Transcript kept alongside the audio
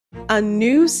A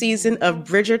new season of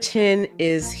Bridgerton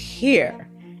is here.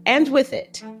 And with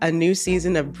it, a new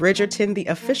season of Bridgerton, the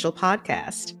official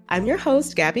podcast. I'm your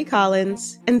host, Gabby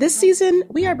Collins, and this season,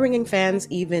 we are bringing fans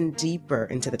even deeper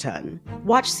into the ton.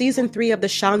 Watch season 3 of the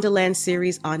Shondaland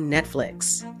series on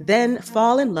Netflix. Then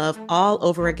fall in love all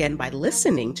over again by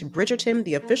listening to Bridgerton,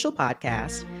 the official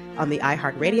podcast, on the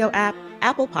iHeartRadio app,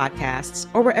 Apple Podcasts,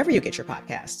 or wherever you get your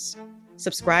podcasts.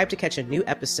 Subscribe to catch a new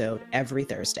episode every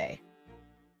Thursday.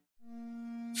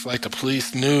 It's like the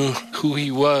police knew who he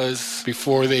was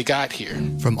before they got here.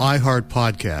 From iHeart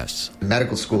Podcasts. The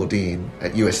medical school dean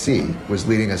at USC was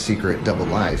leading a secret double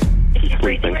life. Is she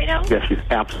breathing right now? Yes, she's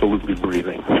absolutely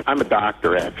breathing. I'm a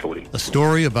doctor, actually. A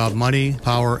story about money,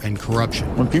 power, and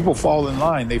corruption. When people fall in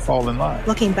line, they fall in line.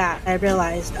 Looking back, I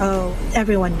realized,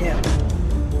 everyone knew.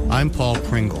 I'm Paul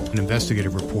Pringle, an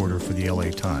investigative reporter for the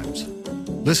LA Times.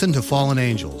 Listen to Fallen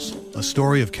Angels, a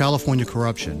story of California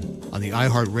corruption on the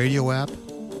iHeartRadio app,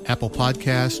 Apple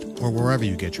Podcast, or wherever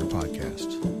you get your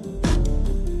podcasts.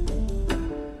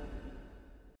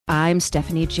 I'm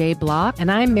Stephanie J. Block.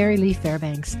 And I'm Mary Lee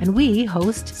Fairbanks. And we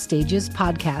host Stages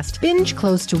Podcast. Binge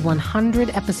close to 100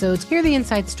 episodes. Hear the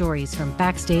inside stories from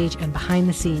backstage and behind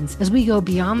the scenes as we go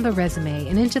beyond the resume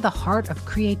and into the heart of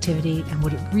creativity and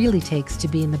what it really takes to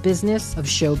be in the business of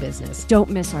show business. Don't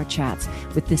miss our chats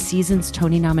with this season's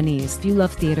Tony nominees. If you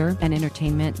love theater and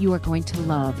entertainment, you are going to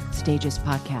love Stages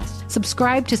Podcast.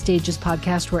 Subscribe to Stages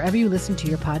Podcast wherever you listen to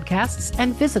your podcasts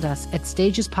and visit us at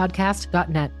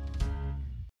stagespodcast.net.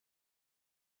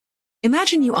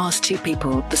 Imagine you ask two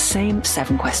people the same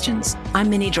 7 questions. I'm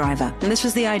Minnie Driver, and this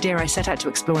was the idea I set out to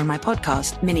explore in my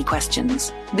podcast, Minnie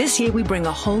Questions. This year, we bring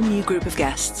a whole new group of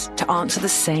guests to answer the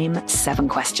same 7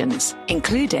 questions,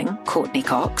 including Courtney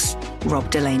Cox,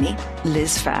 Rob Delaney,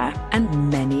 Liz Phair,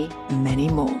 and many, many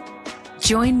more.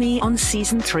 Join me on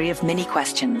Season 3 of Minnie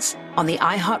Questions on the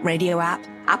iHeartRadio app,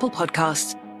 Apple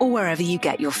Podcasts, or wherever you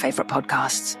get your favorite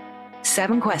podcasts.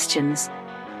 7 questions,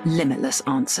 limitless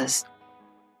answers.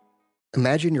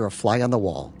 Imagine you're a fly on the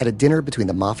wall at a dinner between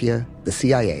the mafia, the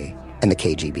CIA, and the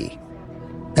KGB.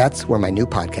 That's where my new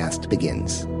podcast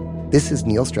begins. This is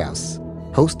Neil Strauss,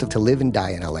 host of To Live and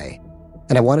Die in LA,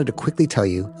 and I wanted to quickly tell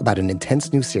you about an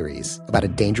intense new series about a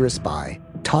dangerous spy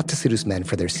taught to seduce men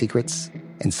for their secrets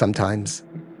and sometimes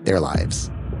their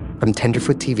lives. From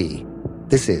Tenderfoot TV,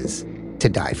 this is To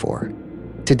Die For.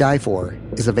 To Die For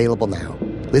is available now.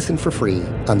 Listen for free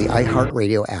on the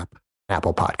iHeartRadio app,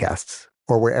 Apple Podcasts,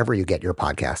 or wherever you get your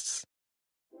podcasts.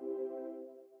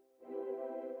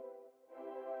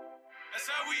 That's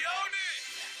how we own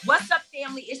it. What's up,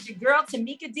 family? It's your girl,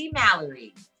 Tamika D.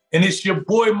 Mallory. And it's your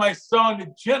boy, my son,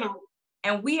 the General.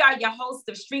 And we are your hosts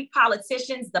of Street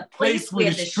Politicians, the place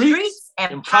where the streets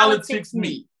and politics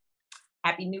meet.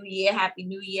 Happy New Year, Happy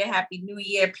New Year, Happy New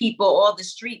Year, people, all the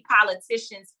Street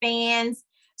Politicians, fans,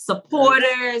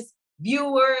 supporters,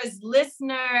 viewers,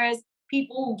 listeners,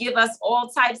 people who give us all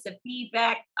types of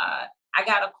feedback. I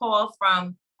got a call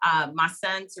from my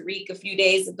son, Tariq, a few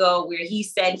days ago, where he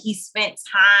said he spent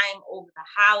time over the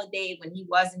holiday when he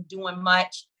wasn't doing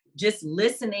much, just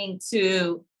listening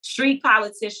to Street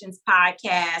Politicians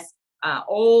podcast,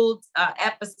 old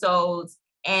episodes.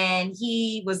 And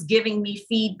he was giving me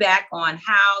feedback on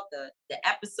how the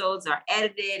episodes are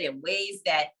edited and ways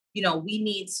that, we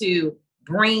need to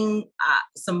bring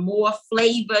some more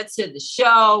flavor to the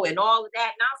show and all of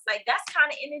that. And I was like, that's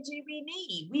kind of energy we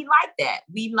need. We like that.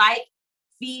 We like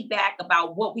feedback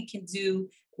about what we can do.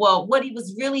 Well, what he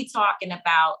was really talking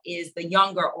about is the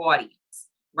younger audience,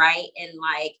 right? And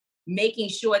like making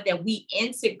sure that we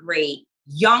integrate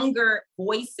younger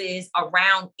voices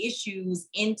around issues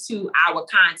into our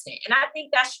content. And I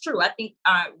think that's true. I think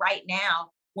right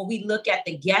now, when we look at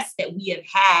the guests that we have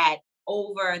had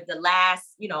over the last,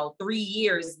 3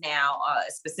 years now,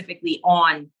 specifically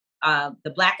on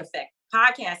the Black Effect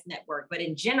podcast network, but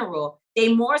in general,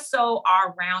 they more so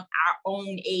are around our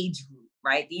own age group,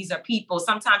 right? These are people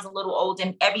sometimes a little older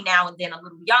and every now and then a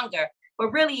little younger,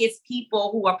 but really it's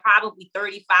people who are probably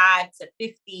 35 to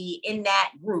 50 in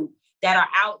that group that are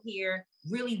out here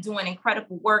really doing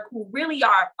incredible work, who really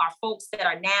are folks that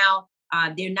are now,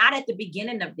 they're not at the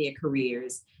beginning of their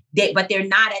careers, but they're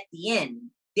not at the end.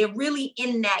 They're really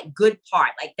in that good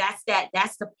part. Like that's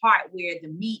the part where the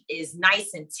meat is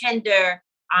nice and tender.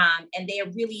 And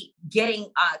they're really getting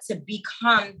to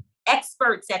become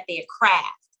experts at their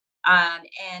craft.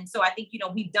 And so I think,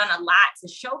 we've done a lot to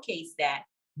showcase that,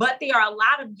 but there are a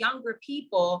lot of younger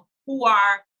people who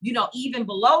are, even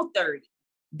below 30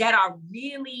 that are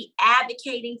really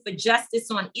advocating for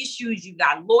justice on issues. You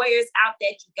got lawyers out there.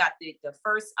 You got the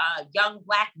first young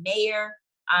Black mayor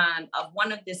of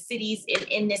one of the cities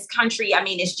in this country. I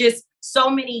mean, it's just so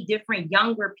many different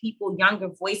younger people, younger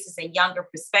voices, and younger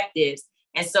perspectives.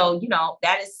 And so, you know,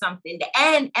 that is something that,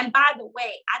 and by the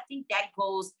way, I think that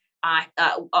goes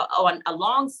on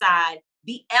alongside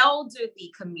the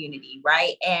elderly community,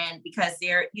 right? And because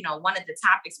they're, you know, one of the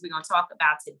topics we're going to talk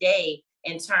about today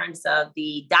in terms of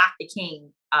the Dr.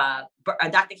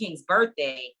 King's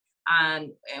birthday.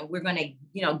 And we're going to,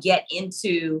 you know, get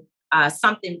into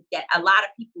something that a lot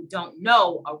of people don't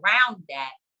know around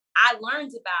that. I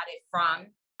learned about it from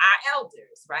our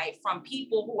elders, right? From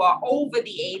people who are over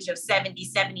the age of 70,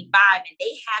 75, and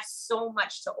they have so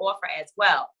much to offer as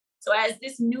well. So as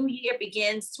this new year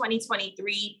begins,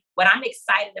 2023, what I'm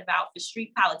excited about for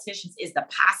Street Politicians is the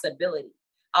possibility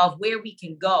of where we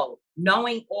can go,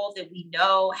 knowing all that we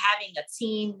know, having a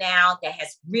team now that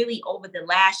has really over the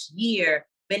last year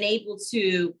been able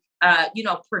to, you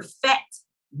know, perfect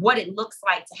what it looks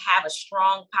like to have a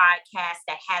strong podcast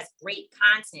that has great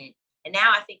content. And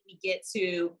now I think we get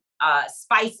to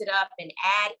spice it up and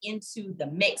add into the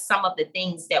mix some of the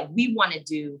things that we want to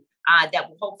do that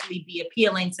will hopefully be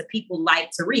appealing to people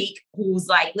like Tariq, who's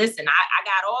like, listen, I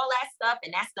got all that stuff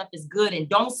and that stuff is good and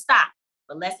don't stop.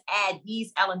 But let's add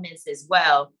these elements as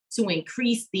well to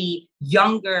increase the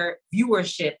younger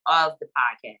viewership of the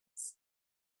podcast.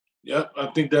 Yeah, I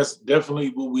think that's definitely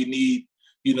what we need.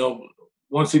 You know,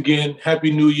 once again,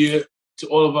 Happy New Year to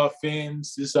all of our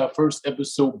fans. This is our first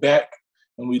episode back,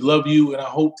 and we love you. And I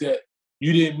hope that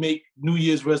you didn't make New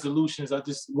Year's resolutions. I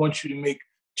just want you to make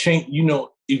change, you know,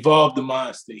 evolve the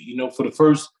mind state. You know, for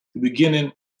the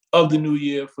beginning of the new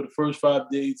year, for the first 5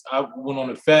 days, I went on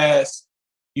a fast,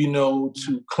 you know,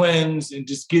 to cleanse and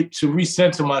just get to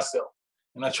recenter myself.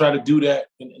 And I try to do that.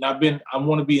 And I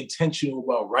want to be intentional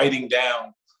about writing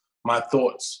down my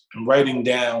thoughts and writing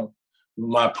down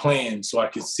my plans so I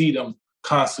can see them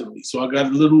constantly. So I got a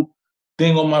little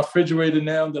thing on my refrigerator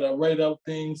now that I write out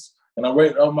things, and I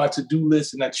write out my to-do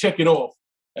list, and I check it off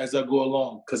as I go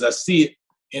along because I see it,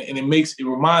 and it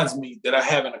reminds me that I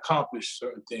haven't accomplished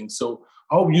certain things. So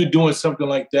I hope you're doing something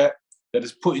like that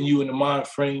is putting you in the mind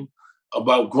frame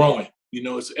about growing. You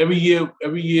know, it's every year,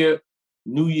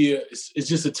 new year, it's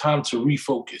just a time to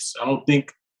refocus. I don't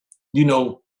think, you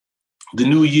know, the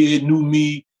new year, new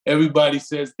me, everybody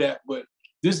says that, but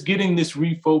just getting this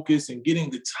refocus and getting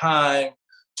the time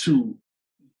to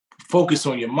focus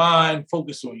on your mind,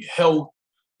 focus on your health,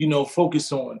 you know,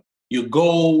 focus on your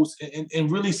goals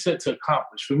and really set to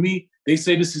accomplish. For me, they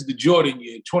say this is the Jordan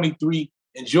year, 23,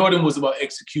 and Jordan was about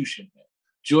execution.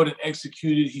 Jordan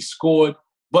executed, he scored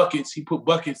buckets, he put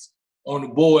buckets on the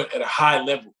board at a high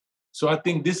level. So I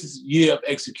think this is a year of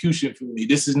execution for me.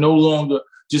 This is no longer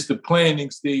just the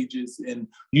planning stages and,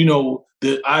 you know,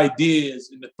 the ideas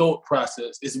and the thought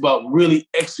process. It's about really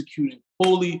executing,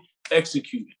 fully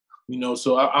executing, you know.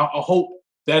 So I hope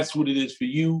that's what it is for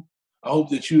you. I hope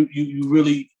that you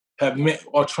really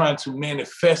are trying to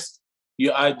manifest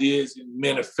your ideas and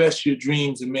manifest your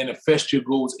dreams and manifest your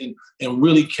goals and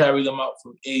really carry them out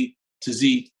from A to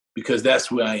Z, because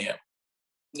that's where I am.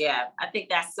 Yeah, I think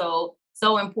that's so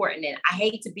important. And I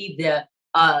hate to be the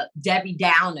Debbie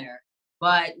Downer,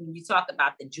 but when you talk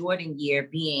about the Jordan year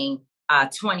being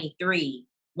 23,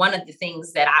 one of the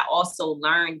things that I also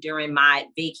learned during my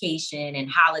vacation and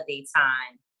holiday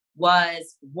time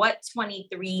was what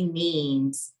 23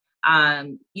 means,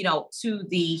 you know, to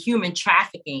the human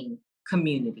trafficking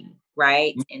community,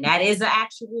 right? And that is an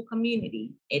actual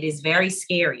community. It is very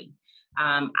scary.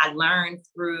 I learned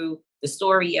through the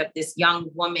story of this young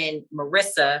woman,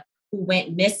 Marissa, who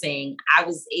went missing. I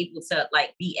was able to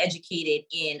be educated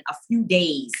in a few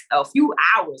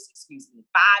hours, 5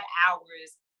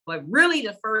 hours, but really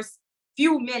the first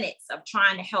few minutes of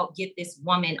trying to help get this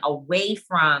woman away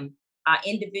from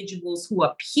individuals who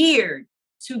appeared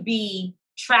to be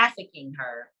trafficking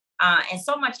her. And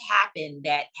so much happened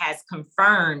that has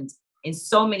confirmed in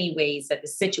so many ways that the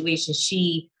situation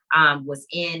she was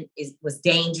in was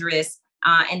dangerous.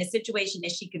 And the situation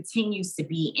that she continues to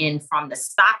be in from the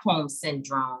Stockholm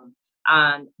syndrome,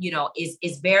 you know,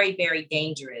 is very, very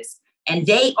dangerous. And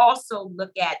they also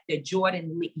look at the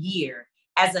Jordan year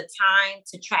as a time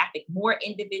to traffic more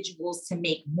individuals to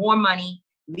make more money,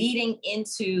 leading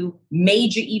into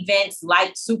major events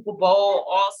like Super Bowl,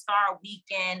 All-Star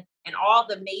Weekend, and all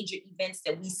the major events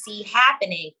that we see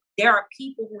happening. There are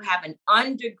people who have an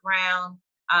underground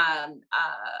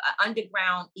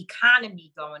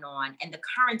economy going on, and the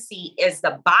currency is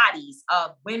the bodies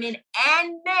of women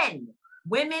and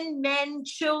men,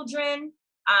 children,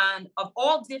 of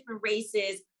all different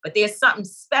races. But there's something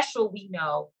special we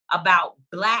know about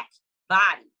Black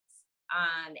bodies.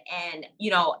 And,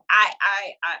 you know,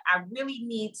 I really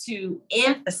need to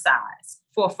emphasize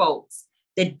for folks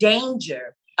the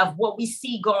danger of what we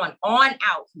see going on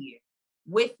out here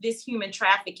with this human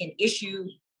trafficking issue.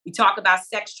 We talk about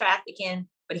sex trafficking,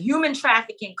 but human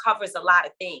trafficking covers a lot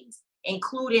of things,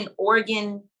 including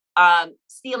organ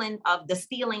stealing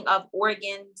of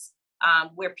organs,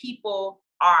 where people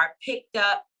are picked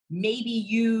up, maybe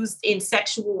used in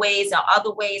sexual ways or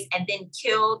other ways, and then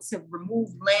killed to remove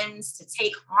limbs, to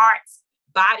take hearts,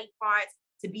 body parts,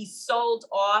 to be sold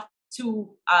off to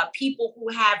people who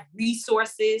have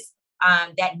resources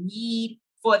that need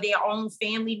for their own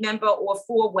family member or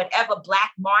for whatever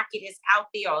Black market is out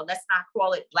there, or let's not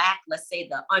call it Black, let's say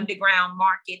the underground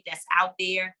market that's out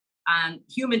there.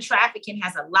 Human trafficking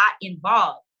has a lot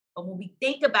involved. But when we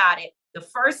think about it, the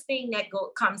first thing that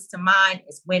comes to mind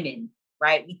is women,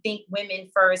 right? We think women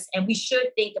first, and we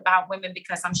should think about women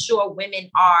because I'm sure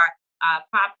women are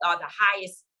the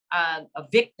highest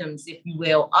victims, if you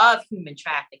will, of human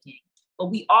trafficking. But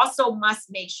we also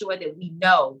must make sure that we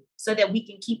know so that we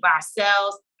can keep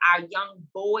ourselves, our young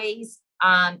boys,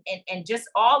 and just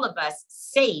all of us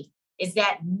safe, is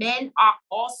that men are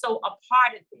also a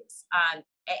part of this.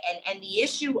 And the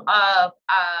issue of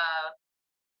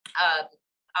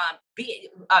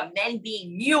men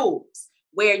being mules,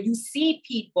 where you see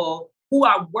people who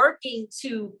are working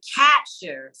to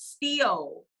capture,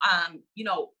 steal,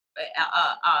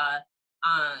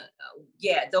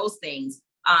 those things.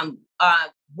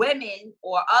 Women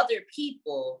or other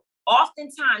people,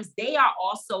 oftentimes they are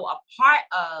also a part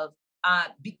of,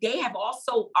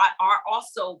 are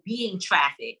also being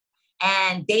trafficked,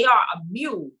 and they are a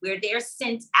mule where they're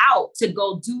sent out to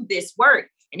go do this work,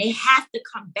 and they have to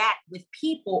come back with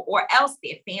people, or else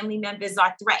their family members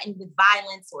are threatened with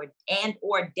violence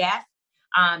or death.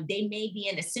 They may be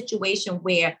in a situation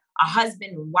where a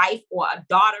husband and wife or a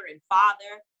daughter and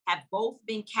father have both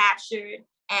been captured,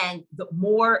 and the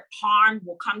more harm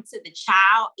will come to the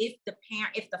child if the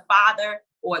father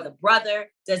or the brother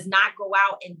does not go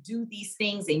out and do these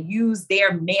things and use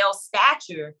their male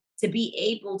stature to be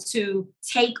able to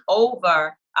take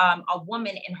over a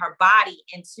woman in her body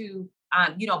and to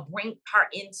bring her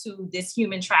into this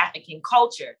human trafficking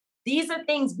culture. These are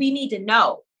things we need to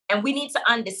know and we need to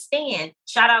understand.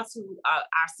 Shout out to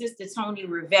our sister Tony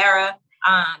Rivera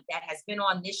that has been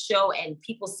on this show, and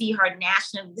people see her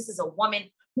nationally. This is a woman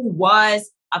who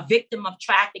was a victim of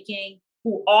trafficking,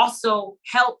 who also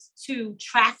helped to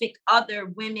traffic other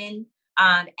women,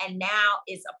 and now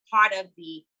is a part of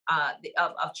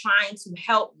of trying to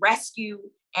help rescue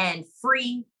and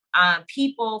free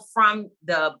people from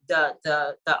the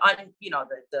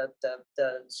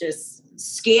just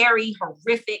scary,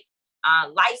 horrific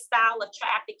lifestyle of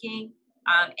trafficking.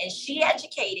 And she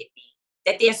educated me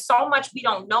that there's so much we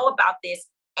don't know about this.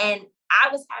 And I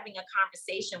was having a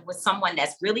conversation with someone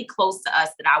that's really close to us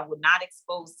that I would not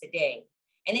expose today.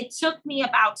 And it took me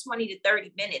about 20 to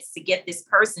 30 minutes to get this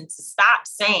person to stop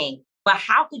saying, but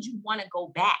how could you want to go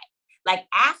back? Like,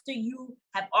 after you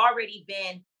have already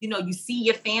been, you see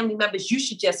your family members, you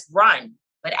should just run.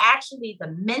 But actually the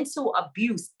mental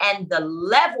abuse and the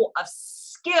level of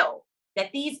skill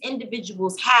that these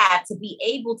individuals have to be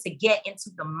able to get into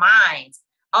the minds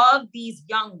of these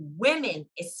young women,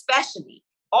 especially.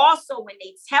 Also, when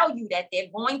they tell you that they're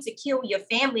going to kill your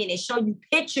family and they show you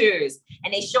pictures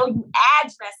and they show you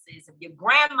addresses of your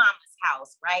grandmama's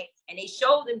house, right? And they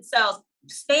show themselves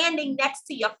standing next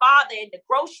to your father in the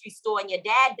grocery store, and your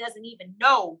dad doesn't even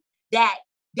know that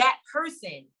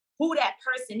person, who that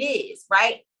person is,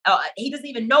 right? He doesn't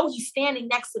even know he's standing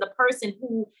next to the person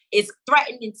who is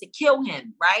threatening to kill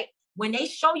him, right? When they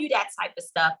show you that type of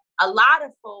stuff, a lot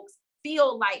of folks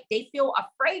feel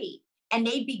afraid, and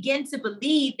they begin to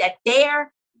believe that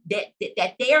their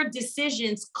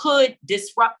decisions could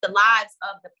disrupt the lives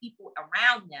of the people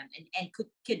around them and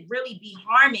could really be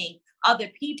harming other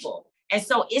people. And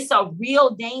so it's a real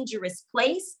dangerous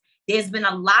place. There's been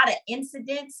a lot of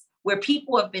incidents where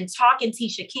people have been talking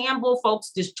Tisha Campbell.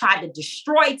 Folks just tried to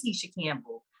destroy Tisha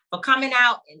Campbell for coming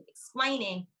out and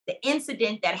explaining the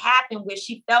incident that happened where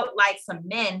she felt like some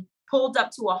men pulled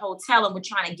up to a hotel and were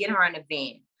trying to get her in a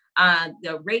van.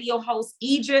 The radio host,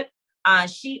 Egypt,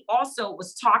 she also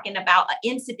was talking about an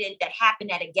incident that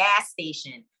happened at a gas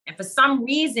station. And for some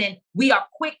reason, we are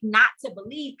quick not to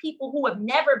believe people who have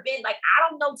never been, like, I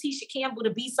don't know Tisha Campbell to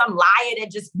be some liar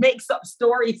that just makes up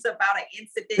stories about an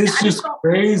incident. It's just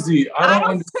crazy. I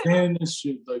don't understand this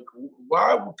shit. Like,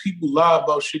 why would people lie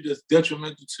about shit that's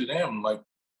detrimental to them? Like,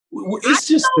 it's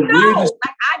just the weirdest.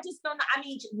 Like, I just don't know. I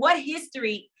mean, what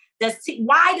history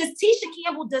why does Tisha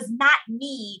Campbell does not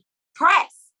need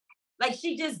press? Like,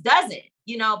 she just doesn't.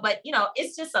 but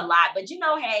it's just a lot. But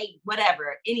hey,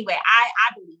 whatever. Anyway,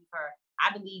 I believe her.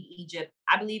 I believe Egypt.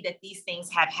 I believe that these things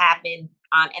have happened.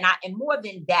 And more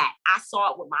than that, I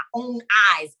saw it with my own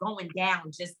eyes going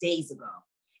down just days ago.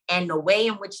 And the way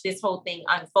in which this whole thing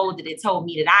unfolded, it told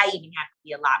me that I even have to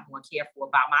be a lot more careful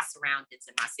about my surroundings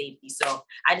and my safety. So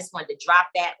I just wanted to drop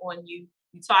that on you.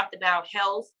 You talked about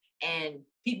health and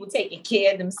people taking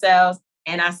care of themselves.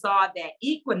 And I saw that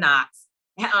Equinox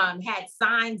had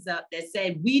signs up that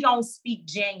said, "We don't speak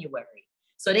January."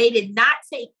 So they did not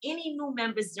take any new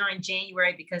members during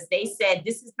January because they said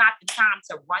this is not the time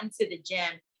to run to the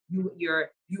gym.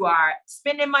 You are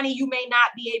spending money you may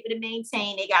not be able to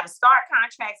maintain. They got to start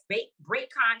contracts,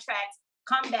 break contracts,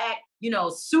 come back,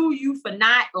 sue you for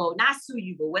not sue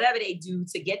you, but whatever they do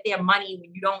to get their money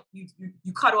when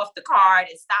you cut off the card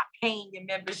and stop paying your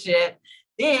membership.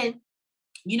 Then,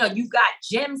 you've got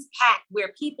gyms packed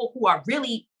where people who are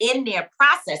really in their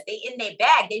process, they in their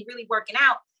bag, they really working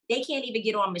out. They can't even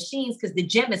get on machines because the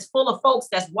gym is full of folks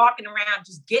that's walking around,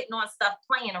 just getting on stuff,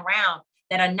 playing around,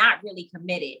 that are not really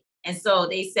committed. And so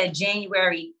they said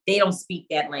January, they don't speak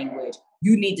that language.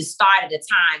 You need to start at a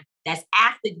time that's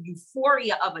after the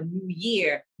euphoria of a new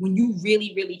year, when you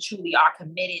really, really, truly are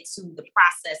committed to the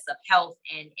process of health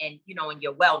and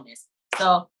your wellness.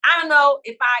 So I don't know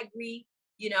if I agree.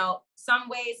 Some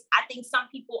ways, I think some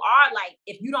people are like,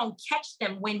 if you don't catch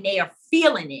them when they are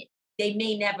feeling it, they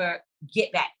may never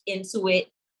get back into it.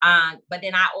 But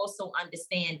then I also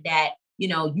understand that,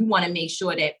 you want to make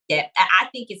sure that I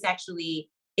think it's actually,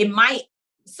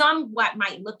 somewhat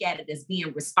might look at it as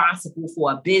being responsible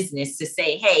for a business to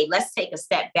say, hey, let's take a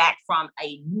step back from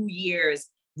a New Year's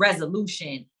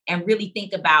resolution and really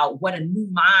think about what a new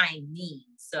mind means.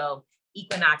 So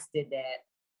Equinox did that.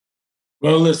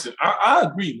 Well, listen, I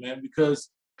agree, man, because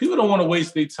people don't want to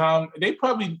waste their time. They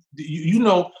probably,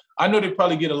 I know they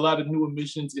probably get a lot of new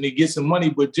admissions and they get some money,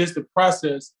 but just the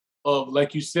process of,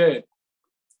 like you said,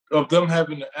 of them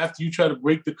having to, after you try to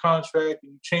break the contract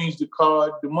and you change the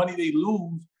card, the money they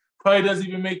lose probably doesn't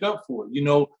even make up for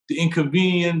it. The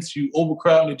inconvenience, you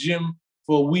overcrowd the gym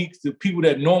for a week, the people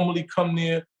that normally come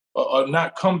there are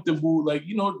not comfortable. Like,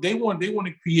 they want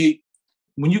to create,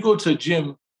 when you go to a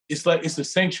gym, it's like, it's a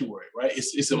sanctuary, right?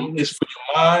 It's for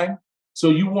your mind.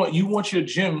 So you want your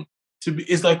gym to be,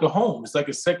 it's like a home. It's like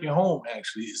a second home,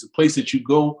 actually. It's a place that you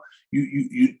go,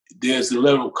 you there's a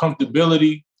level of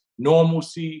comfortability,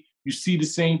 normalcy. You see the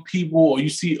same people, or you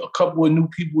see a couple of new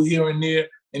people here and there,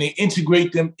 and they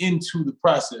integrate them into the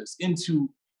process, into,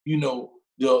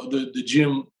 the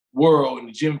gym world and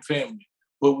the gym family.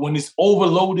 But when it's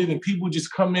overloaded and people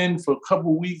just come in for a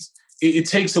couple of weeks, it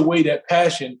takes away that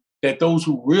passion that those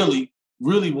who really,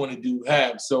 really want to do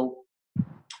have. So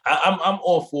I'm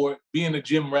all for it. Being a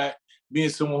gym rat, being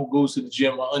someone who goes to the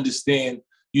gym, I understand,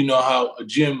 how a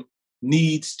gym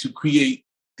needs to create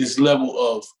this level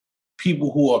of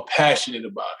people who are passionate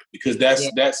about it, because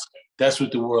that's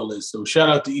what the world is. So shout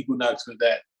out to Equinox for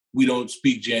that. We don't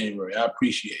speak January. I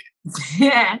appreciate it.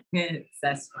 Yeah,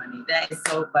 that's funny. That is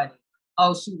so funny.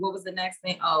 Oh shoot, what was the next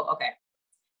thing? Oh, okay.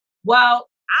 Well,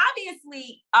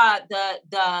 obviously,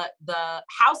 the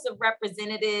House of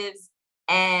Representatives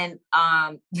and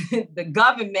the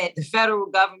government, the federal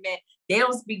government, they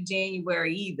don't speak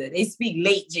January either. They speak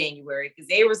late January because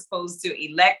they were supposed to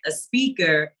elect a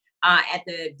speaker at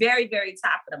the very, very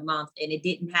top of the month, and it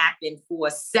didn't happen for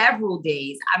several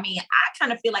days. I mean, I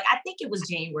kind of feel like, I think it was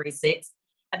January 6th.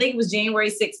 I think it was January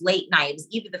 6th late night. It was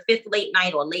either the 5th late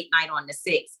night or late night on the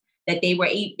 6th that they were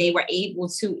able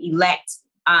to elect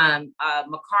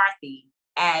McCarthy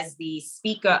as the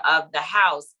Speaker of the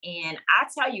House. And I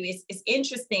tell you, it's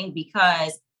interesting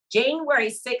because January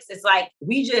 6th is like,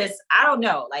 I don't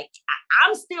know, like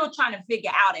I'm still trying to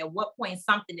figure out at what point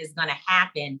something is going to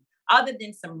happen other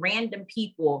than some random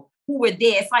people who were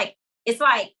there. It's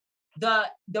like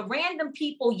the random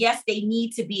people, yes, they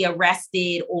need to be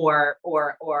arrested or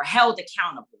held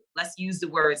accountable. Let's use the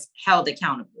words held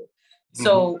accountable. Mm-hmm.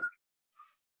 So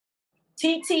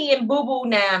TT and Boo Boo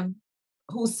Nam,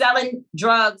 who's selling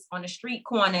drugs on the street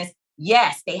corners,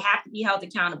 yes, they have to be held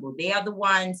accountable. They are the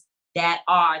ones that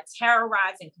are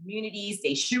terrorizing communities.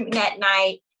 They shooting at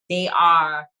night. They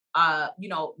are,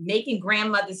 making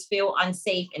grandmothers feel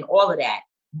unsafe and all of that.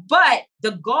 But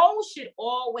the goal should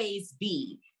always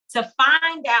be to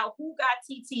find out who got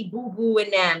TT, Boo Boo,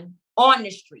 and them on the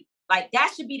street. Like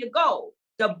that should be the goal.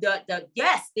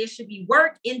 Yes, there should be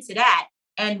work into that.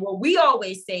 And what we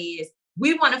always say is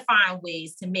we want to find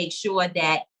ways to make sure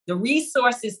that the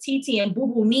resources TT and Boo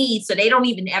Boo need, so they don't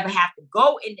even ever have to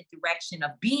go in the direction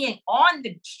of being on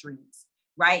the streets,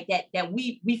 right? That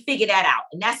we figure that out.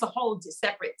 And that's a whole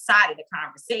separate side of the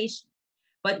conversation.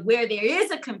 But where there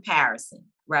is a comparison,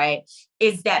 right,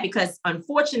 is that because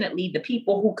unfortunately the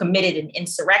people who committed an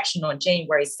insurrection on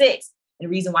January 6th, and the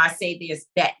reason why I say there's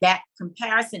that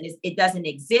comparison is it doesn't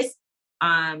exist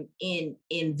in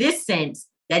this sense,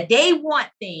 that they want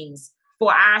things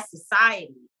for our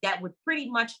society that would pretty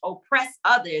much oppress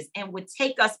others and would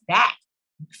take us back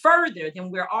further than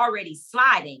we're already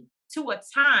sliding to a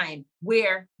time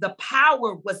where the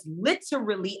power was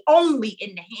literally only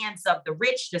in the hands of the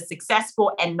rich, the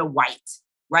successful, and the white,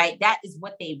 right? That is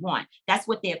what they want. That's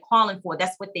what they're calling for.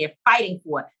 That's what they're fighting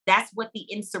for. That's what the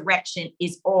insurrection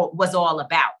was all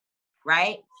about,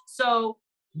 right? So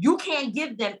you can't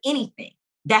give them anything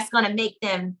that's going to make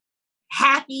them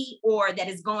happy or that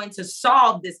is going to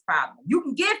solve this problem. You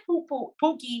can give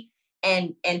Pookie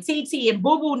and TT and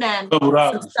Boo Boo them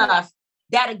some stuff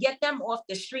that'll get them off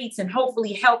the streets and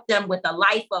hopefully help them with a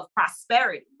life of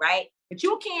prosperity, right? But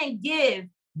you can't give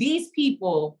these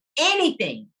people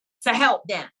anything to help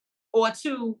them or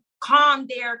to calm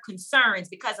their concerns,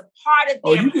 because a part of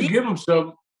their you can give them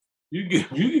some. You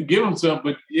can give them some,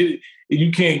 but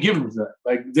you can't give them some.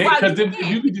 Like you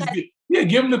can just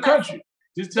give them the country.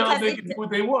 Just tell them they can do what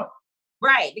they want.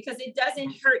 Right, because it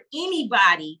doesn't hurt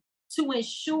anybody to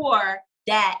ensure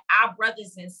that our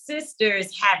brothers and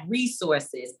sisters have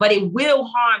resources, but it will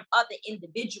harm other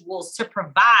individuals to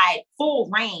provide full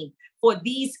reign for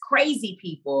these crazy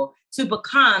people to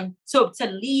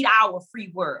lead our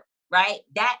free world, right?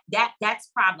 That's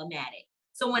problematic.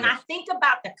 So when I think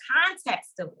about the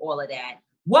context of all of that,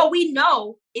 what we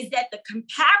know is that the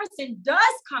comparison does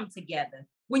come together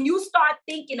when you start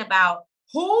thinking about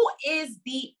who is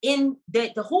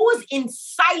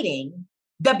inciting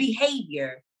the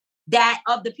behavior that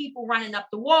of the people running up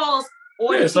the walls.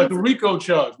 Or it's like a RICO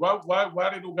charge. Why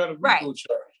they don't got a RICO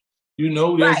charge? You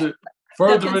know, there's a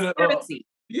further conspiracy.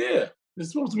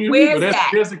 It's supposed to be a RICO.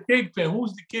 There's a kingpin.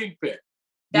 Who's the kingpin?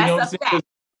 That's a fact.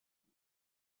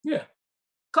 Yeah.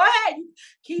 Go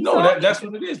ahead. That's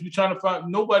what it is. We're trying to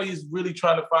find. Nobody is really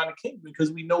trying to find a kingpin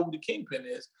because we know who the kingpin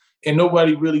is, and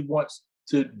nobody really wants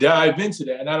to dive into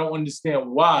that. And I don't understand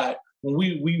why. When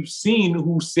we've seen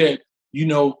who said,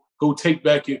 go take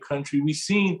back your country. We've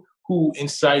seen who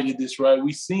incited this, right?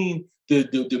 We've seen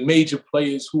the major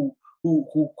players who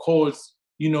caused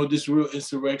this real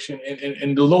insurrection,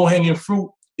 and the low hanging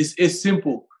fruit is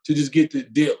simple to just get the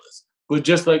dealers. But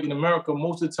just like in America,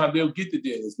 most of the time they'll get the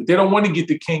dealers, but they don't want to get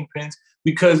the kingpins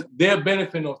because they're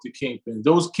benefiting off the kingpins.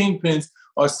 Those kingpins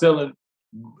are selling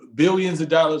billions of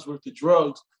dollars worth of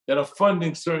drugs that are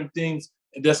funding certain things,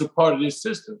 and that's a part of their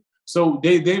system. So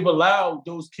they've allowed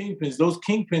those kingpins. Those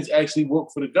kingpins actually work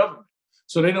for the government,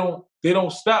 so they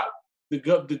don't stop the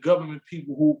government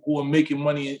people who are making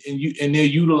money and they're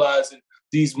utilizing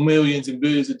these millions and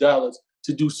billions of dollars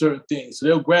to do certain things. So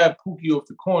they'll grab Pookie off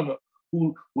the corner,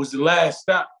 who was the last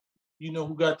stop,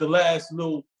 who got the last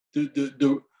little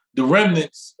the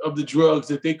remnants of the drugs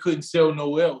that they couldn't sell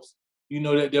nowhere else,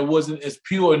 that wasn't as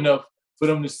pure enough for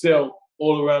them to sell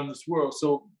all around this world.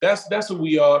 So that's what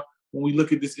we are when we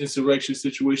look at this insurrection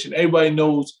situation. Everybody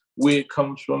knows where it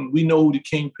comes from. We know who the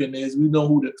kingpin is. We know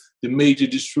who the major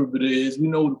distributor is. We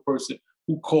know the person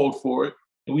who called for it,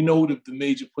 and we know who the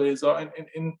major players are.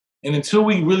 And until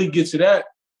we really get to that,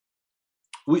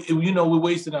 we're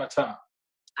wasting our time.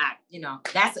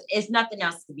 It's nothing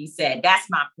else to be said. That's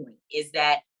my point, is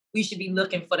that we should be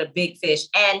looking for the big fish.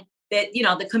 And that,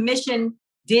 the commission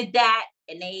did that,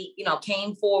 and they,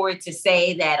 came forward to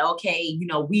say that, okay,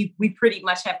 we pretty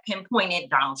much have pinpointed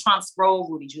Donald Trump's role,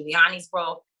 Rudy Giuliani's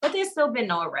role, but there's still been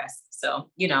no arrest. So,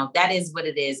 that is what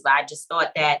it is. But I just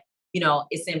thought that,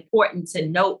 it's important to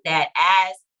note that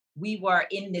as we were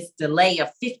in this delay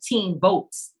of 15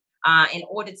 votes in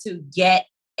order to get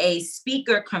a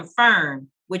speaker confirmed,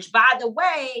 which, by the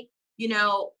way,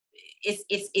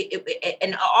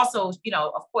 and also,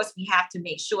 of course, we have to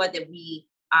make sure that we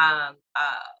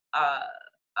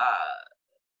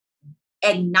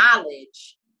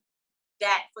acknowledge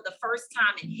that for the first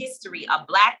time in history, a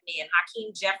Black man,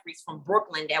 Hakeem Jeffries from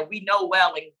Brooklyn, that we know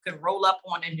well and can roll up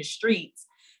on in the streets,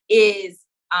 is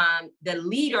the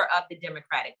leader of the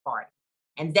Democratic Party.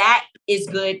 And that is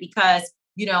good because,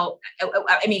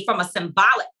 from a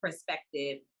symbolic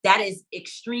perspective, that is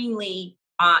extremely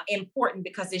important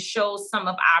because it shows some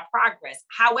of our progress.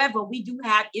 However, we do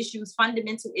have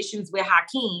fundamental issues with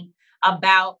Hakeem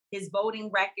about his voting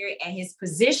record and his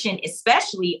position,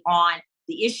 especially on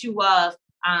the issue of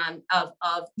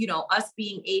us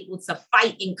being able to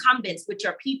fight incumbents, which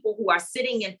are people who are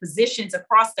sitting in positions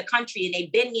across the country and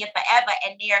they've been there forever,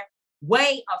 and their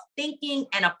way of thinking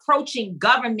and approaching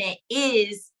government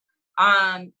is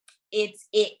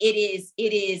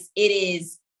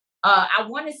I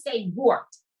want to say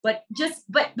warped, but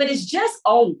it's just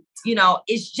old,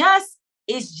 it's just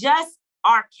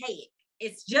archaic.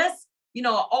 It's just, an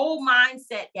old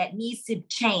mindset that needs to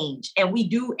change. And we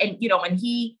do, and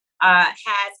he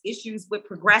has issues with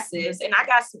progressives, and I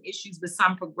got some issues with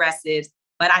some progressives,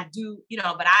 but I do,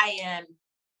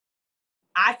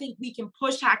 I think we can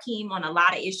push Hakeem on a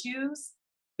lot of issues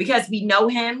because we know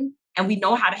him and we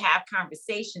know how to have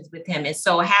conversations with him. And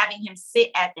so having him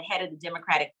sit at the head of the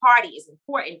Democratic Party is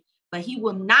important, but he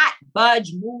will not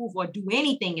budge, move, or do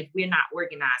anything if we're not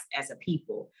organized as a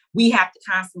people. We have to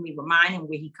constantly remind him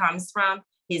where he comes from,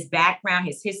 his background,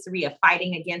 his history of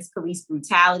fighting against police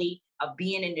brutality, of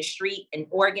being in the street and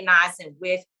organizing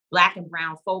with Black and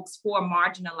brown folks for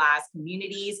marginalized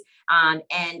communities.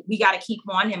 And we got to keep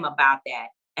on him about that.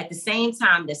 At the same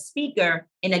time, the speaker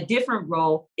in a different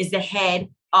role is the head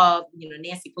of,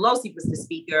 Nancy Pelosi was the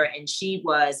speaker, and she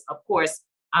was, of course,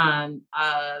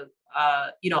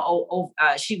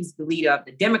 she was the leader of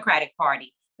the Democratic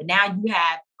Party. But now you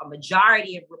have a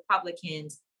majority of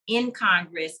Republicans in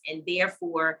Congress, and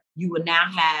therefore you will now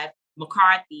have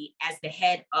McCarthy as the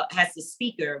head, as the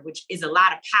speaker, which is a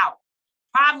lot of power.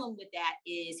 Problem with that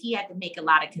is he had to make a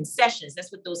lot of concessions.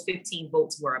 That's what those 15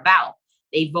 votes were about.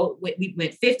 We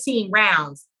went 15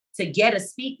 rounds to get a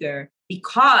speaker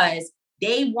because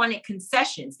they wanted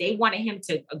concessions. They wanted him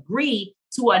to agree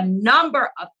to a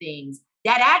number of things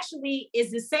that actually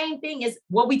is the same thing as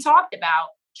what we talked about,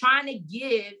 trying to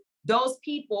give those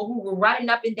people who were running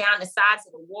up and down the sides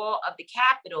of the wall of the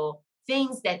Capitol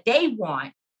things that they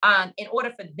want, in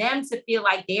order for them to feel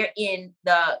like they're in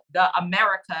the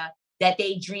America that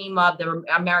they dream of, the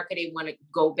America they want to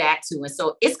go back to. And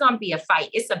so it's going to be a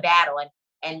fight. It's a battle.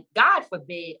 And God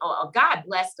forbid, or God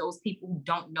bless those people who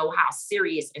don't know how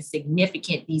serious and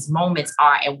significant these moments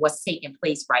are and what's taking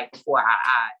place right before our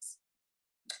eyes.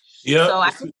 Yeah, so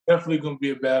it's definitely going to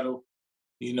be a battle,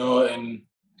 and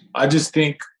I just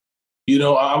think, I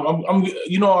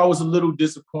was a little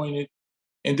disappointed.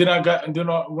 And then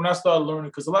when I started learning,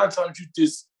 because a lot of times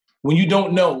when you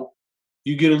don't know,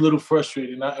 you get a little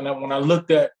frustrated. And when I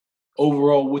looked at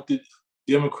overall with the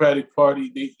Democratic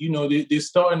Party, they're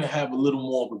starting to have a little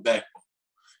more of a backbone,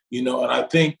 and I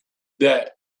think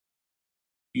that,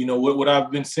 what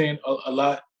I've been saying a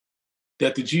lot,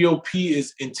 that the GOP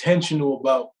is intentional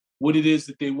about what it is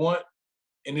that they want,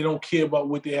 and they don't care about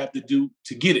what they have to do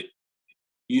to get it,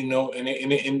 and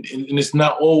it's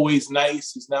not always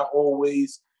nice. It's not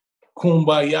always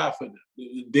kumbaya for them.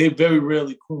 They're very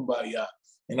rarely kumbaya.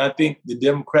 And I think the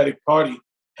Democratic Party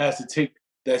has to take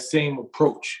that same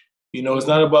approach. It's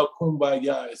not about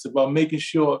kumbaya. It's about making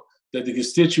sure that the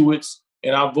constituents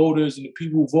and our voters and the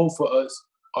people who vote for us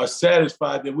are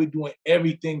satisfied that we're doing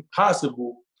everything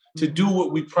possible to do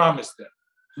what we promised them.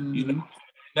 Mm-hmm.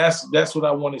 That's what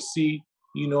I want to see,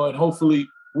 and hopefully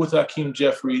with Hakeem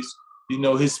Jeffries,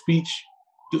 his speech,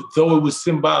 though it was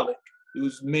symbolic, it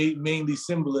was mainly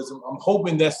symbolism. I'm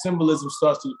hoping that symbolism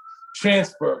starts to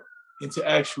transfer into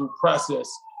actual process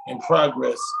and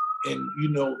progress and,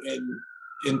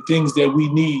 and things that we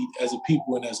need as a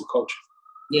people and as a culture.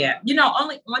 Yeah.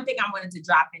 Only one thing I wanted to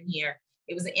drop in here.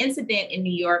 It was an incident in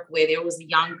New York where there was a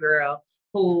young girl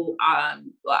who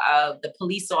the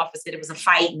police officer, there was a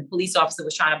fight and the police officer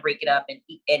was trying to break it up, and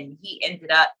he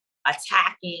ended up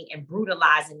attacking and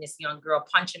brutalizing this young girl,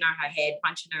 punching her head,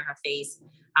 punching her face.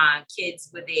 Kids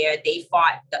were there. They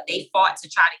fought to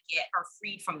try to get her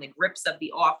freed from the grips of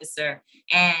the officer,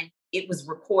 and it was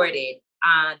recorded.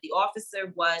 The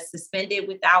officer was suspended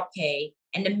without pay,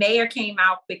 and the mayor came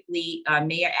out quickly,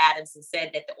 Mayor Adams, and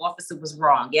said that the officer was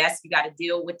wrong. Yes, you got to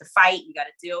deal with the fight. You got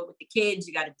to deal with the kids.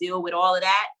 You got to deal with all of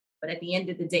that. But at the end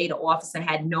of the day, the officer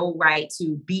had no right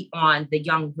to beat on the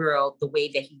young girl the way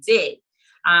that he did.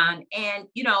 And,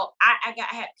 I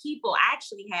had people, I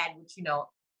actually had, which,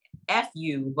 F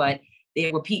you, but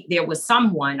there was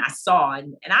someone I saw,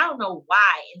 and I don't know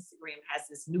why Instagram has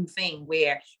this new thing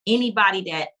where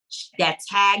anybody that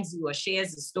tags you or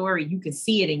shares a story, you can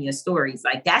see it in your stories.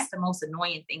 Like, that's the most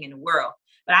annoying thing in the world.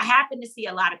 But I happen to see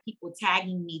a lot of people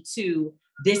tagging me to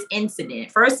this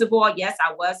incident. First of all, yes,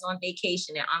 I was on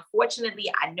vacation. And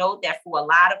unfortunately, I know that for a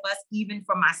lot of us, even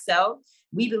for myself,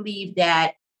 we believe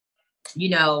that,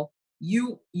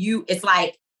 it's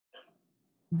like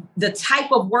the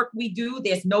type of work we do,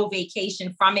 there's no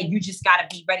vacation from it. You just got to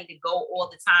be ready to go all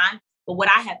the time. But what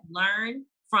I have learned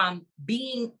from I've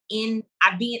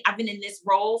been in this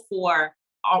role for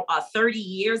 30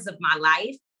 years of my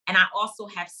life. And I also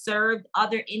have served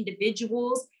other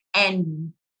individuals.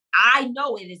 And I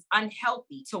know it is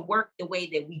unhealthy to work the way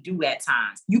that we do at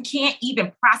times. You can't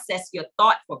even process your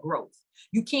thought for growth.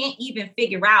 You can't even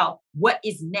figure out what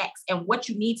is next and what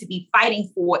you need to be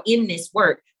fighting for in this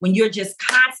work when you're just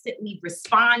constantly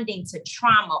responding to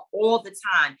trauma all the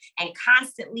time and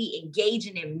constantly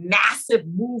engaging in massive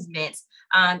movements,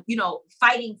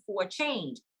 fighting for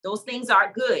change. Those things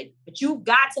are good, but you've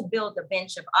got to build a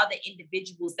bench of other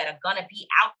individuals that are going to be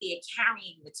out there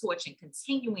carrying the torch and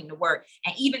continuing to work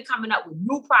and even coming up with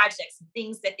new projects and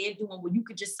things that they're doing where you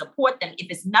could just support them if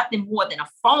it's nothing more than a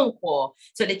phone call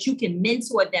so that you can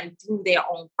mentor them through their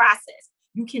own process.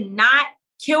 You cannot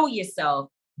kill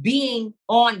yourself being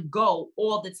on go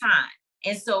all the time.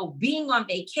 And so being on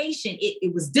vacation,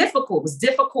 it was difficult. It was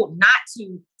difficult not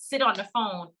to sit on the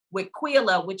phone with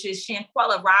Quilla, which is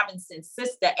Shanquella Robinson's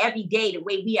sister, every day, the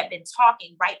way we have been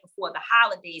talking right before the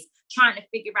holidays, trying to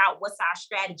figure out what's our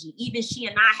strategy. Even she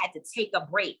and I had to take a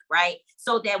break, right?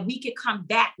 So that we could come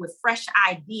back with fresh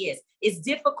ideas. It's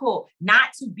difficult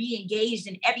not to be engaged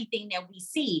in everything that we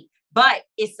see, but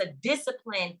it's a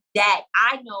discipline that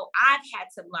I know I've had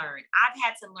to learn. I've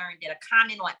had to learn that a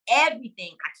comment on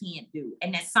everything I can't do.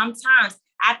 And that sometimes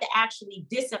I have to actually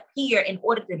disappear in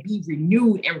order to be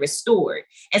renewed and restored.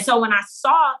 And so when I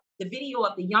saw the video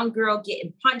of the young girl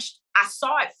getting punched, I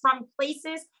saw it from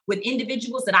places with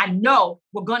individuals that I know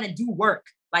were going to do work.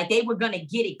 Like they were going to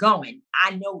get it going.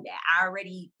 I know that. I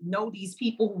already know these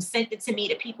people who sent it to me,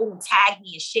 the people who tagged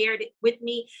me and shared it with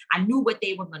me. I knew what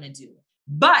they were going to do.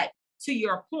 But to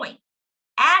your point,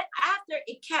 after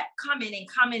it kept coming and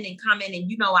coming and coming,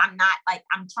 and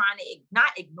I'm trying to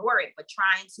not ignore it, but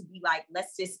trying to be like,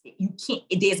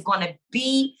 there's going to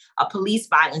be a police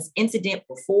violence incident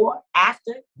before,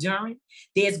 after, during.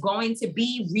 There's going to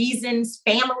be reasons,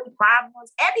 family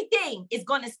problems, everything is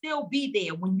going to still be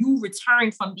there when you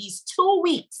return from these 2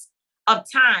 weeks of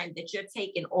time that you're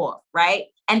taking off, right?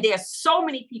 And there's so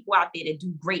many people out there that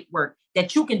do great work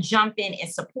that you can jump in and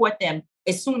support them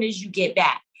as soon as you get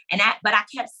back. But I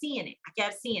kept seeing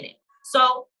it.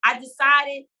 So I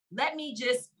decided, let me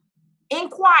just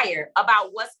inquire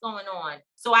about what's going on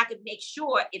so I could make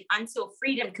sure if Until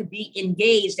Freedom could be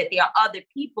engaged, that there are other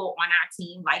people on our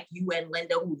team like you and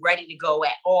Linda who are ready to go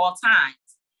at all times.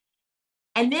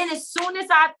 And then as soon as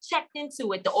I checked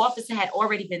into it, the officer had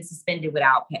already been suspended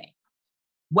without pay.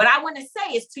 What I want to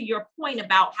say is to your point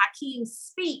about Hakeem's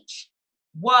speech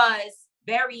was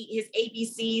his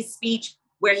ABC speech,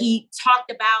 where he talked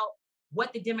about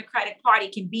what the Democratic Party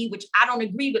can be, which I don't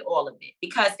agree with all of it,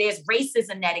 because there's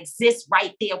racism that exists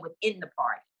right there within the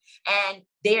party. And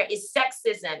there is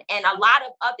sexism and a lot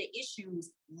of other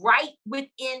issues right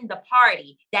within the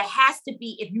party that has to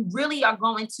be, if you really are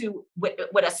going to,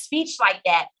 with a speech like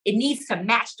that, it needs to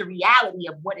match the reality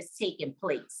of what is taking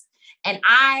place. And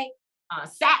I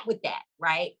sat with that,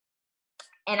 right?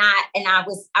 And I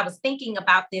was thinking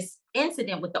about this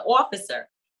incident with the officer.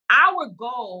 Our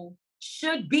goal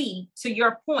should be, to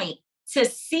your point, to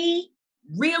see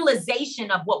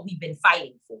realization of what we've been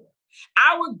fighting for.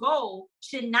 Our goal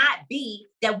should not be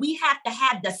that we have to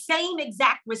have the same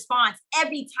exact response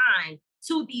every time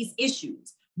to these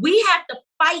issues. We have to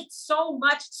fight so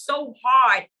much, so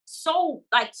hard, so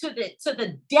like to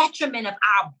the detriment of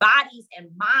our bodies and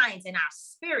minds and our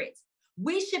spirits.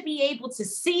 We should be able to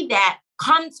see that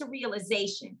come to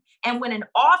realization. And when an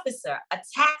officer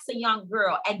attacks a young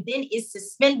girl and then is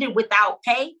suspended without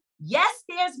pay, yes,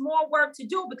 there's more work to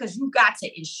do because you've got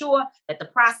to ensure that the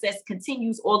process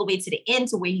continues all the way to the end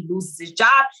to where he loses his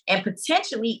job and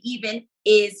potentially even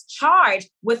is charged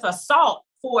with assault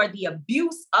for the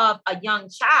abuse of a young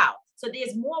child. So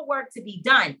there's more work to be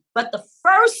done. But the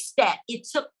first step, it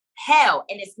took hell.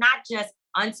 And it's not just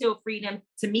Until Freedom,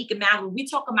 Tamika Mallory. We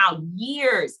talk about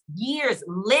years,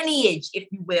 lineage, if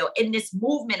you will, in this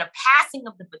movement of passing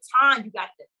of the baton.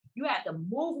 You have the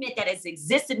movement that has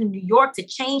existed in New York to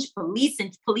change police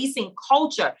and policing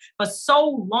culture for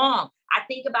so long. I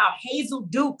think about Hazel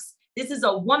Dukes. This is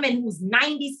a woman who's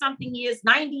 90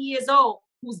 years old,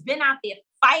 who's been out there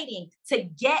fighting to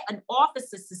get an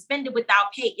officer suspended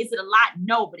without pay. Is it a lot?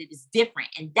 No, but it is different.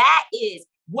 And that is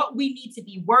what we need to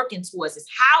be working towards, is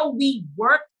how we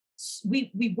work.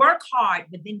 We work hard,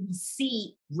 but then we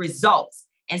see results.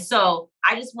 And so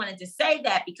I just wanted to say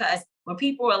that because when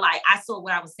people were like, I saw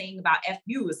what I was saying about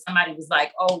FU, is somebody was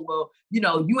like, oh, well,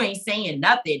 you ain't saying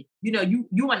nothing. You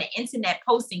on the internet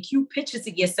posting cute pictures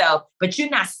of yourself, but you're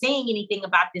not saying anything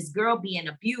about this girl being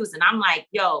abused. And I'm like,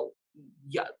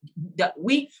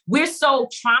 we're so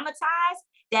traumatized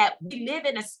that we live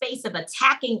in a space of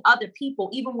attacking other people,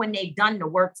 even when they've done the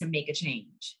work to make a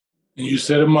change. And you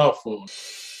said a mouthful.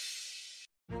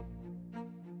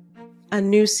 a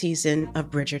new season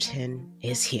of Bridgerton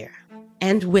is here.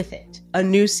 And with it, a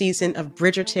new season of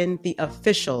Bridgerton, the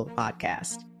official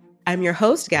podcast. I'm your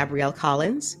host, Gabrielle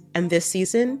Collins, and this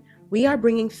season, we are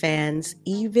bringing fans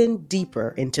even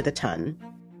deeper into the ton.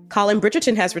 Colin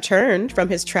Bridgerton has returned from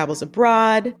his travels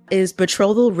abroad. Is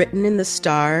betrothal written in the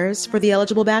stars for the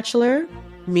eligible bachelor?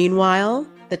 Meanwhile,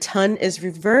 the ton is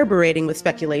reverberating with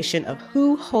speculation of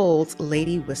who holds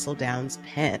Lady Whistledown's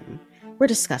pen. We're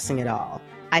discussing it all.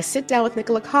 I sit down with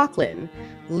Nicola Coughlan,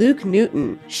 Luke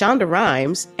Newton, Shonda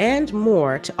Rhimes, and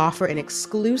more to offer an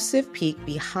exclusive peek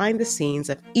behind the scenes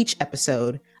of each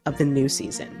episode of the new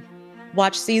season.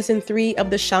 Watch season 3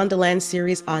 of the Shondaland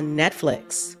series on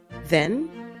Netflix. Then,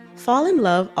 fall in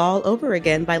love all over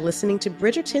again by listening to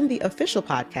Bridgerton, the official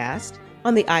podcast,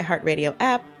 on the iHeartRadio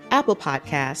app, Apple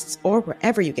Podcasts, or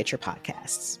wherever you get your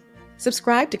podcasts.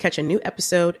 Subscribe to catch a new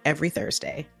episode every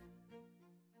Thursday.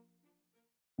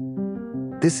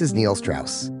 This is Neil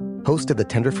Strauss, host of the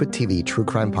Tenderfoot TV true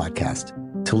crime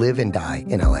podcast, To Live and Die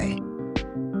in LA.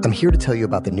 I'm here to tell you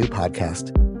about the new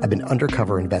podcast I've been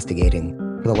undercover investigating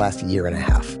for the last year and a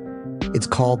half. It's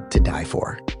called To Die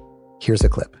For. Here's a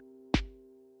clip.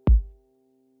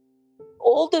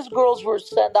 All these girls were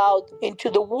sent out into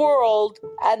the world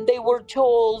and they were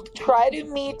told, try to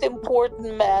meet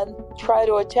important men, try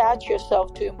to attach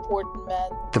yourself to important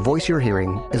men. The voice you're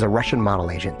hearing is a Russian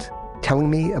model agent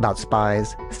telling me about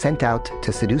spies sent out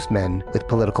to seduce men with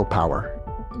political power.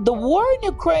 The war in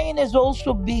Ukraine is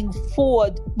also being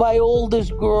fought by all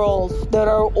these girls that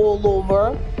are all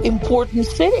over important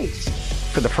cities.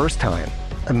 For the first time,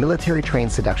 a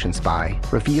military-trained seduction spy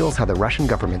reveals how the Russian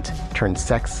government turned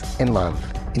sex and love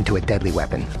into a deadly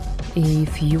weapon.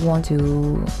 If you want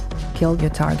to kill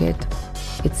your target,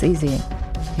 it's easy.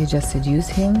 You just seduce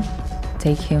him,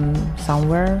 take him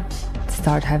somewhere,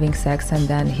 start having sex, and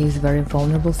then he's very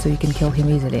vulnerable, so you can kill him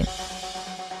easily.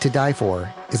 To Die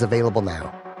For is available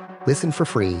now. Listen for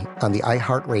free on the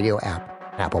iHeartRadio app,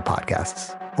 Apple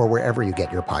Podcasts, or wherever you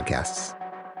get your podcasts.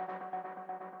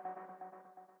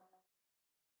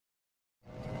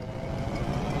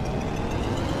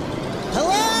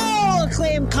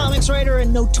 Acclaimed comics writer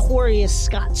and notorious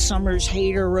Scott Summers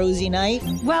hater, Rosie Knight.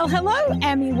 Well, hello,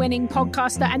 Emmy-winning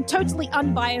podcaster and totally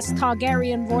unbiased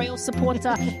Targaryen royal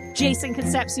supporter, Jason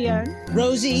Concepcion.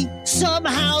 Rosie,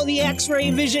 somehow the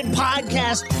X-Ray Vision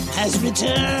podcast has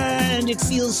returned. It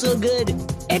feels so good.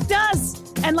 It does.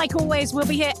 And like always, we'll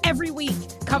be here every week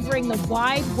covering the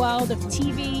wide world of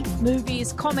TV,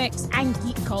 movies, comics, and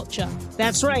geek culture.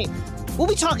 That's right. We'll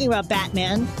be talking about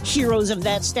Batman, heroes of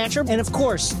that stature, and of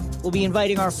course, we'll be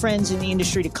inviting our friends in the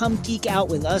industry to come geek out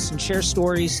with us and share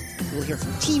stories. We'll hear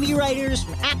from TV writers,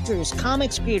 from actors,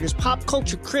 comics creators, pop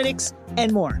culture critics,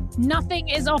 and more. Nothing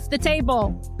is off the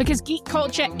table because geek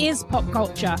culture is pop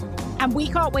culture, and we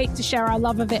can't wait to share our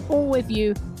love of it all with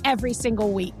you every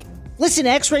single week. Listen to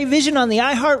X-Ray Vision on the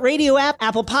iHeartRadio app,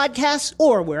 Apple Podcasts,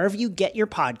 or wherever you get your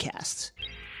podcasts.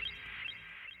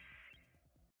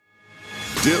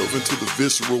 Delve into the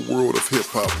visceral world of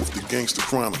hip-hop with the Gangster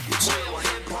Chronicles,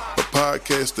 a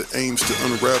podcast that aims to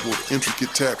unravel the intricate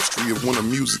tapestry of one of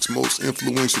music's most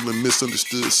influential and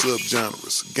misunderstood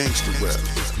subgenres, gangster rap.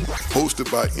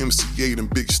 Hosted by MC8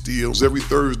 and Big Steels every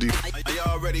Thursday,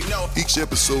 each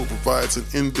episode provides an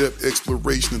in-depth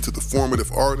exploration into the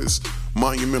formative artists,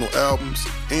 monumental albums,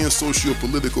 and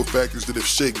socio-political factors that have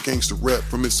shaped gangster rap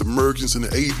from its emergence in the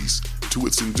 80s to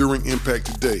its enduring impact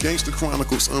today. Gangster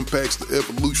Chronicles unpacks the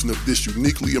evolution of this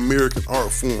uniquely American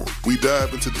art form. We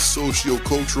dive into the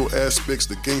socio-cultural aspects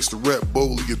that gangster rap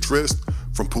boldly addressed,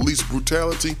 from police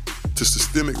brutality to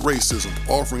systemic racism,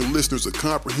 offering listeners a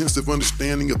comprehensive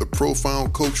understanding of the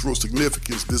profound cultural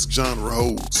significance this genre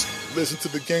holds. Listen to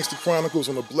the Gangster Chronicles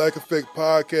on the Black Effect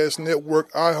Podcast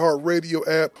Network, iHeartRadio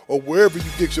app, or wherever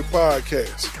you get your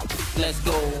podcasts. Let's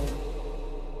go.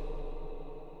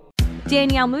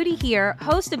 Danielle Moody here,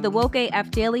 host of the Woke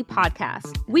AF Daily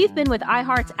podcast. We've been with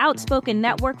iHeart's Outspoken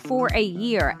Network for a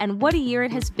year, and what a year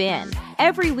it has been.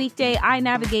 Every weekday, I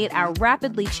navigate our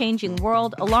rapidly changing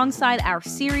world alongside our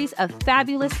series of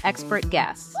fabulous expert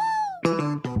guests.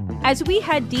 As we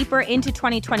head deeper into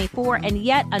 2024 and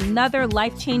yet another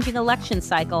life-changing election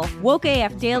cycle, Woke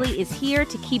AF Daily is here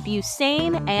to keep you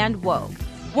sane and woke.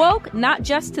 Woke not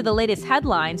just to the latest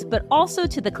headlines, but also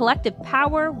to the collective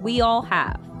power we all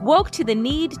have. Woke to the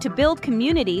need to build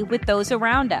community with those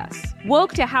around us.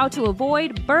 Woke to how to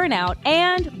avoid burnout,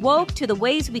 and woke to the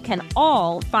ways we can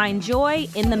all find joy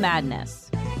in the madness.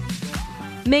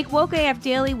 Make Woke AF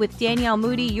Daily with Danielle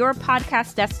Moody your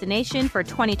podcast destination for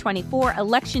 2024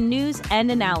 election news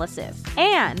and analysis.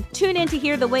 And tune in to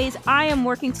hear the ways I am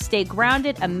working to stay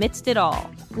grounded amidst it all.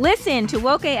 Listen to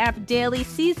Woke AF Daily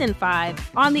Season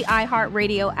 5 on the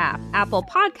iHeartRadio app, Apple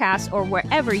Podcasts, or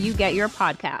wherever you get your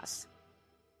podcasts.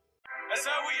 That's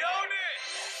how we own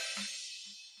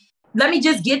it. Let me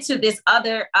just get to this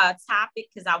other topic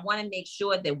because I want to make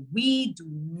sure that we do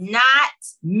not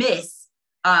miss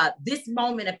this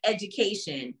moment of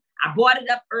education. I brought it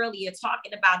up earlier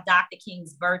talking about Dr.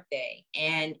 King's birthday,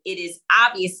 and it is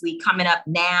obviously coming up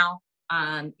now.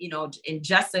 In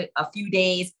just a few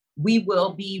days, we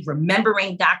will be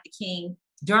remembering Dr. King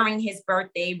during his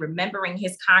birthday, remembering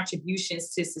his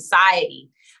contributions to society.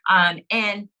 And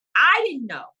I didn't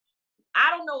know. I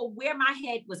don't know where my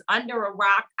head was under a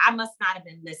rock. I must not have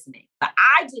been listening, but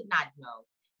I did not know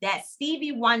that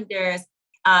Stevie Wonder's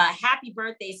Happy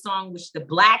Birthday song, which the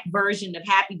Black version of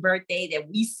Happy Birthday that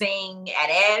we sing at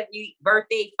every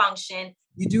birthday function,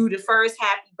 you do the first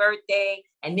Happy Birthday,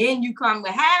 and then you come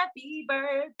with Happy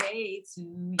Birthday to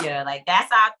you. Like,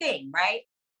 that's our thing, right?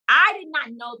 I did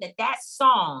not know that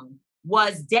song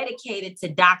was dedicated to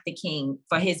Dr. King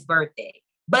for his birthday.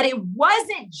 But it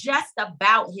wasn't just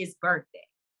about his birthday.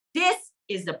 This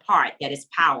is the part that is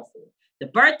powerful. The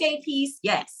birthday piece,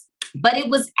 yes. But it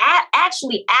was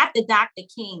actually after Dr.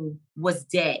 King was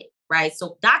dead, right?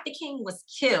 So Dr. King was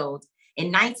killed in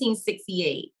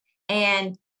 1968.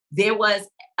 And there was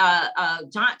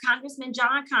Congressman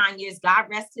John Conyers, God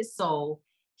rest his soul.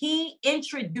 He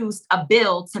introduced a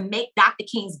bill to make Dr.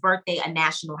 King's birthday a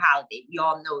national holiday. We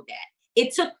all know that.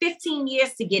 It took 15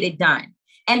 years to get it done.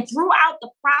 And throughout the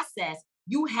process,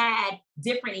 you had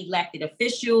different elected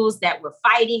officials that were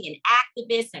fighting and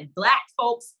activists and Black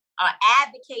folks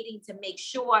advocating to make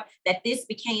sure that this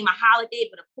became a holiday.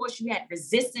 But of course, you had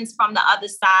resistance from the other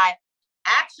side.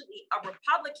 Actually, a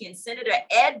Republican, Senator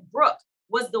Ed Brooke,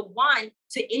 was the one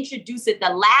to introduce it the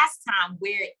last time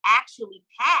where it actually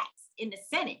passed in the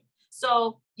Senate.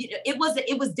 So it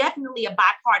was definitely a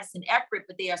bipartisan effort,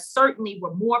 but there certainly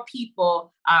were more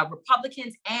people,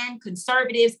 Republicans and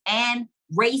conservatives and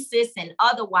racists and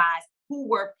otherwise, who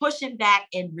were pushing back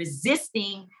and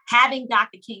resisting having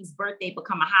Dr. King's birthday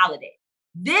become a holiday.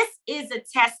 This is a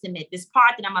testament, this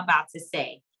part that I'm about to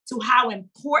say, to how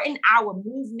important our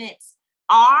movements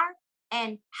are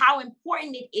and how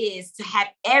important it is to have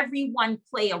everyone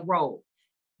play a role.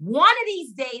 One of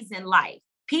these days in life,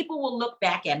 people will look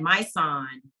back at my son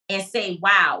and say,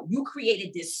 wow, you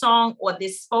created this song or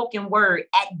this spoken word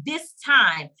at this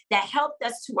time that helped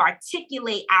us to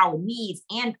articulate our needs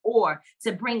and or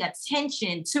to bring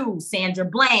attention to Sandra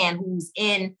Bland, who's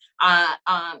in I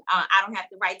Don't Have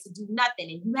the Right to Do Nothing.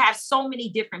 And you have so many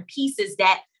different pieces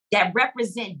that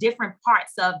represent different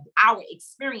parts of our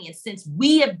experience since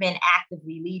we have been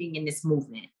actively leading in this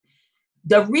movement.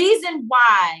 The reason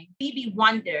why Stevie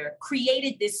Wonder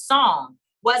created this song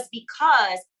was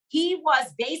because he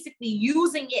was basically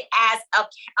using it as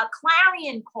a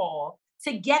clarion call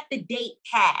to get the date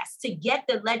passed, to get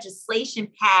the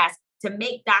legislation passed to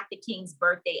make Dr. King's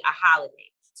birthday a holiday.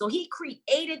 So he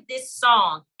created this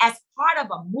song as part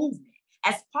of a movement,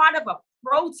 as part of a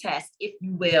protest, if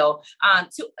you will,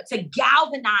 to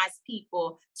galvanize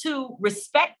people to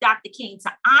respect Dr. King,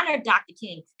 to honor Dr.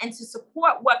 King, and to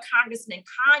support what Congressman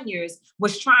Conyers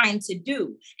was trying to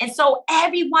do. And so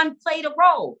everyone played a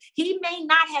role. He may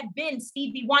not have been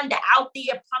Stevie Wonder out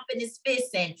there pumping his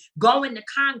fists and going to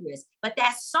Congress, but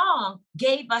that song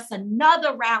gave us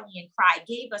another rallying cry,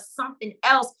 gave us something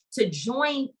else to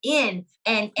join in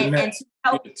and to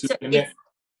help to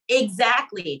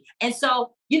exactly. And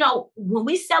so, when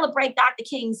we celebrate Dr.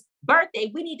 King's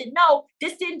birthday, we need to know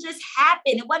this didn't just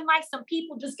happen. It wasn't like some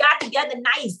people just got together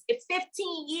nice. It's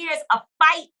 15 years, a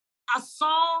fight, a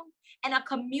song, and a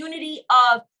community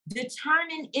of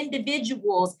determined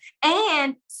individuals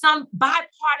and some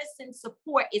bipartisan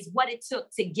support is what it took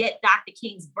to get Dr.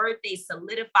 King's birthday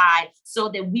solidified so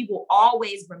that we will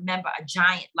always remember a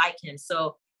giant like him.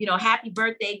 So, happy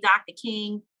birthday, Dr.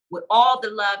 King, with all the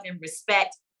love and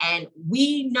respect. And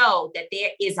we know that there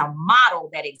is a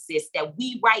model that exists that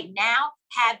we right now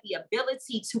have the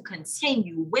ability to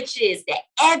continue, which is that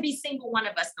every single one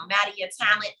of us, no matter your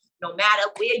talent, no matter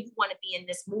where you want to be in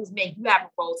this movement, you have a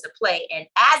role to play. And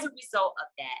as a result of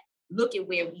that, look at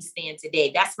where we stand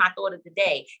today. That's my thought of the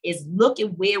day, is look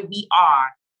at where we are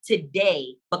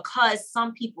today because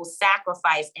some people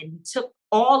sacrificed and we took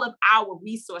all of our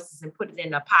resources and put it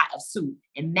in a pot of soup.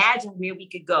 Imagine where we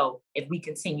could go if we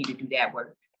continue to do that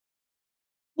work.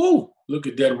 Woo, look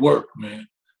at that work, man.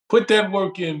 Put that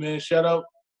work in, man. Shout out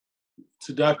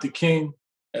to Dr. King.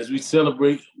 as we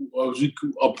celebrate or as we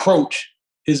approach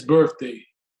his birthday,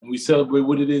 and we celebrate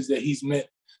what it is that he's meant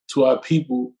to our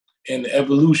people and the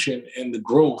evolution and the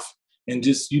growth and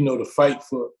just, the fight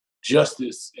for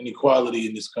justice and equality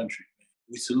in this country.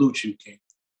 We salute you, King.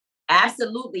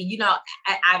 Absolutely.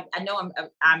 I know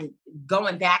I'm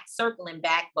going back, circling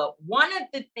back, but one of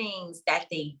the things that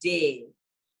they did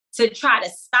to try to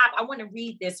stop, I want to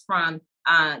read this from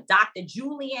Dr.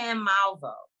 Julianne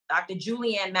Malveaux. Dr.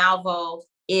 Julianne Malveaux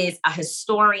is a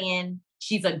historian.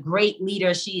 She's a great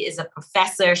leader. She is a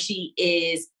professor. She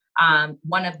is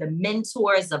one of the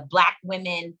mentors of Black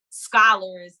women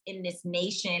scholars in this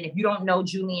nation. If you don't know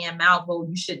Julianne Malveaux,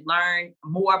 you should learn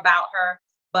more about her.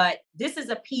 But this is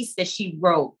a piece that she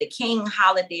wrote. The King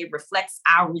Holiday reflects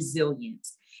our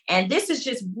resilience. And this is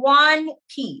just one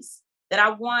piece that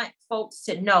I want folks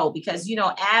to know, because,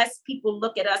 as people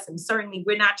look at us, and certainly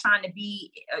we're not trying to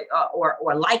be or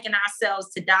liken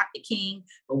ourselves to Dr. King,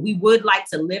 but we would like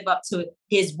to live up to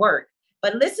his work.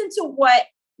 But listen to what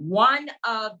one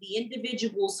of the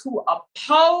individuals who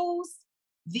opposed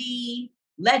the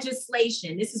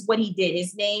legislation, this is what he did.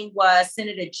 His name was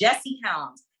Senator Jesse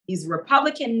Helms. He's a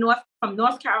Republican from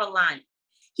North Carolina.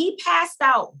 He passed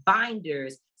out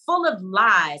binders full of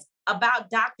lies about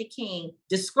Dr. King,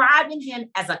 describing him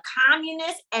as a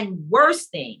communist and worse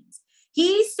things.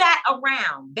 He sat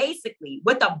around basically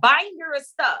with a binder of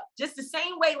stuff, just the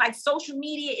same way like social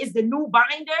media is the new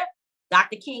binder.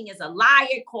 Dr. King is a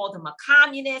liar, called him a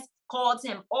communist, called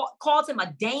him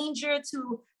a danger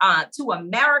to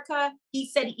America. He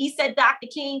said Dr.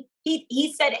 King,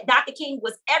 he said Dr. King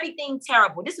was everything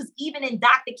terrible. This was even in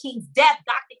Dr. King's death.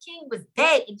 Dr. King was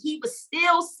dead, and he was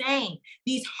still saying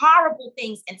these horrible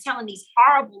things and telling these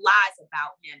horrible lies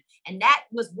about him. And that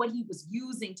was what he was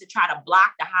using to try to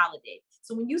block the holiday.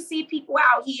 So when you see people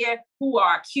out here who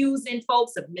are accusing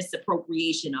folks of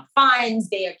misappropriation of funds,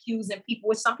 they're accusing people,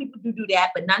 which some people do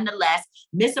that, but nonetheless,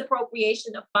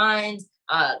 misappropriation of funds,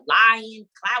 lying,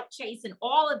 clout chasing,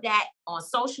 all of that on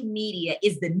social media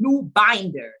is the new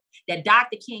binder that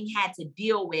Dr. King had to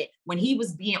deal with when he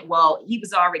was he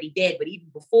was already dead, but even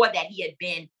before that, he had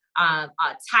been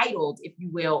titled, if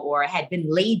you will, or had been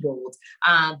labeled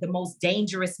the most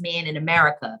dangerous man in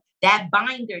America. That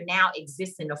binder now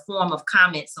exists in the form of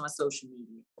comments on social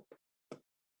media.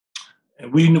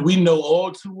 And we know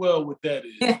all too well what that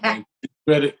is. Man.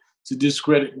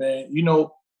 Discredit, man.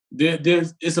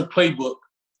 It's a playbook,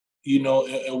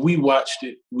 and we watched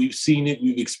it. We've seen it.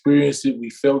 We've experienced it. We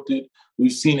felt it.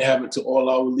 We've seen it happen to all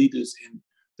our leaders.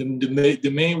 And the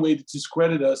main way to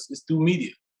discredit us is through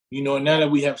media. And now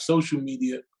that we have social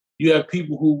media, you have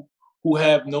people who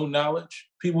have no knowledge,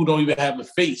 people who don't even have a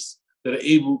face, that are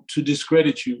able to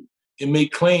discredit you and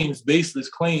make claims, baseless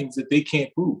claims that they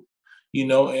can't prove. And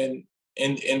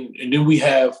then we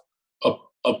have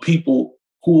a people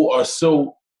who are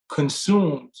so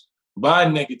consumed by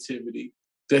negativity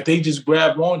that they just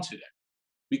grab onto that.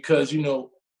 Because,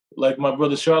 like my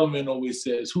brother Charlemagne always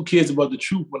says, who cares about the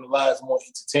truth when the lie is more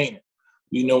entertaining?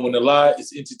 When the lie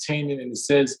is entertaining and it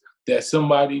says that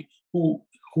somebody who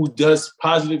does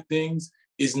positive things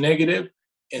is negative,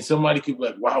 and somebody could be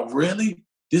like, wow, really?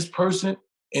 This person?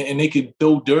 And they can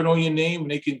throw dirt on your name,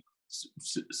 and they can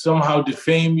somehow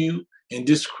defame you and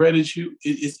discredit you.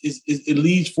 It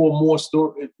leads for more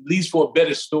story. It leads for a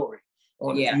better story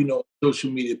on social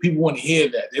media. People want to hear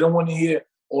that. They don't want to hear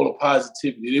all the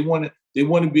positivity. They want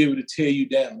to be able to tear you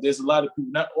down. There's a lot of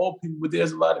people, not all people, but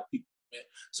there's a lot of people, man.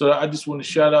 So I just want to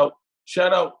shout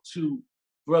out to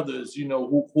brothers,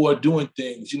 who are doing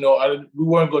things. We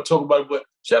weren't going to talk about it, but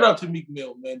shout out to Meek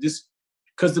Mill, man. Just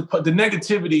because the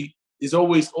negativity is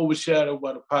always overshadowed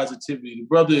by the positivity. The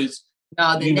brother is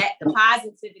the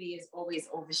positivity is always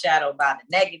overshadowed by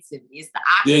the negativity. It's the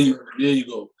opposite. There you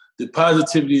go. The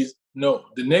positivity is the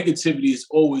negativity is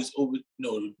always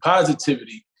the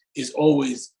positivity is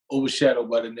always overshadowed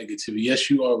by the negativity. Yes,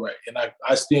 you are right, and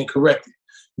I stand corrected.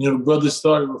 The brother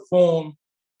started reform.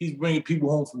 He's bringing people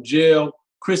home from jail.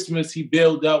 Christmas, he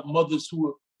bailed out mothers who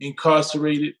were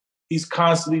incarcerated. He's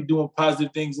constantly doing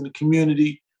positive things in the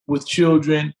community with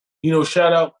children.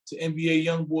 Shout out to NBA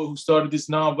Youngboy, who started this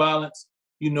nonviolence,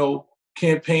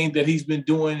 campaign that he's been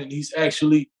doing, and he's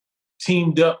actually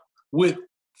teamed up with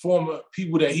former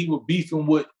people that he was beefing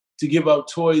with to give out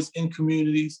toys in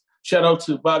communities. Shout out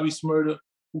to Bobby Smurda,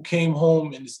 who came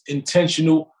home and is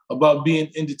intentional about being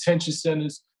in detention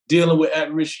centers, dealing with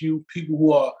at-risk youth, people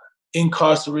who are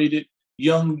incarcerated,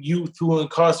 young youth who are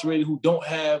incarcerated, who don't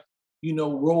have,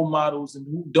 role models and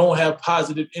who don't have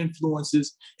positive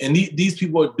influences. And these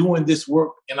people are doing this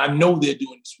work, and I know they're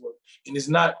doing this work. And it's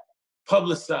not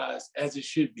publicized as it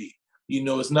should be.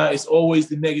 It's always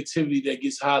the negativity that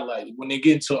gets highlighted when they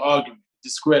get into an argument,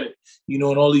 discredit, and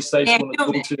all these sites want to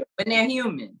go to that. When they're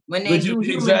human. When they do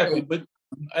human. Exactly. But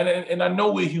and I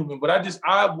know we're human, but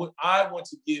I want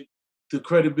to give the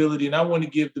credibility and I want to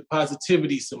give the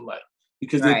positivity some light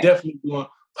because they're definitely doing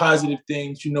positive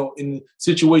things, in the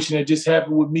situation that just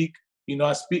happened with Meek.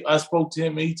 I spoke to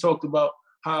him and he talked about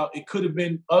how it could have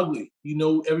been ugly.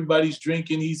 Everybody's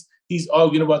drinking. He's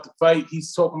arguing about the fight.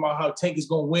 He's talking about how Tank is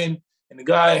going to win. And the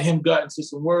guy and him got into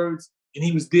some words and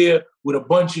he was there with a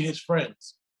bunch of his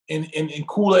friends and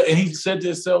Cooler. And he said to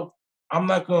himself, I'm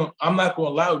not going to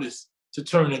allow this to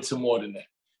turn into more than that.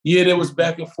 Yeah, there was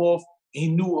back and forth. He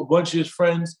knew a bunch of his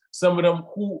friends, some of them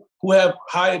who have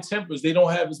higher tempers. They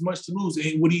don't have as much to lose.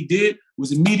 And what he did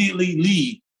was immediately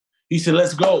leave. He said,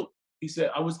 let's go. He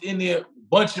said, I was in there, a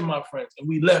bunch of my friends, and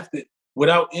we left it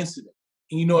without incident.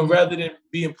 And, and rather than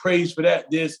being praised for that,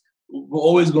 we're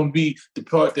always going to be the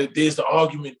part that there's the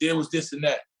argument, there was this and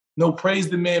that. No, praise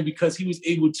the man because he was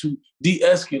able to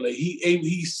de-escalate.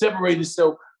 He separated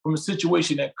himself from a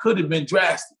situation that could have been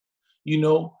drastic,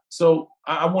 So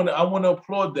I want to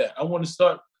applaud that. I want to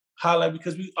start highlight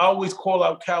because we always call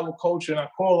out coward culture and I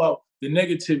call out the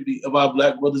negativity of our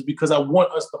Black brothers because I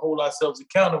want us to hold ourselves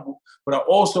accountable, but I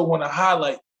also want to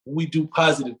highlight when we do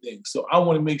positive things. So I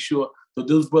want to make sure that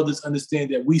those brothers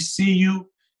understand that we see you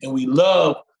and we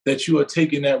love that you are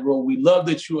taking that role. We love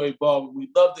that you are evolving. We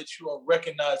love that you are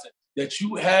recognizing that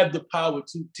you have the power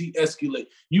to de-escalate.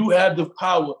 You have the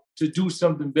power to do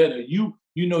something better. You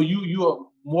are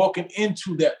walking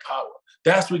into that power.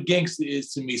 That's what gangster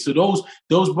is to me. So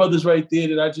those brothers right there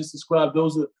that I just described,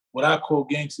 those are what I call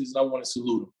gangsters, and I want to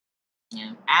salute them.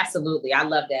 Yeah, absolutely. I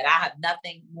love that. I have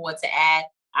nothing more to add.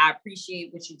 I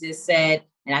appreciate what you just said.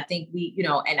 And I think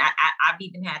I've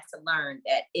even had to learn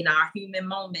that in our human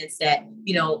moments that,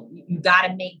 you got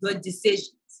to make good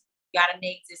decisions. You got to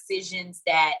make decisions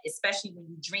that, especially when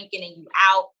you're drinking and you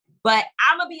out. But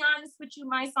I'm going to be honest with you,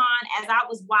 my son, as I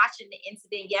was watching the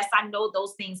incident, yes, I know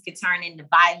those things could turn into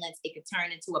violence. It could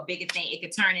turn into a bigger thing. It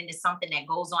could turn into something that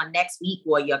goes on next week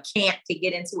or your camp to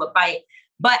get into a fight.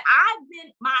 But I've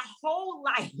been my whole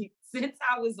life since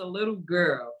I was a little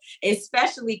girl,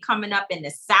 especially coming up in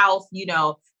the South,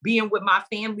 being with my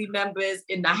family members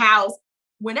in the house.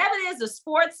 Whenever there's a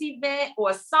sports event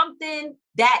or something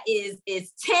that is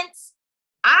tense,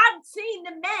 I've seen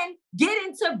the men get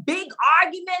into big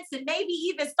arguments and maybe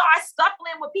even start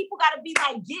scuffling where people got to be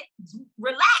like, get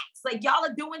relaxed. Like y'all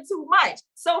are doing too much.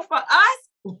 So for us,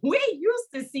 we're used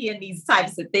to seeing these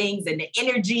types of things and the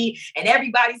energy and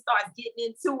everybody starts getting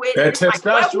into it. That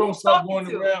testosterone starts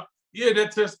going around. Yeah,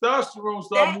 that testosterone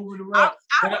starts moving around.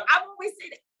 I've always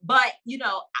said it.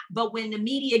 But when the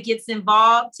media gets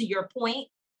involved, to your point,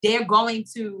 they're going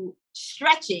to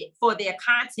stretch it for their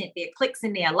content, their clicks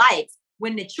and their likes.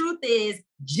 When the truth is,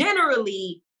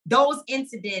 generally, those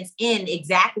incidents end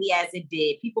exactly as it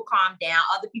did. People calmed down.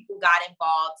 Other people got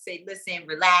involved, say, listen,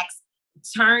 relax,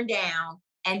 turn down.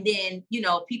 And then,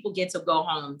 people get to go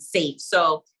home safe.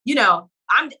 So,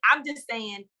 I'm just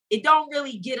saying it don't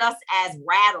really get us as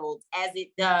rattled as it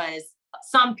does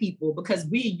some people because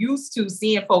we're used to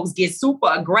seeing folks get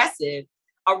super aggressive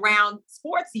around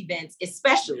sports events,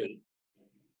 especially.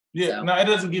 Yeah, so. No, it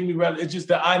doesn't get me rattled. It's just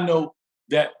that I know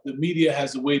that the media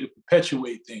has a way to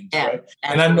perpetuate things, right? Absolutely.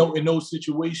 And I know in those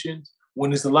situations,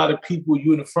 when there's a lot of people,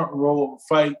 you're in the front row of a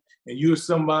fight, and you're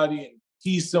somebody, and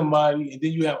he's somebody, and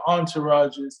then you have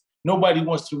entourages, nobody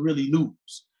wants to really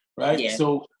lose, right? Yeah.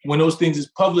 So when those things is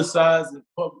publicized and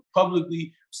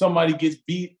publicly, somebody gets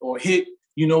beat or hit,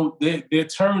 there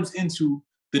turns into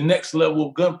the next level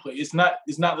of gunplay. It's not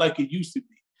like it used to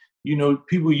be.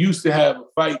 People used to have a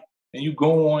fight, and you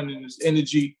go on, and there's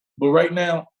energy, but right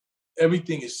now,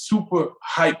 everything is super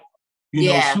hyped,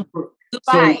 super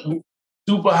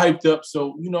hyped up.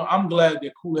 So, I'm glad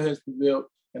that cooler has prevailed.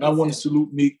 And I want to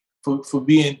salute Meek for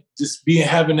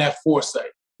having that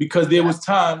foresight because there was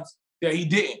times that he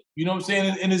didn't, you know what I'm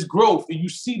saying? In his growth, and you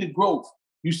see the growth.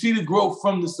 You see the growth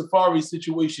from the Safari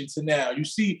situation to now. You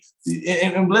see,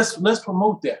 and let's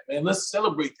promote that, man. Let's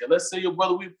celebrate that. Let's say, your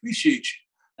brother, we appreciate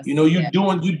you. You're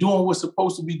doing what's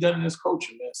supposed to be done in this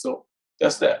culture, man. So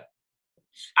that's that.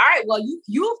 All right. Well,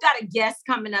 you've got a guest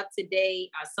coming up today,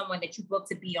 someone that you booked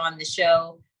to be on the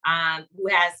show, who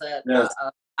has a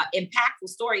impactful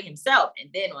story himself. And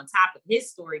then on top of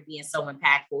his story being so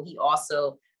impactful, he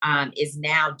also is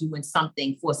now doing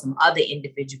something for some other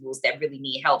individuals that really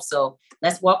need help. So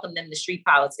let's welcome them to Street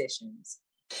Politicians.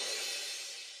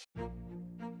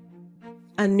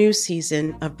 A new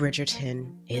season of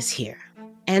Bridgerton is here.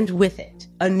 And with it,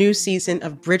 a new season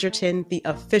of Bridgerton, the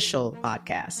official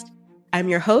podcast. I'm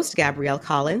your host, Gabrielle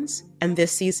Collins, And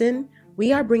this season,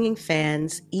 we are bringing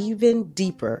fans even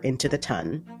deeper into the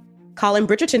ton. Colin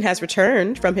Bridgerton has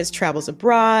returned from his travels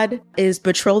abroad. Is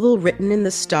betrothal written in the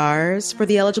stars for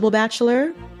the eligible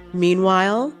bachelor?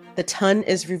 Meanwhile, the ton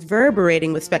is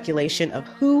reverberating with speculation of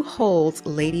who holds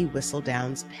Lady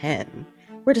Whistledown's pen.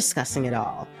 We're discussing it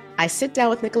all. I sit down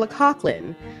with Nicola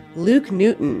Coughlan, Luke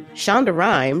Newton, Shonda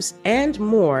Rhimes, and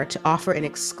more to offer an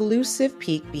exclusive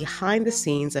peek behind the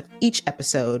scenes of each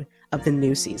episode of the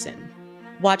new season.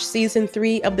 Watch season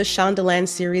 3 of the Shondaland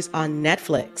series on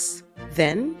Netflix.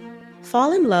 Then,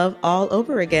 fall in love all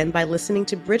over again by listening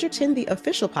to Bridgerton, the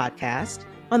official podcast,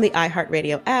 on the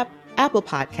iHeartRadio app, Apple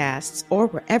Podcasts, or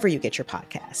wherever you get your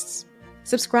podcasts.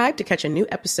 Subscribe to catch a new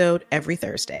episode every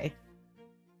Thursday.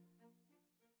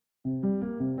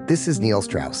 This is Neil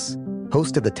Strauss,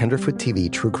 host of the Tenderfoot TV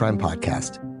true crime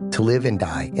podcast, To Live and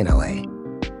Die in LA.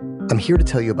 I'm here to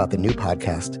tell you about the new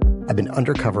podcast I've been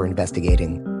undercover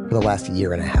investigating for the last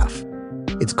year and a half.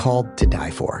 It's called To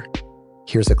Die For.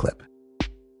 Here's a clip.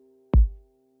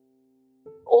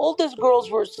 All these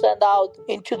girls were sent out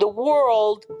into the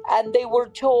world and they were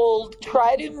told,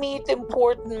 try to meet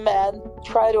important men,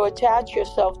 try to attach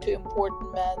yourself to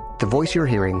important men. The voice you're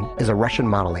hearing is a Russian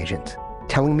model agent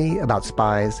telling me about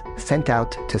spies sent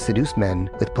out to seduce men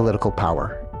with political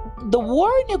power. The war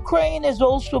in Ukraine is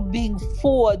also being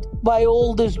fought by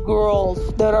all these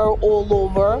girls that are all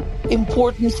over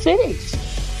important cities.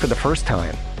 For the first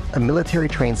time, a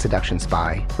military-trained seduction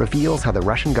spy reveals how the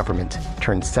Russian government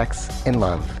turned sex and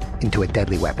love into a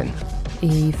deadly weapon.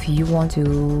 If you want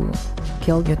to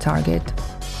kill your target,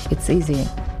 it's easy.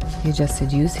 You just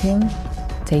seduce him,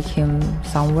 take him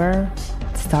somewhere,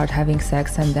 start having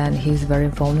sex, and then he's very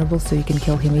vulnerable, so you can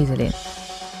kill him easily.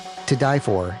 To Die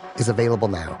For is available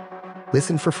now.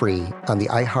 Listen for free on the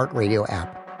iHeartRadio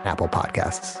app, Apple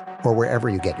Podcasts, or wherever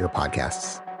you get your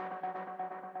podcasts.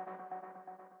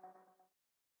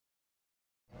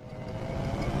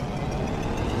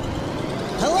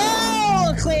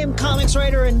 Hello, acclaimed comics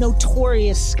writer and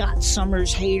notorious Scott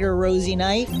Summers hater, Rosie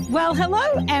Knight. Well,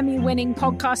 hello, Emmy-winning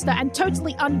podcaster and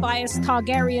totally unbiased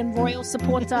Targaryen royal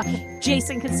supporter,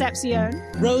 Jason Concepcion.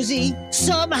 Rosie,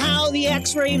 somehow the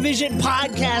X-Ray Vision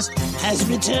podcast has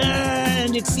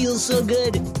returned. It feels so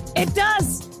good. It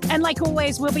does. And like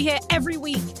always, we'll be here every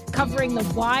week covering the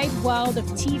wide world of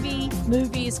TV,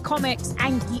 movies, comics,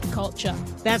 and geek culture.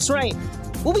 That's right.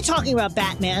 We'll be talking about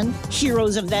Batman,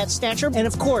 heroes of that stature, and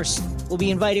of course, we'll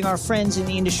be inviting our friends in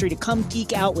the industry to come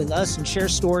geek out with us and share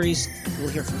stories. We'll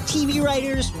hear from TV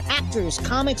writers, actors,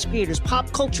 comics creators,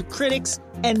 pop culture critics,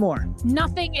 and more.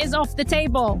 Nothing is off the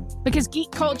table because geek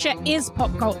culture is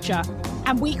pop culture,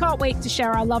 and we can't wait to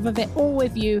share our love of it all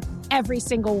with you every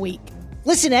single week.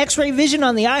 Listen to X-Ray Vision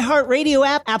on the iHeartRadio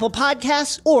app, Apple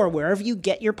Podcasts, or wherever you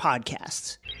get your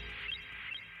podcasts.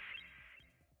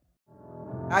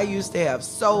 I used to have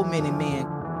so many men.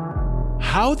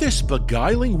 How this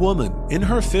beguiling woman in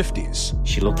her 50s,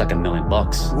 she looked like $1 million,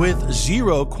 with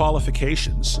zero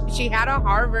qualifications, she had a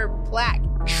Harvard plaque,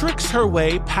 tricks her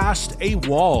way past a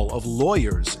wall of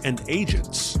lawyers and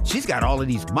agents. She's got all of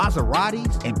these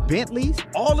Maseratis and Bentleys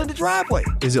all in the driveway.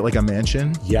 Is it like a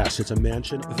mansion? Yes, it's a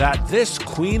mansion that this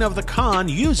queen of the con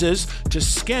uses to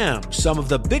scam some of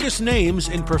the biggest names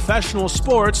in professional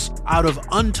sports out of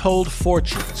untold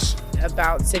fortunes.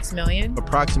 About $6 million.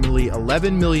 Approximately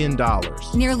 $11 million.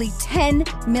 Nearly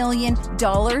 $10 million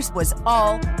was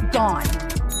all gone.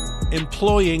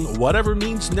 Employing whatever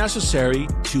means necessary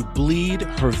to bleed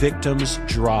her victims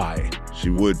dry. She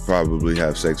would probably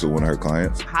have sex with one of her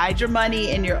clients. Hide your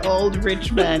money in your old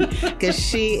rich man, because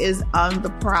she is on the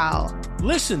prowl.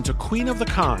 Listen to Queen of the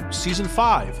Con, Season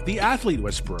 5, The Athlete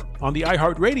Whisperer, on the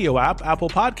iHeartRadio app, Apple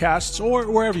Podcasts,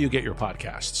 or wherever you get your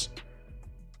podcasts.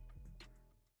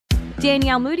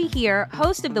 Danielle Moody here,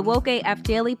 host of the Woke AF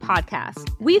Daily podcast.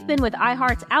 We've been with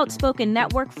iHeart's Outspoken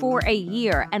Network for a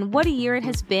year, and what a year it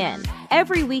has been.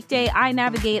 Every weekday, I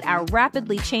navigate our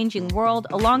rapidly changing world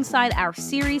alongside our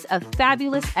series of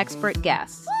fabulous expert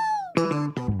guests.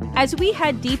 As we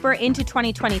head deeper into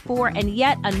 2024 and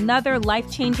yet another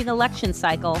life-changing election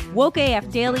cycle, Woke AF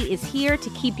Daily is here to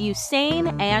keep you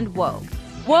sane and woke.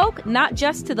 Woke not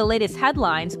just to the latest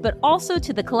headlines, but also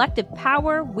to the collective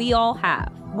power we all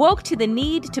have. Woke to the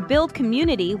need to build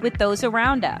community with those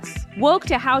around us. Woke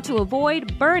to how to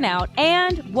avoid burnout,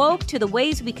 and woke to the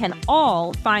ways we can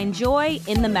all find joy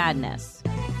in the madness.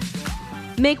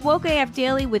 Make Woke AF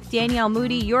Daily with Danielle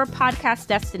Moody your podcast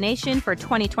destination for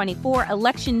 2024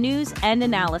 election news and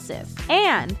analysis.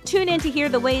 And tune in to hear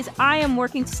the ways I am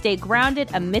working to stay grounded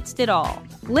amidst it all.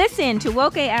 Listen to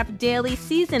Woke AF Daily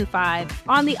Season 5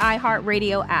 on the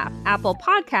iHeartRadio app, Apple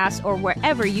Podcasts, or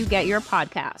wherever you get your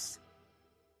podcasts.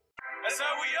 That's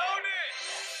how we own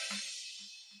it.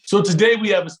 So today we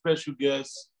have a special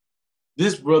guest.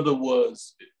 This brother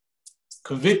was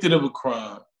convicted of a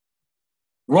crime,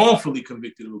 wrongfully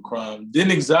convicted of a crime, then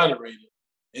exonerated,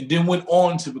 and then went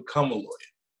on to become a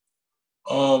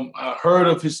lawyer. I heard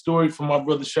of his story from my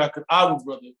brother Shaka, our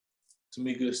brother,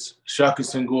 Tamika Shaka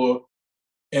Senghor,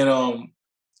 and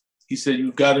he said,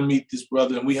 you got to meet this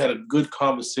brother, and we had a good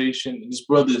conversation. And this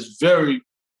brother is very,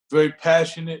 very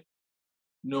passionate,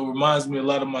 reminds me a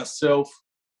lot of myself.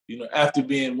 After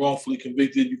being wrongfully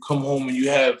convicted, you come home and you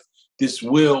have this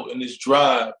will and this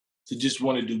drive to just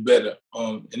want to do better.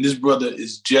 And this brother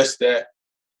is just that.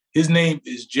 His name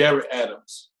is Jared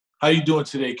Adams. How you doing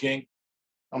today, King?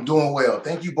 I'm doing well.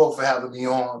 Thank you both for having me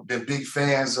on. Been big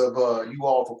fans of you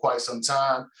all for quite some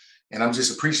time. And I'm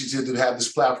just appreciative to have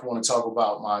this platform to talk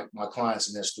about my clients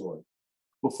and their story.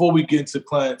 Before we get into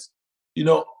clients,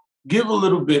 give a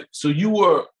little bit. So you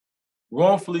were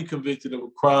wrongfully convicted of a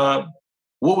crime.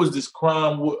 What was this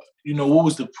crime? What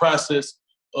was the process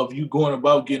of you going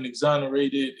about getting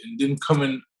exonerated and then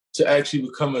coming to actually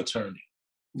become an attorney?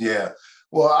 Yeah.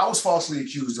 Well, I was falsely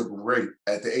accused of rape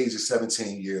at the age of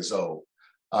 17 years old.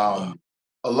 A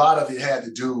lot of it had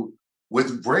to do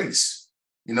with race.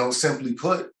 Simply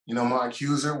put, my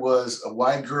accuser was a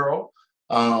white girl.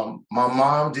 My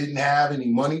mom didn't have any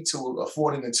money to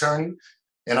afford an attorney.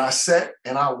 And I sat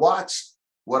and I watched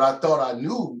what I thought I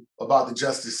knew about the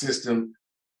justice system,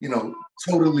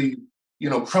 totally,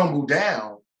 crumble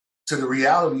down to the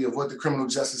reality of what the criminal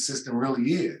justice system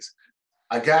really is.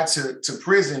 I got to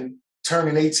prison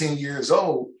turning 18 years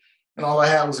old, and all I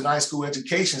had was an high school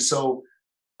education. So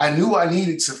I knew I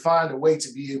needed to find a way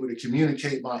to be able to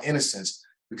communicate my innocence,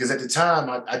 because at the time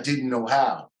I didn't know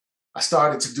how. I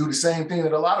started to do the same thing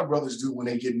that a lot of brothers do when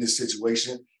they get in this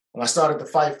situation, and I started to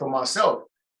fight for myself.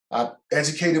 I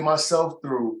educated myself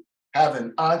through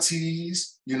having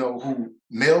aunties, who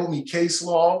mailed me case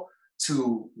law,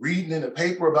 to reading in the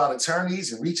paper about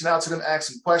attorneys and reaching out to them,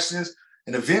 asking questions.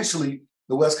 And eventually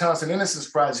the Wisconsin Innocence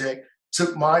Project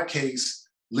took my case,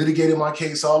 litigated my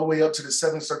case all the way up to the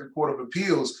Seventh Circuit Court of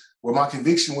Appeals, where my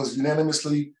conviction was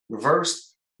unanimously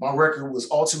reversed. My record was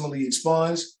ultimately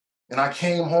expunged. And I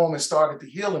came home and started the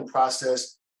healing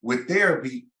process with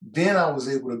therapy. Then I was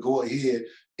able to go ahead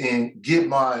and get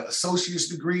my associate's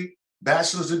degree,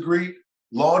 bachelor's degree,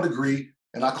 law degree,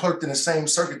 and I clerked in the same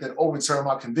circuit that overturned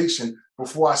my conviction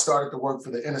before I started to work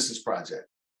for the Innocence Project.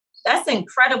 That's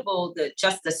incredible,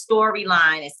 just the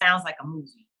storyline. It sounds like a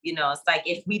movie. It's like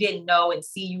if we didn't know and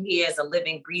see you here as a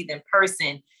living, breathing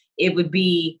person, it would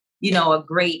be, a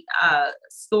great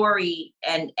story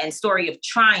and story of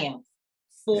triumph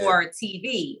for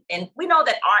TV. And we know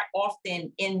that art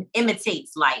often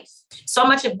imitates life. So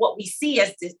much of what we see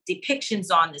as depictions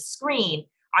on the screen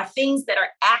are things that are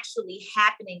actually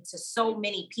happening to so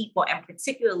many people, and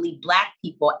particularly Black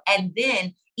people, and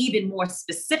then even more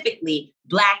specifically,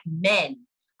 Black men.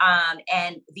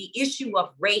 And the issue of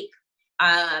rape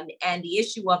and the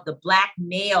issue of the Black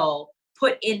male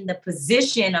put in the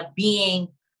position of being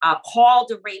called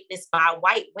a rapist by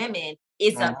white women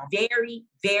is a very,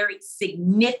 very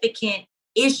significant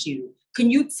issue. Can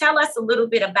you tell us a little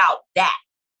bit about that?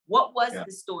 What was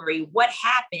the story? What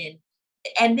happened?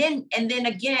 And then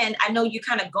again, I know you're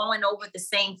kind of going over the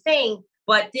same thing,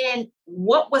 but then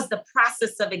what was the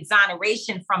process of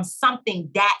exoneration from something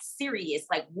that serious?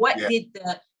 Like what did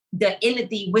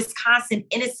the Wisconsin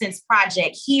Innocence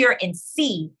Project hear and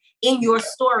see in your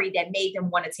story that made them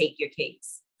want to take your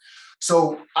case?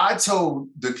 So I told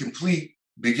the complete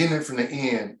beginning from the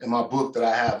end in my book that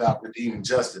I have out, Redeeming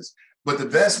Justice. But the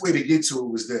best way to get to it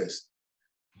was this.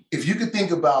 If you could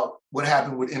think about what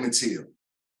happened with Emmett Till,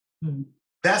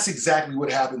 that's exactly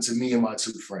what happened to me and my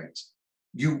two friends.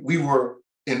 We were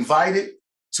invited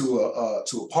to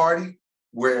a party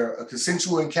where a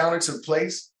consensual encounter took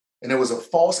place, and there was a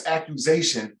false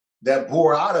accusation that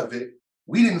bore out of it.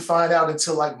 We didn't find out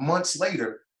until like months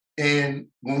later. And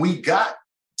when we got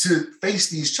to face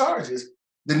these charges,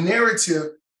 the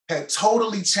narrative had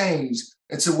totally changed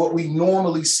into what we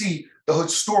normally see the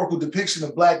historical depiction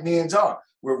of Black men are.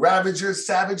 We're ravagers,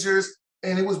 savagers,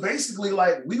 and it was basically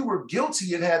like we were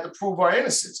guilty and had to prove our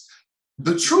innocence.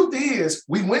 The truth is,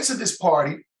 we went to this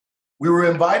party, we were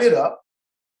invited up.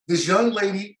 This young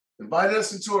lady invited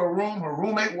us into her room, her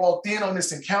roommate walked in on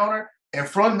this encounter, and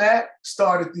from that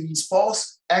started these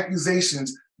false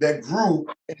accusations that grew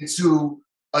into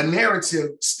a narrative.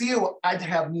 Still, I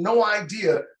have no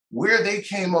idea where they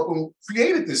came up and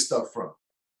created this stuff from.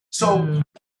 So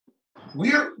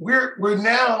we're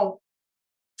now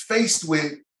faced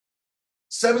with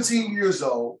 17 years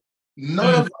old.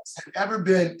 None of us had ever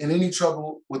been in any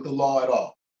trouble with the law at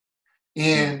all.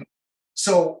 And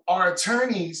so our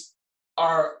attorneys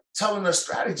are telling us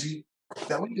strategy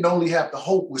that we can only have to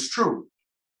hope was true,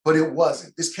 but it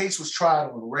wasn't. This case was tried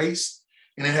on race,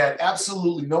 and it had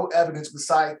absolutely no evidence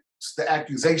besides the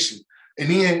accusation. And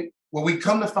then what we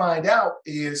come to find out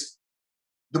is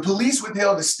the police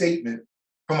withheld a statement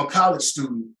from a college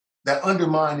student that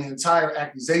undermined the entire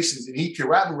accusations, and he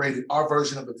corroborated our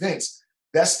version of events.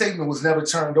 That statement was never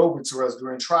turned over to us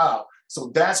during trial.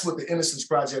 So that's what the Innocence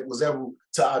Project was able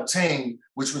to obtain,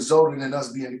 which resulted in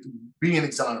us being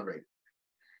exonerated.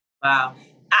 Wow.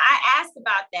 I asked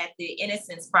about that, the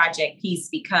Innocence Project piece,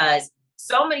 because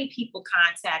so many people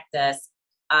contact us,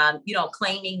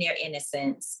 claiming their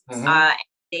innocence.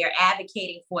 They're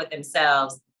advocating for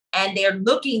themselves, and they're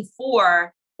looking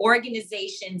for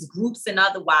organizations, groups, and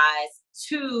otherwise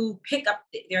to pick up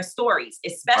their stories,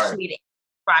 especially the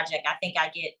project. I think I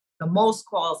get the most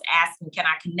calls asking, can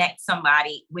I connect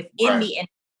somebody within the Innocence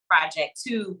Project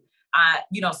to,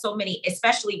 so many,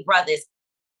 especially brothers.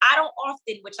 I don't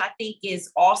often, which I think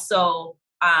is also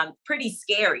pretty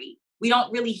scary, we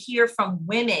don't really hear from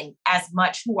women as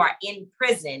much who are in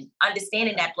prison,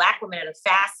 understanding that Black women are the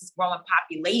fastest growing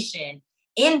population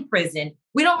in prison.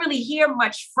 We don't really hear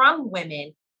much from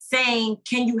women saying,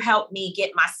 can you help me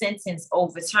get my sentence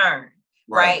overturned,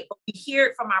 right? But we hear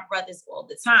it from our brothers all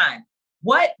the time.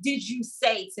 What did you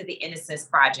say to the Innocence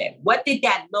Project? What did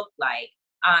that look like?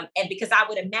 And because I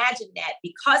would imagine that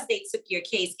because they took your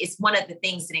case, it's one of the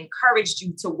things that encouraged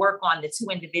you to work on the two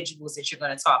individuals that you're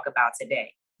going to talk about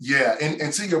today. Yeah,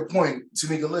 and to your point,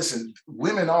 Tamika, listen,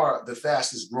 women are the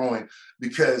fastest growing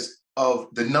because of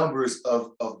the numbers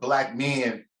of Black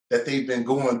men that they've been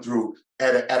going through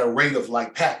at a rate of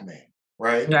like Pac-Man,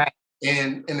 right? Right.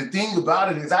 And the thing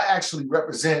about it is I actually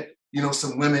represent,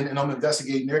 some women, and I'm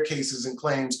investigating their cases and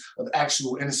claims of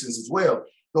actual innocence as well.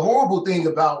 The horrible thing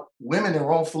about women and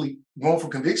wrongful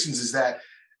convictions is that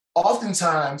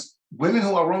oftentimes women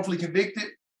who are wrongfully convicted,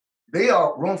 they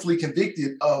are wrongfully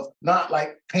convicted of not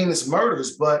like heinous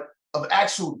murders, but of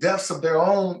actual deaths of their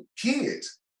own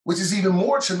kids, which is even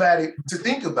more traumatic to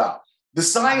think about. The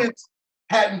science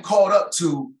hadn't caught up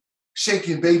to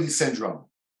shaken baby syndrome,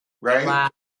 right? Wow.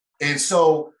 And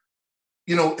so,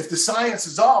 if the science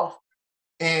is off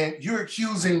and you're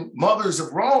accusing mothers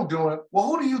of wrongdoing, well,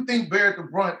 who do you think bared the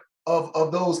brunt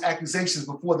of those accusations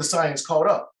before the science caught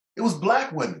up? It was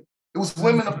Black women. It was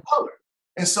women of color.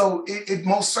 And so it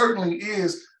most certainly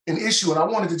is an issue. And I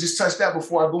wanted to just touch that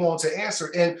before I go on to answer.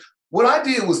 And what I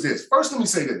did was this. First, let me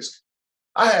say this.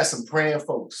 I had some praying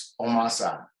folks on my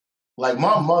side. Like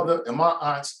my mother and my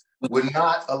aunts would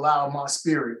not allow my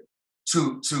spirit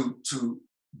to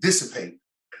dissipate.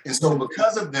 And so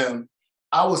because of them,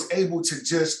 I was able to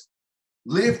just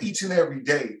live each and every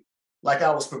day like I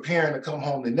was preparing to come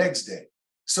home the next day.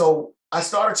 So I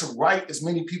started to write as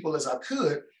many people as I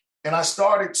could, and I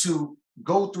started to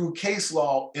go through case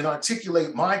law and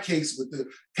articulate my case with the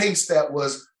case that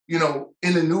was, in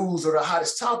the news or the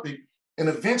hottest topic. And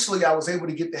eventually I was able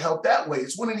to get the help that way.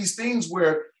 It's one of these things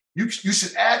where you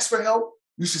should ask for help,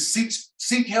 you should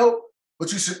seek help,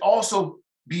 but you should also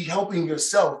be helping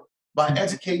yourself by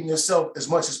educating yourself as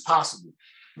much as possible.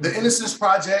 The Innocence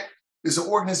Project is an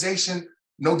organization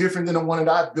no different than the one that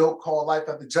I've built called Life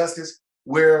After Justice,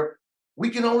 where we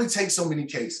can only take so many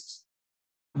cases,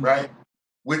 right?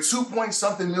 With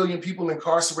 2-point-something million people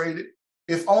incarcerated,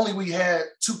 if only we had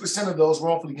 2% of those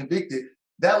wrongfully convicted,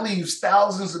 that leaves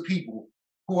thousands of people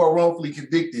who are wrongfully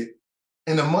convicted,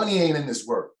 and the money ain't in this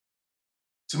work.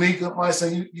 Tamika, my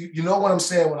son, you know what I'm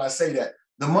saying when I say that.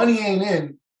 The money ain't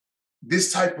in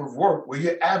this type of work where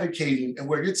you're advocating and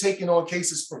where you're taking on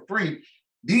cases for free.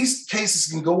 These cases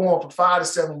can go on for 5 to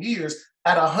 7 years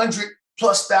at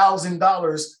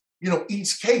 $100,000+,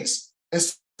 each case. And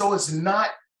so it's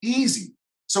not easy.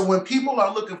 So when people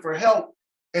are looking for help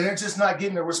and they're just not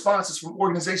getting the responses from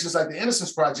organizations like the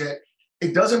Innocence Project,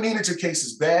 it doesn't mean that your case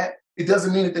is bad. It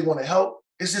doesn't mean that they want to help.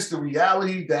 It's just the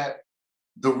reality that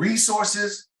the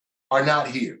resources are not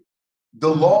here. The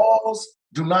laws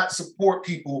do not support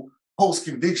people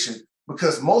post-conviction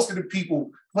because most of the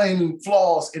people claiming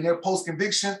flaws in their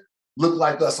post-conviction look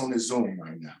like us on this Zoom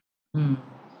right now.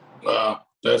 Wow,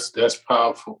 that's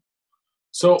powerful.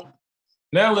 So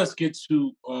now let's get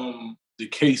to the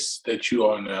case that you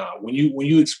are now. When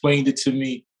you explained it to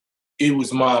me, it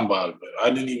was mind-boggling.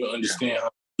 I didn't even understand how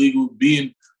legal,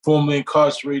 being formerly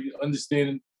incarcerated,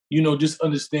 understanding, just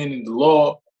understanding the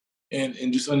law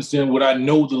and just understanding what I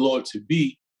know the law to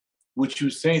be. What you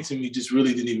were saying to me just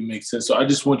really didn't even make sense. So I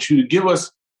just want you to give us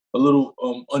a little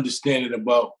understanding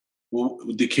about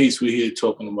the case we're here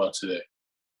talking about today.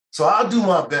 So I'll do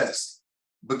my best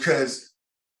because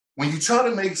when you try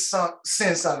to make some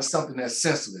sense out of something that's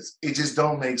senseless, it just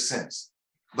don't make sense.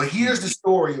 But here's the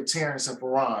story of Terrence and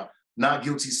Ferron, not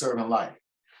guilty serving life.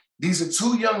 These are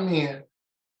two young men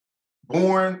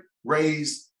born,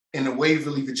 raised in the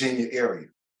Waverly, Virginia area.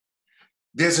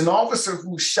 There's an officer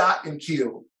who shot and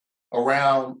killed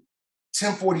around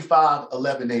 10:45,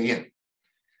 11 a.m.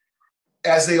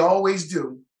 As they always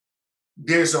do,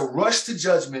 there's a rush to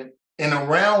judgment and a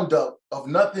roundup of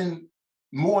nothing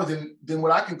more than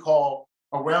what I can call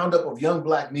a roundup of young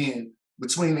Black men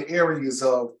between the areas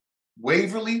of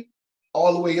Waverly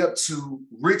all the way up to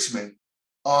Richmond,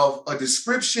 of a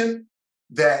description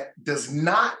that does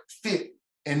not fit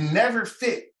and never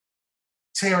fit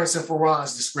Terrence and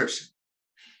Ferron's description.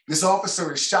 This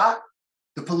officer is shot.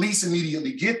 The police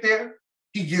immediately get there.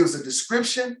 He gives a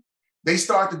description. They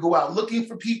start to go out looking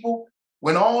for people,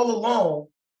 when all along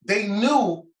they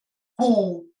knew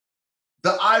who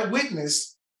the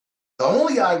eyewitness, the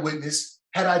only eyewitness,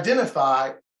 had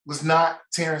identified was not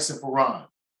Terrence and Ferron.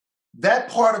 That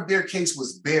part of their case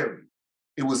was buried.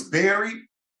 It was buried.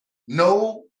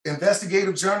 No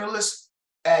investigative journalists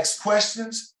asked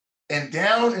questions. And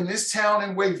down in this town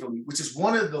in Waverly, which is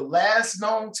one of the last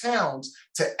known towns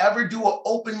to ever do an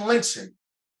open lynching,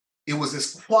 it was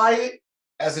as quiet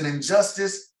as an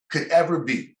injustice could ever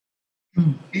be.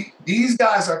 These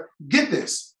guys are, get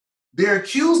this, they're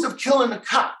accused of killing a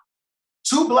cop.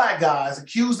 Two Black guys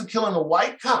accused of killing a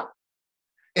white cop.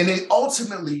 And they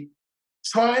ultimately,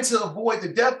 trying to avoid the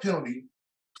death penalty,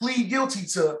 plead guilty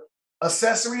to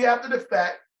accessory after the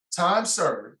fact, time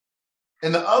served,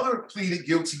 and the other pleaded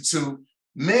guilty to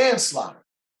manslaughter,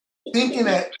 thinking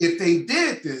that if they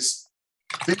did this,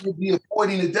 they would be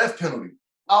avoiding the death penalty.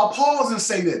 I'll pause and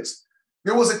say this.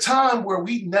 There was a time where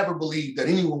we never believed that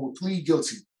anyone would plead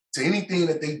guilty to anything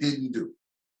that they didn't do.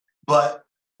 But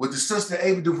with the Sister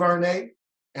Ava DuVernay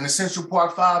and the Central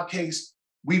Park 5 case,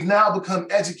 we've now become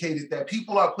educated that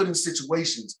people are put in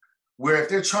situations where if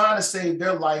they're trying to save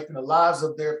their life and the lives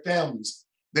of their families,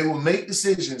 they will make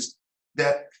decisions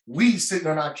that we sitting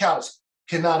on our couch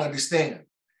cannot understand.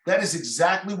 That is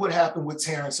exactly what happened with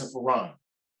Terrence and Ferron.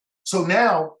 So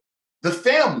now the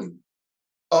family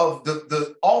of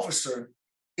the officer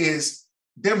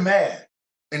they're mad,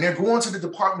 and they're going to the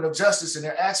Department of Justice and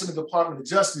they're asking the Department of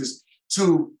Justice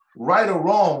to right a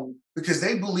wrong because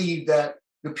they believe that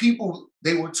the people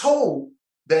they were told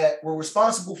that were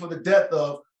responsible for the death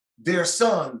of their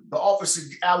son, the officer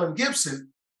Alan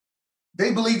Gibson,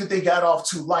 they believe that they got off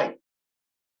too light.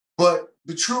 But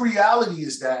the true reality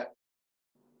is that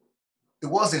it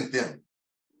wasn't them.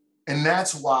 And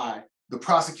that's why the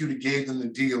prosecutor gave them the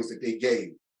deals that they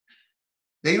gave.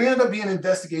 They ended up being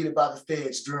investigated by the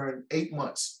feds during 8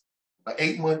 months,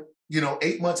 8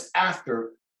 months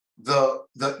after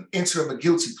the entry of a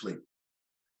guilty plea.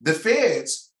 The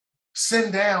feds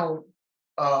send down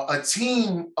a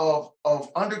team of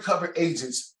undercover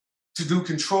agents to do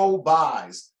controlled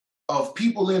buys of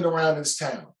people in and around this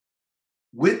town.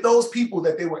 With those people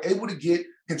that they were able to get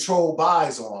controlled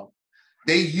buys on,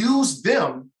 they used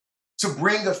them to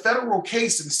bring a federal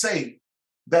case and say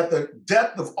that the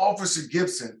death of Officer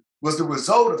Gibson was the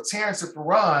result of Terrence and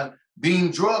Ferron being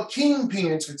drug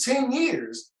kingpins for 10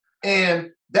 years.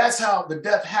 And that's how the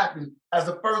death happened as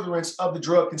a furtherance of the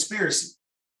drug conspiracy.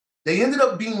 They ended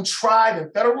up being tried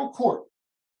in federal court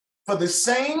for the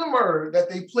same murder that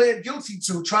they pled guilty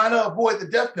to, trying to avoid the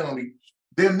death penalty.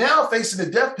 They're now facing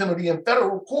the death penalty in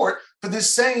federal court for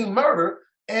this same murder,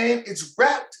 and it's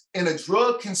wrapped in a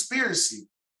drug conspiracy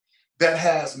that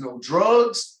has no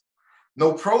drugs,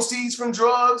 no proceeds from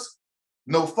drugs,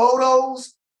 no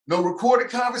photos, no recorded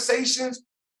conversations,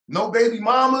 no baby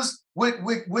mamas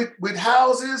with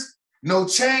houses, no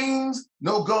chains,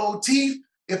 no gold teeth.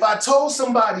 If I told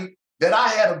somebody that I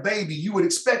had a baby, you would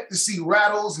expect to see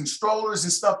rattles and strollers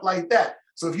and stuff like that.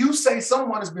 So if you say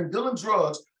someone has been dealing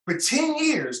drugs for 10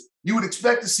 years, you would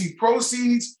expect to see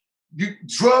proceeds,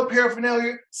 drug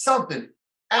paraphernalia, something.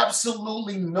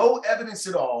 Absolutely no evidence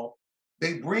at all.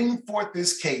 They bring forth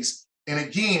this case. And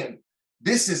again,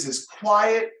 this is as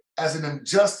quiet as an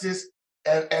injustice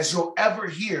as you'll ever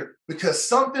hear, because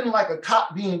something like a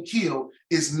cop being killed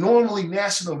is normally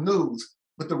national news.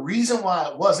 But the reason why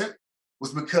it wasn't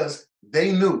was because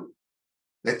they knew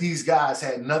that these guys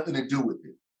had nothing to do with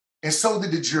it. And so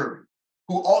did the jury,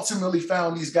 who ultimately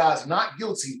found these guys not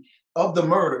guilty of the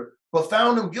murder, but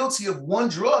found them guilty of one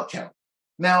drug count.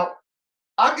 Now,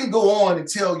 I can go on and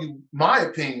tell you my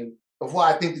opinion of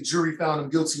why I think the jury found them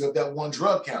guilty of that one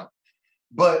drug count.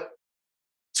 But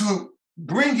to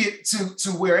bring it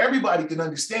to where everybody can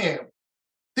understand,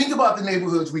 think about the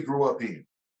neighborhoods we grew up in.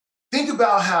 Think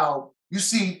about how you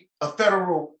see a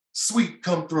federal sweep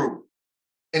come through.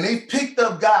 And they picked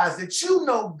up guys that you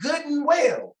know good and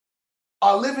well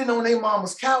are living on their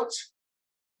mama's couch,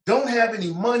 don't have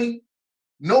any money,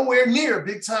 nowhere near a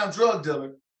big-time drug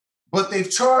dealer, but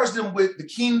they've charged them with the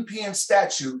kingpin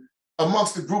statute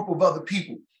amongst a group of other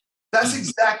people. That's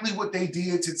exactly what they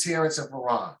did to Terrence and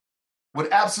Ferran,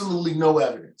 with absolutely no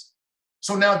evidence.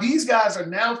 So now these guys are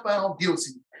now found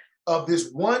guilty of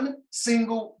this one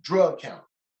single drug count.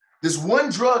 This one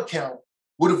drug count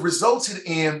would have resulted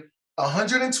in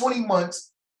 120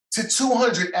 months to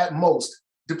 200 at most,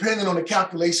 depending on the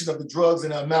calculation of the drugs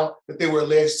and the amount that they were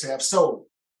alleged to have sold,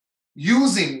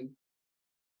 using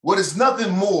what is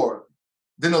nothing more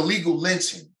than illegal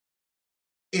lynching.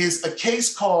 Is a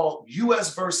case called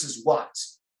U.S. versus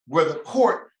Watts, where the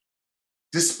court,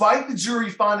 despite the jury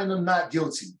finding them not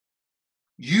guilty,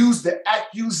 used the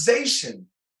accusation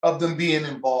of them being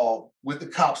involved with the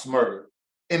cops' murder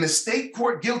in the state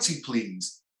court guilty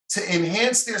pleas to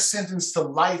enhance their sentence to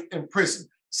life in prison.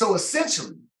 So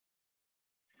essentially,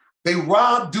 they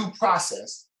robbed due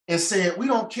process and said, we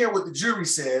don't care what the jury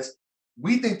says.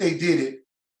 We think they did it.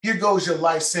 Here goes your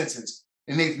life sentence.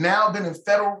 And they've now been in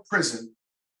federal prison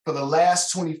for the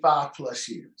last 25 plus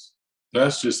years.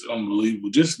 That's just unbelievable.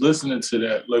 Just listening to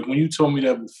that, like when you told me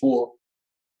that before,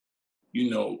 you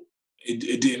know,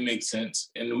 it didn't make sense.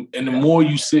 And the more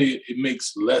you say it, it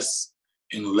makes less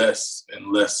and less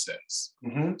and less sense.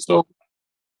 Mm-hmm.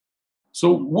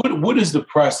 So what is the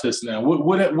process now?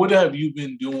 What have you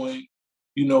been doing,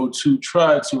 you know, to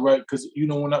try to write? Because, you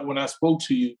know, when I spoke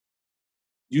to you,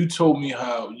 you told me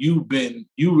how you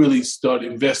really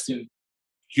started investing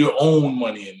your own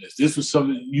money in this. This was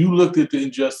something, you looked at the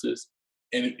injustice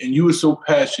and you were so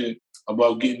passionate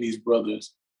about getting these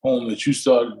brothers home that you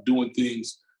started doing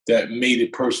things that made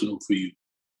it personal for you.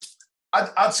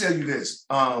 I'll tell you this.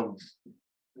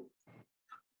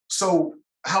 So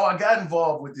how I got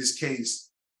involved with this case,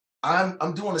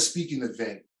 I'm doing a speaking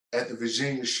event at the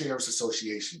Virginia Sheriff's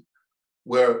Association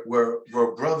where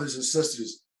brothers and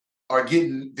sisters are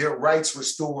getting their rights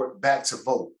restored back to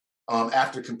vote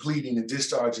after completing and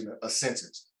discharging a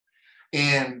sentence.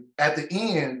 And at the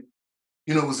end,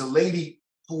 you know, it was a lady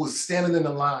who was standing in the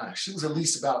line. She was at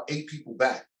least about 8 people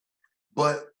back.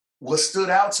 But what stood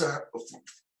out to her,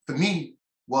 for me,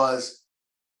 was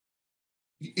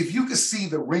if you could see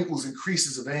the wrinkles and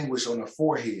creases of anguish on her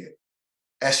forehead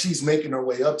as she's making her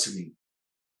way up to me,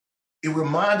 it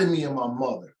reminded me of my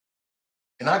mother.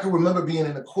 And I can remember being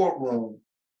in the courtroom,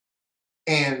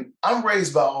 and I'm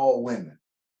raised by all women.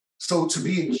 So to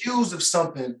be accused of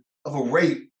something, of a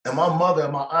rape, and my mother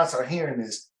and my aunts are hearing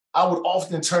this, I would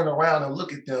often turn around and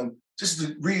look at them just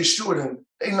to reassure them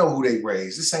they know who they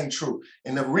raised. This ain't true.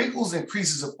 And the wrinkles and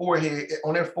creases of forehead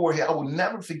on their forehead, I will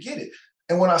never forget it.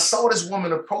 And when I saw this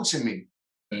woman approaching me,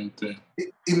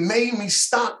 it made me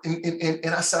stop.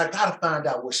 And I said, I gotta find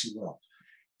out what she wants.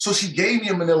 So she gave me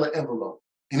a manila envelope,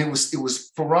 and it was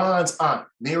Ferran's aunt,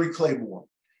 Mary Claiborne.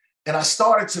 And I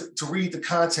started to read the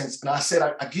contents, and I said,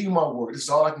 I give you my word. This is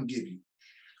all I can give you.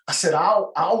 I said,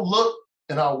 I'll look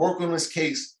and I'll work on this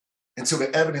case until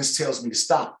the evidence tells me to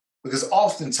stop. Because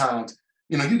oftentimes,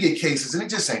 you know, you get cases and it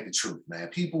just ain't the truth, man.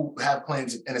 People have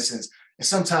claims of innocence, and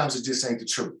sometimes it just ain't the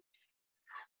truth.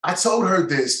 I told her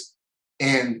this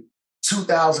in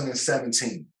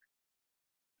 2017.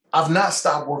 I've not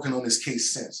stopped working on this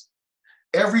case since.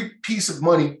 Every piece of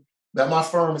money that my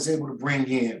firm is able to bring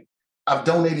in, I've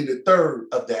donated a third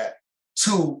of that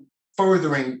to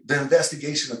furthering the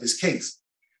investigation of this case.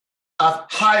 I've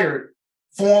hired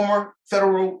former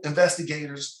federal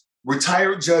investigators,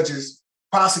 retired judges,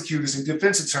 prosecutors, and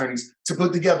defense attorneys to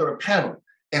put together a panel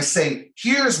and say,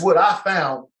 here's what I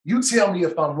found. You tell me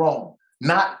if I'm wrong.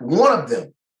 Not one of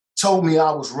them told me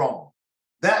I was wrong.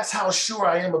 That's how sure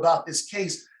I am about this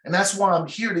case. And that's why I'm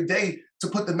here today to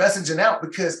put the messaging out,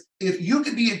 because if you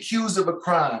could be accused of a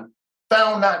crime,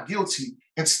 found not guilty,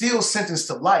 and still sentenced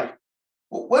to life,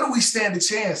 well, what do we stand a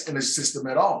chance in the system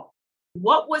at all?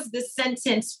 What was the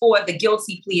sentence for the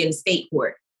guilty plea in state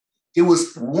court? It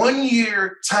was 1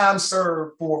 year time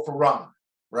served for Ferran,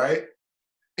 right?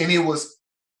 And it was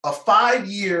a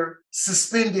 5-year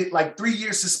suspended, like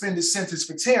 3-year suspended sentence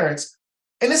for Terrence.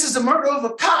 And this is the murder of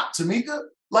a cop, Tamika.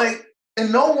 Like,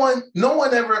 and no one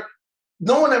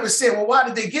ever said, well, why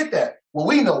did they get that? Well,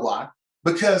 we know why.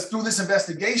 Because through this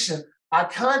investigation, I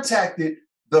contacted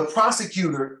the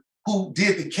prosecutor who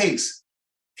did the case.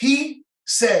 He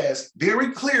says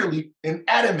very clearly and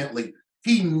adamantly,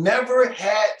 he never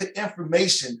had the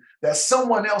information that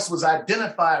someone else was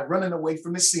identified running away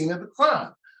from the scene of the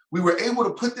crime. We were able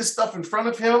to put this stuff in front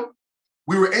of him.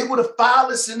 We were able to file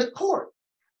this in the court.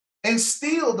 And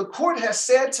still, the court has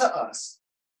said to us,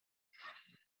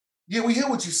 yeah, we hear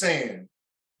what you're saying.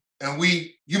 And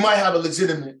you might have a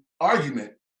legitimate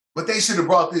argument, but they should have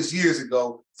brought this years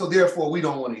ago. So therefore, we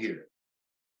don't want to hear it.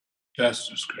 That's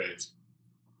just crazy.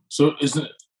 So isn't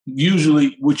it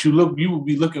usually what you would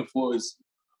be looking for is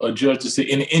a judge to say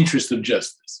in the interest of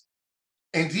justice?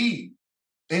 Indeed.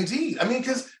 I mean,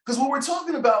 because what we're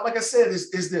talking about, like I said,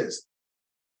 is this.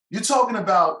 You're talking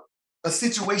about a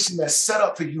situation that's set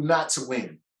up for you not to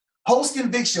win.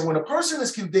 Post-conviction, when a person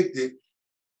is convicted,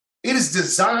 it is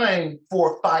designed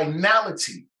for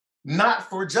finality, not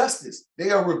for justice. They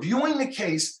are reviewing the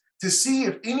case to see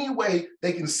if any way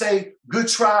they can say, good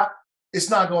try, it's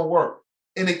not going to work.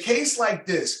 In a case like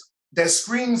this that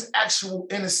screams actual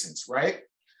innocence, right?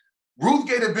 Ruth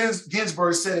Bader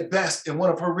Ginsburg said it best in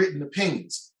one of her written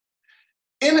opinions.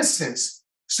 Innocence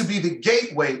should be the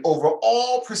gateway over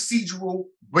all procedural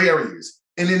barriers.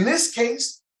 And in this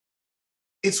case,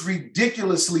 it's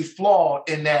ridiculously flawed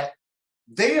in that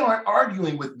they aren't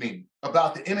arguing with me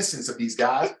about the innocence of these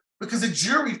guys because the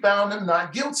jury found them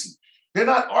not guilty. They're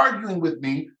not arguing with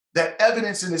me that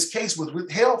evidence in this case was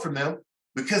withheld from them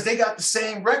because they got the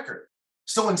same record.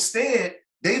 So instead,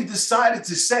 they've decided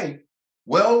to say,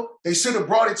 well, they should have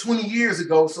brought it 20 years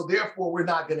ago, so therefore we're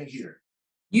not going to hear it.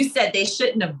 You said they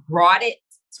shouldn't have brought it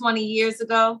 20 years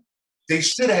ago? They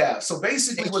should have. So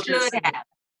basically what they're saying. Have.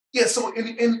 Yeah, so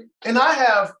and I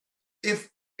have, if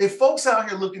folks out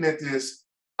here looking at this,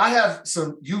 I have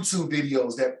some YouTube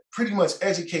videos that pretty much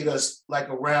educate us like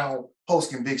around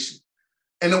post-conviction.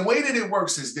 And the way that it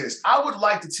works is this. I would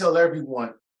like to tell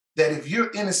everyone that if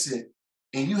you're innocent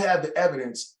and you have the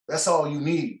evidence, that's all you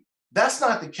need. That's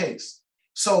not the case.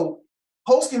 So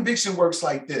post-conviction works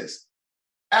like this.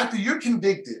 After you're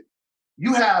convicted,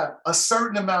 you have a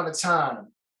certain amount of time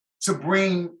to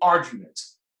bring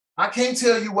arguments. I can't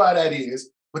tell you why that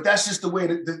is, but that's just the way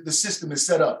that the system is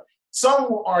set up. Some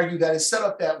will argue that it's set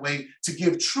up that way to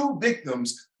give true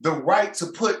victims the right to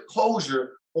put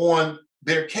closure on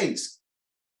their case.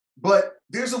 But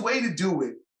there's a way to do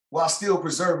it while still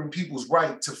preserving people's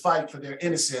right to fight for their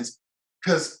innocence,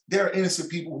 because there are innocent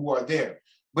people who are there.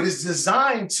 But it's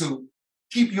designed to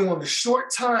keep you on the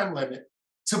short time limit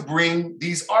to bring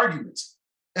these arguments.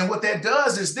 And what that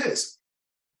does is this.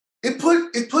 It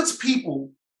puts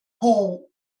people who,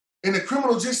 in the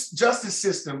criminal justice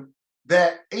system,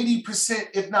 that 80%,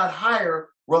 if not higher,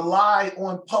 rely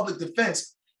on public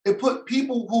defense. It put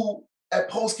people who, at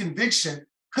post-conviction,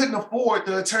 couldn't afford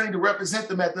the attorney to represent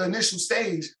them at the initial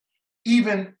stage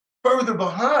even further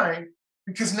behind,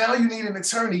 because now you need an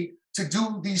attorney to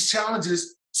do these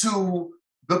challenges to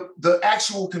the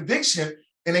actual conviction,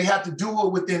 and they have to do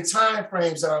it within time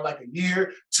frames that are like a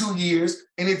year, 2 years.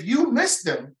 And if you miss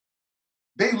them,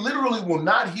 they literally will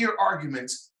not hear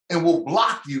arguments and will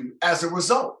block you as a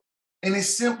result. And it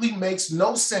simply makes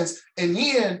no sense. In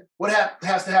the end, what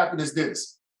has to happen is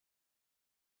this.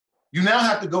 You now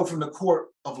have to go from the court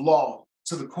of law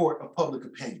to the court of public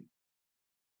opinion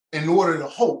in order to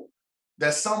hope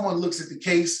that someone looks at the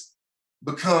case,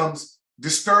 becomes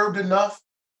disturbed enough,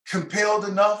 compelled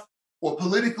enough, or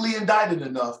politically indicted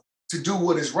enough to do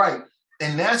what is right.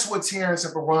 And that's what Terrence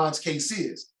and Faron's case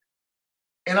is.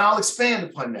 And I'll expand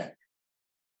upon that.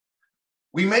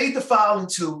 We made the filing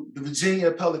to the Virginia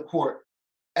Appellate Court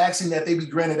asking that they be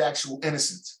granted actual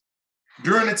innocence.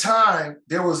 During the time,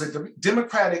 there was a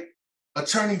Democratic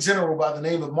Attorney General by the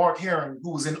name of Mark Herring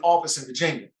who was in office in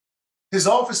Virginia. His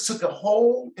office took a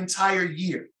whole entire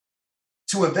year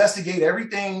to investigate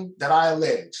everything that I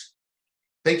allege.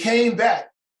 They came back,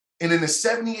 and in a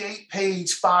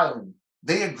 78-page filing,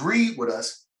 they agreed with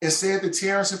us and said that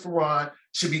Terrence and Faron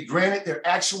should be granted their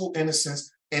actual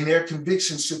innocence and their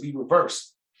convictions should be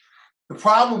reversed. The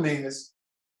problem is,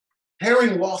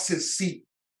 Herring lost his seat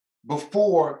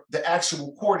before the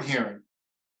actual court hearing,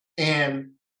 and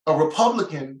a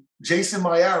Republican, Jason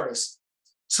Miyares,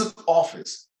 took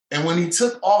office. And when he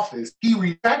took office, he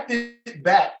retracted it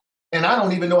back. And I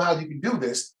don't even know how you can do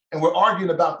this. And we're arguing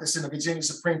about this in the Virginia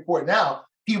Supreme Court now.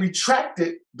 He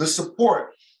retracted the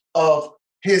support of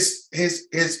his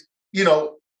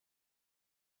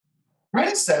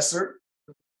predecessor.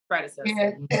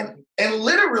 And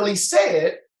literally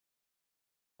said,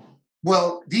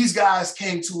 well, these guys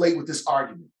came too late with this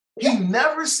argument. He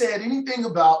never said anything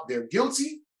about they're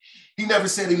guilty. He never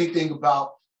said anything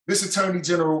about this attorney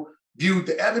general viewed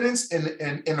the evidence in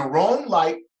the wrong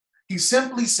light. He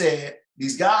simply said,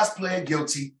 these guys pled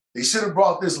guilty. They should have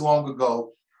brought this long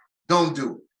ago. Don't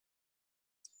do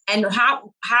it. And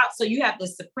how so you have the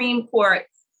Supreme Court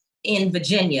in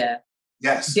Virginia.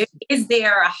 Yes. Is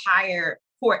there a higher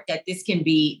court that this can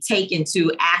be taken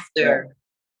to after?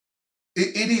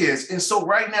 It is. And so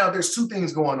right now there's two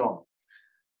things going on.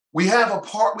 We have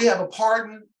a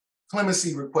pardon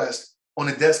clemency request on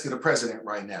the desk of the president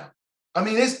right now. I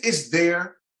mean, it's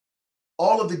there.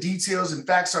 All of the details and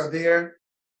facts are there.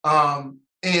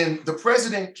 And the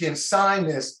president can sign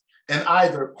this and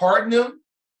either pardon them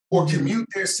or commute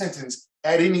their sentence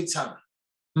at any time.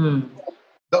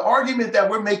 The argument that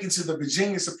we're making to the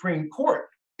Virginia Supreme Court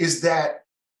is that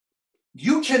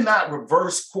you cannot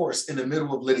reverse course in the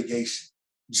middle of litigation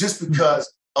just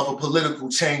because of a political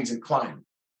change in climate.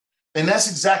 And that's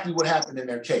exactly what happened in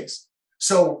their case.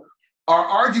 So our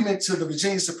argument to the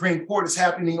Virginia Supreme Court is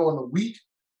happening on the week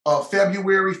of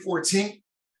February 14th,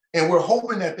 and we're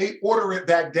hoping that they order it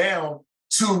back down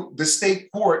to the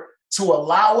state court to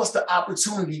allow us the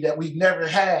opportunity that we've never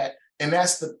had, and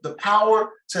that's the power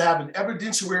to have an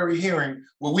evidentiary hearing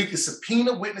where we can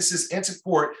subpoena witnesses into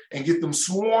court and get them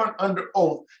sworn under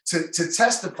oath to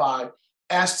testify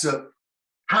as to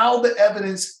how the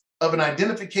evidence of an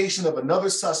identification of another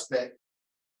suspect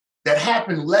that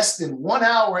happened less than 1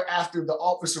 hour after the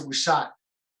officer was shot,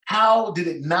 how did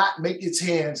it not make its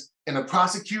hands in the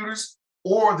prosecutors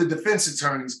or the defense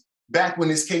attorneys back when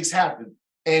this case happened?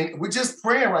 And we're just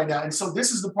praying right now. And so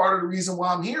this is the part of the reason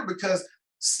why I'm here, because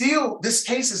still this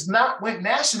case has not went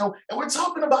national, and we're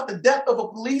talking about the death of a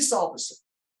police officer.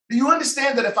 Do you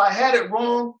understand that if I had it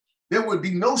wrong, there would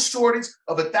be no shortage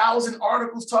of 1,000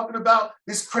 articles talking about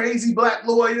this crazy Black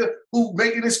lawyer who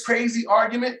making this crazy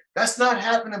argument? That's not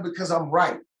happening because I'm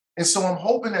right. And so I'm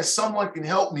hoping that someone can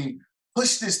help me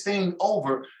push this thing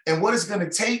over. And what it's going to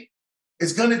take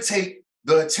is going to take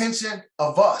the attention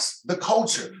of us, the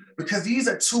culture, because these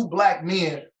are two Black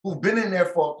men who've been in there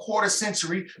for a quarter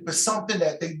century for something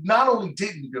that they not only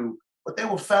didn't do, but they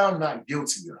were found not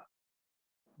guilty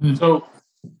of. So,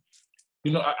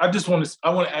 you know, I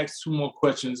want to ask 2 more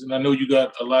questions, and I know you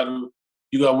got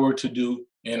work to do,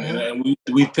 and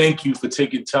we thank you for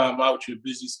taking time out your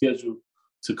busy schedule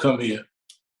to come here.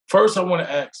 First, I want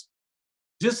to ask,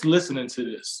 just listening to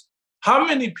this, how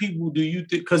many people do you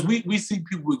think? Because we see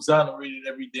people exonerated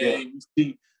every day. We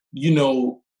see, you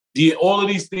know, all of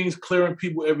these things clearing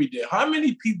people every day. How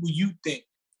many people you think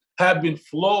have been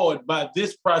flawed by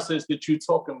this process that you're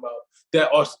talking about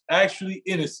that are actually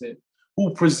innocent,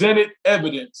 who presented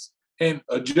evidence and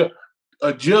a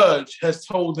judge has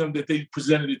told them that they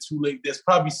presented it too late, that's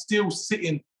probably still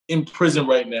sitting in prison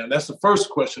right now? That's the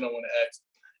first question I want to ask.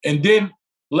 And then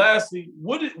lastly,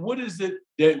 what is it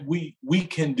that we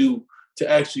can do to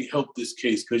actually help this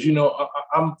case? Because, you know,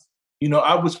 I'm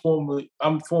formerly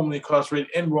incarcerated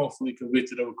and wrongfully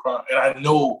convicted of a crime, and I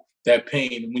know that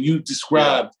pain. And when you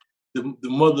describe the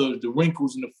mother, the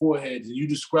wrinkles in the foreheads, and you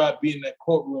describe being in that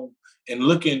courtroom and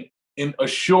looking and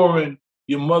assuring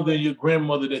your mother and your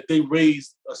grandmother that they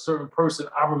raised a certain person,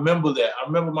 I remember that. I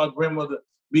remember my grandmother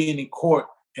being in court,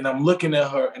 and I'm looking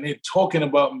at her, and they're talking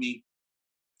about me.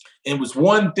 And it was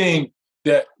one thing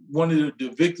that one of the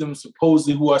victims,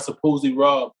 who I supposedly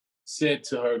robbed, said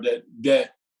to her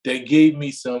that gave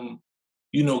me some,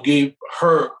 you know, gave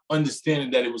her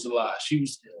understanding that it was a lie.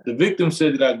 The victim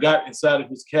said that I got inside of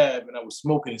his cab and I was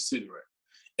smoking a cigarette.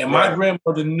 And my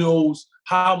grandmother knows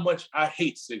how much I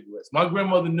hate cigarettes. My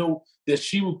grandmother knew that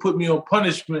she would put me on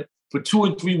punishment for 2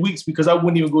 or 3 weeks because I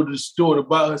wouldn't even go to the store to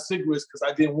buy her cigarettes because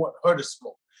I didn't want her to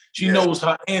smoke. She knows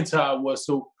how anti I was.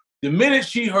 So the minute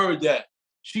she heard that,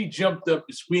 she jumped up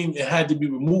and screamed and had to be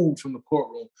removed from the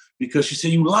courtroom because she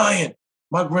said, "You lying.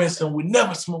 My grandson would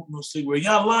never smoke no cigarette.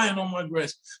 Y'all lying on my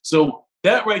grandson." So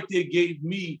that right there gave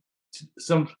me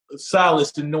some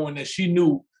solace in knowing that she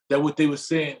knew that what they were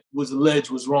saying was alleged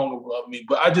was wrong about me.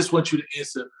 But I just want you to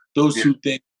answer those 2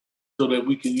 things so that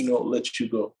we can, you know, let you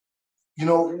go. You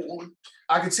know,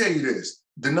 I can tell you this.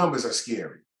 The numbers are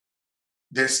scary.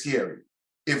 They're scary.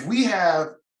 If we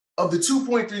have, of the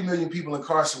 2.3 million people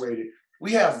incarcerated,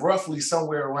 we have roughly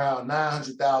somewhere around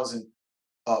 900,000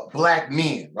 Black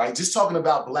men, right? Just talking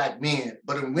about Black men,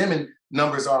 but in women,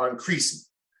 numbers are increasing.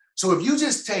 So if you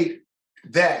just take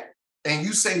that and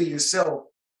you say to yourself,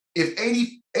 if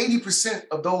 80%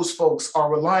 of those folks are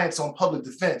reliant on public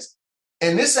defense,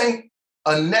 and this ain't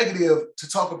a negative to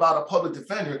talk about a public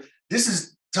defender, this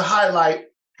is to highlight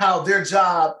how their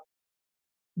job,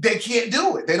 they can't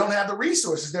do it. They don't have the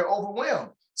resources. They're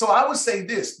overwhelmed. So I would say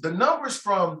this, the numbers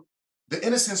from the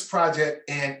Innocence Project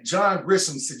and John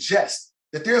Grisham suggest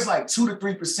that there's like 2 to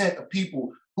 3% of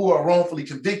people who are wrongfully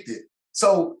convicted.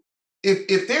 So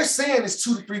if they're saying it's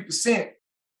 2 to 3%,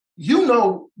 you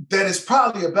know that it's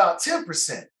probably about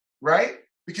 10%, right?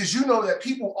 Because you know that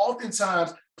people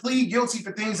oftentimes plead guilty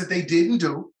for things that they didn't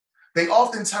do. They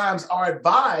oftentimes are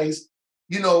advised,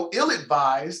 you know,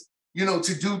 ill-advised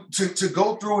to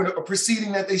go through a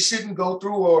proceeding that they shouldn't go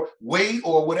through, or wait,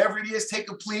 or whatever it is, take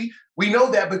a plea. We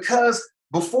know that because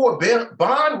before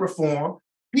bond reform,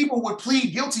 people would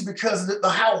plead guilty because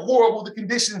of how horrible the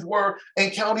conditions were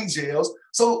in county jails.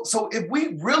 So if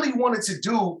we really wanted to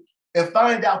do and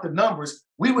find out the numbers,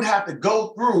 we would have to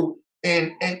go through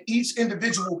and each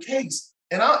individual case.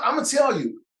 And I'm gonna tell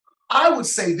you, I would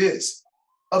say this: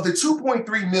 of the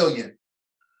 2.3 million,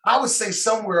 I would say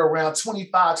somewhere around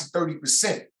 25 to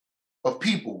 30% of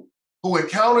people who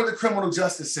encounter the criminal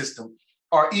justice system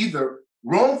are either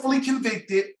wrongfully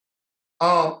convicted,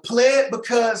 pled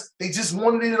because they just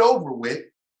wanted it over with,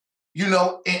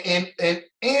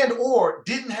 and or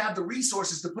didn't have the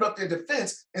resources to put up their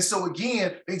defense. And so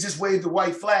again, they just waved the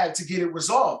white flag to get it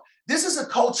resolved. This is a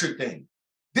culture thing.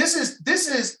 This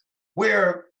is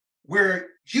where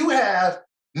you have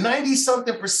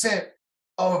 90-something%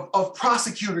 of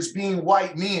prosecutors being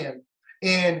white men,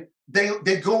 and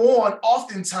they go on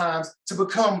oftentimes to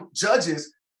become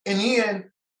judges, and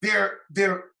then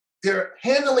they're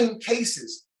handling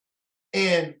cases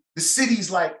in the cities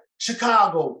like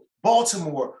Chicago,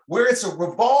 Baltimore, where it's a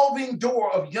revolving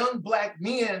door of young Black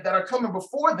men that are coming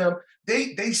before them.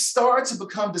 They start to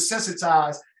become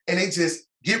desensitized, and they just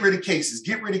get rid of cases.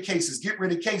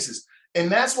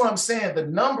 And that's what I'm saying. The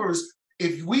numbers,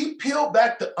 if we peel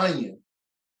back the onion,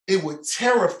 it would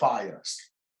terrify us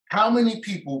how many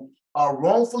people are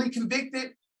wrongfully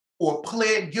convicted or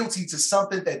pled guilty to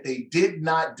something that they did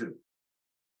not do.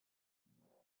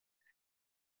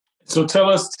 So tell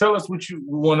us what you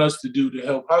want us to do to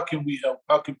help. How can we help?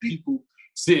 How can people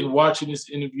sitting watching this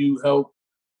interview help?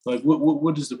 Like,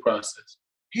 what is the process?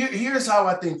 Here's how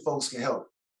I think folks can help.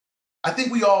 I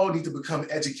think we all need to become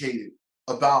educated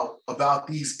about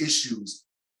these issues.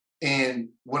 And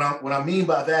what I mean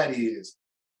by that is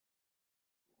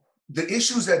the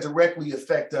issues that directly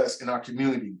affect us in our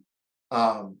community.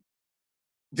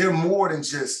 They're more than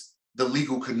just the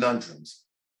legal conundrums.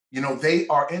 They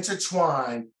are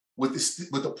intertwined with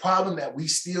the problem that we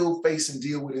still face and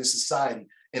deal with in society,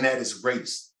 and that is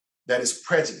race, that is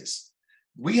prejudice.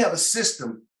 We have a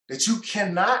system that you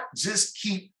cannot just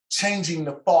keep changing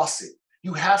the faucet.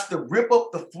 You have to rip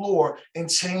up the floor and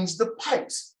change the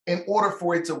pipes in order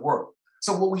for it to work.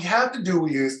 So what we have to do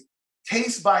is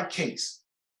case by case,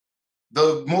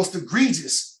 the most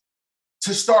egregious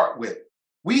to start with.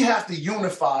 We have to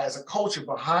unify as a culture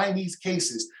behind these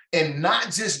cases and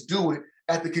not just do it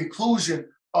at the conclusion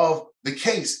of the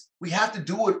case. We have to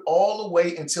do it all the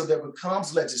way until there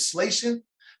becomes legislation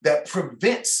that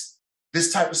prevents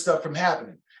this type of stuff from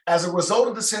happening. As a result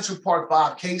of the Central Park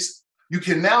 5 case, you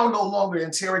can now no longer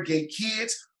interrogate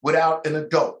kids without an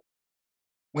adult.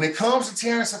 When it comes to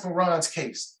Terrence and Farron's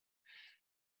case,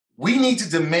 we need to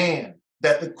demand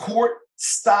that the court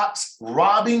stops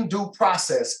robbing due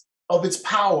process of its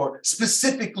power,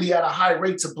 specifically at a high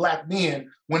rate to Black men,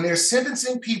 when they're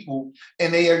sentencing people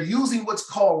and they are using what's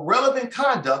called relevant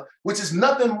conduct, which is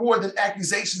nothing more than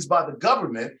accusations by the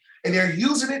government, and they're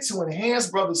using it to enhance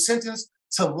brothers' sentence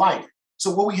to life.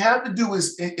 So what we have to do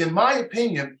is, in my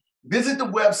opinion, visit the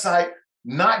website,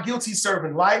 Not Guilty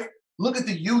Serving Life. Look at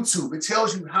the YouTube. It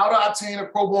tells you how to obtain a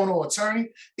pro bono attorney.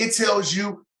 It tells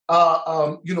you,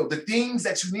 the things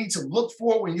that you need to look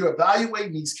for when you're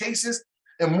evaluating these cases.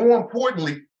 And more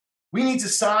importantly, we need to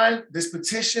sign this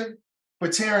petition for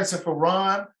Terrence and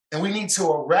Farron, and we need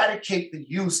to eradicate the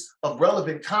use of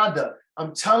relevant conduct.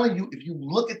 I'm telling you, if you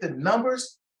look at the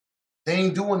numbers, they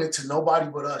ain't doing it to nobody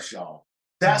but us, y'all.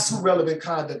 That's who relevant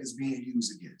conduct is being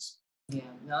used against. Yeah,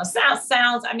 no,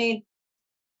 sounds, I mean,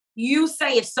 you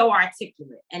say it's so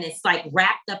articulate and it's like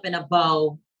wrapped up in a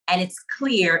bow and it's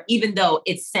clear, even though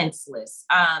it's senseless.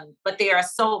 But there are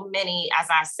so many, as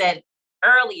I said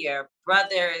earlier,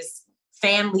 brothers,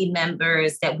 family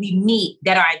members that we meet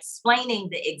that are explaining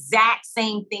the exact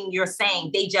same thing you're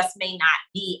saying. They just may not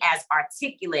be as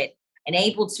articulate and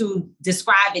able to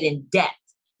describe it in depth,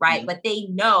 right? Mm-hmm. But they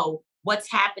know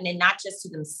what's happening, not just to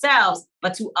themselves,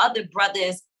 but to other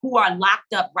brothers who are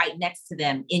locked up right next to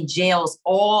them in jails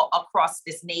all across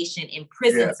this nation, in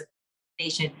prisons across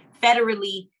this nation,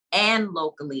 federally and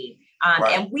locally.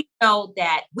 Right. And we know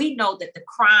that the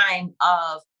crime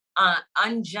of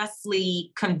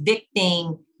unjustly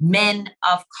convicting men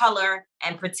of color,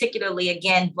 and particularly,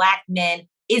 again, Black men,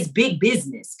 is big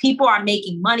business. People are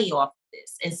making money off of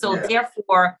this. And so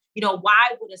therefore,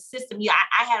 why would a system,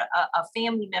 I had a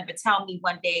family member tell me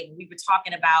one day when we were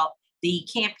talking about the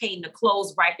campaign to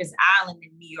close Rikers Island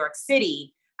in New York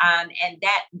City, and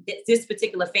that this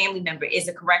particular family member is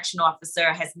a correctional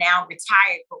officer, has now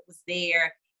retired, but was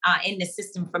there in the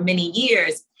system for many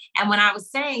years. And when I was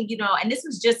saying, and this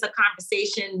was just a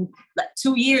conversation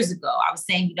 2 years ago, I was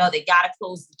saying, they got to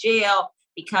close the jail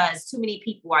because too many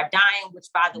people are dying, which,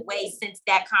 by the way, since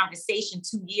that conversation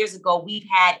 2 years ago, we've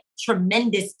had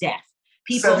tremendous death.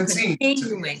 People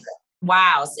continuing.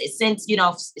 Wow. Since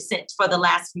for the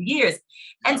last few years.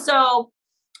 And so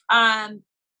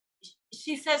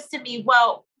she says to me,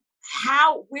 well,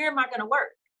 where am I going to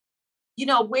work?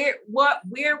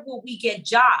 Where will we get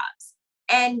jobs?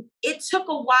 And it took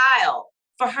a while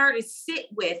for her to sit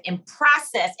with and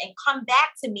process and come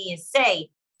back to me and say,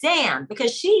 damn,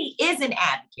 because she is an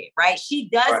advocate, right? She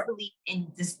does believe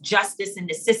in this justice in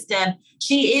the system.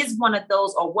 She is one of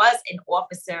those, or was an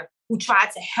officer who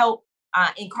tried to help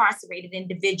incarcerated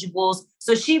individuals.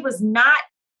 So she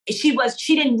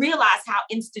didn't realize how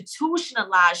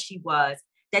institutionalized she was,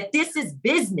 that this is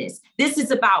business. This is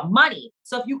about money.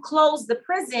 So if you close the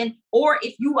prison, or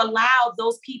if you allow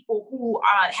those people who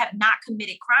have not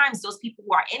committed crimes, those people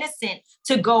who are innocent,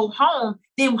 to go home,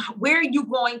 then where are you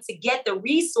going to get the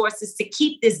resources to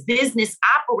keep this business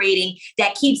operating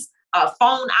that keeps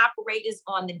phone operators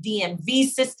on the DMV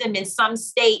system in some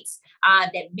states,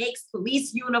 that makes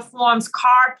police uniforms,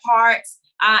 car parts,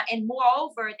 and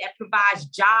moreover, that provides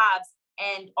jobs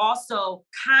and also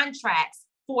contracts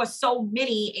for so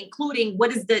many, including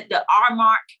what is the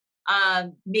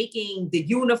R-Mark, making the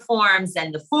uniforms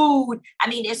and the food. I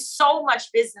mean, there's so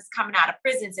much business coming out of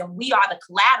prisons, and we are the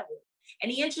collateral.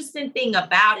 And the interesting thing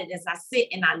about it is I sit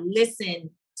and I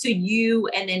listen to you,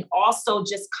 and then also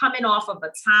just coming off of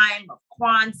a time of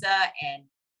Kwanzaa, and,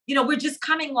 we're just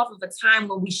coming off of a time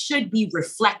when we should be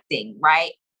reflecting,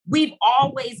 right? We've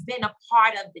always been a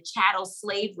part of the chattel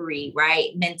slavery, right,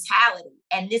 mentality.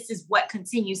 And this is what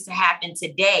continues to happen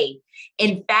today.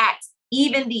 In fact,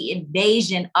 even the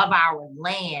invasion of our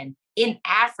land in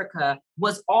Africa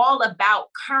was all about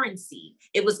currency.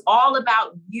 It was all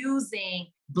about using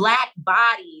Black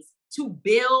bodies to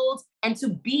build and to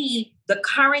be the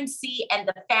currency and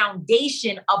the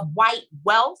foundation of white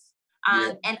wealth.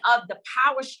 And of the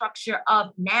power structure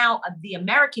of the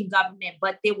American government,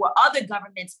 but there were other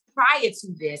governments prior to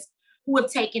this who have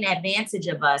taken advantage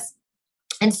of us.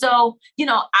 And so,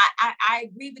 I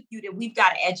agree with you that we've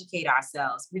got to educate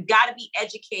ourselves. We've got to be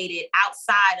educated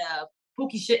outside of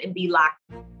Pookie shouldn't be locked.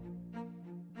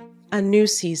 A new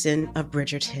season of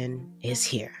Bridgerton is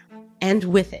here. And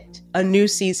with it, a new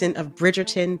season of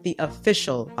Bridgerton, the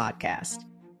official podcast.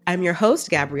 I'm your host,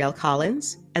 Gabrielle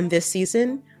Collins, and this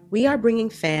season, we are bringing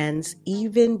fans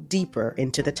even deeper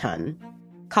into the ton.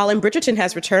 Colin Bridgerton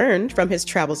has returned from his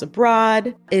travels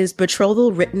abroad. Is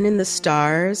betrothal written in the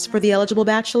stars for the eligible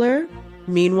bachelor?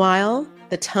 Meanwhile,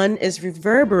 the ton is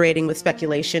reverberating with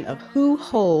speculation of who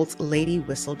holds Lady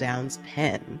Whistledown's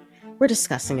pen. We're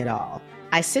discussing it all.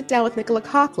 I sit down with Nicola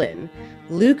Coughlan,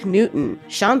 Luke Newton,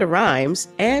 Shonda Rhimes,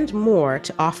 and more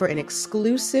to offer an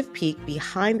exclusive peek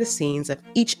behind the scenes of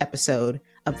each episode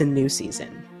of the new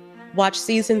season. Watch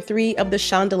season 3 of the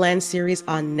Shondaland series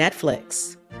on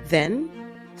Netflix. Then,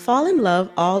 fall in love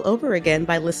all over again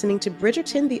by listening to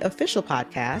Bridgerton, the official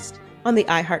podcast, on the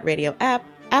iHeartRadio app,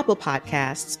 Apple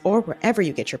Podcasts, or wherever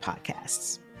you get your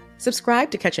podcasts.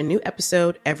 Subscribe to catch a new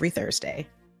episode every Thursday.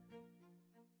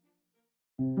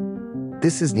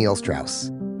 This is Neil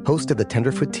Strauss, host of the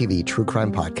Tenderfoot TV true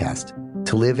crime podcast,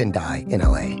 To Live and Die in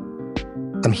LA.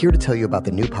 I'm here to tell you about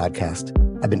the new podcast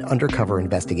I've been undercover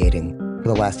investigating for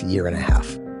the last year and a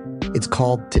half. It's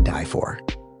called To Die For.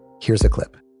 Here's a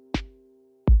clip.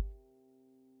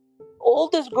 All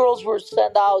these girls were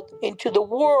sent out into the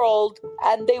world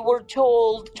and they were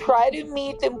told, try to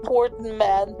meet important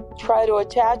men, try to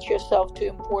attach yourself to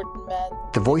important men.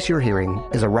 The voice you're hearing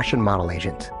is a Russian model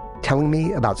agent telling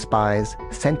me about spies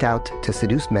sent out to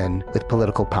seduce men with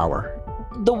political power.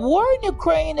 The war in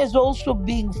Ukraine is also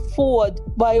being fought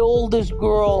by all these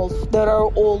girls that are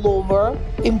all over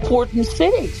important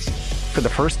cities. For the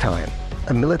first time,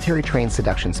 a military-trained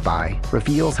seduction spy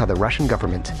reveals how the Russian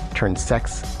government turned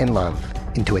sex and love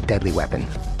into a deadly weapon.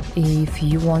 If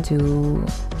you want to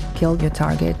kill your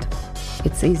target,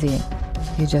 it's easy.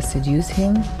 You just seduce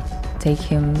him, take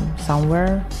him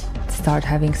somewhere, start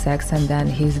having sex, and then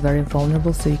he's very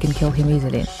vulnerable, so you can kill him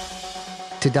easily.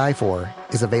 To Die For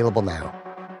is available now.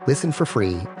 Listen for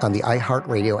free on the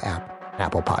iHeartRadio app,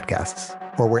 Apple Podcasts,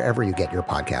 or wherever you get your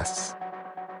podcasts.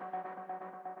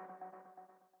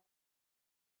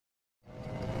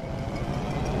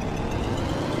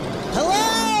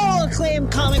 Hello!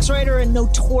 acclaimed comics writer and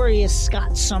notorious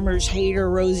Scott Summers hater,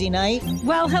 Rosie Knight.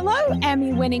 Well, hello,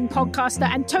 Emmy-winning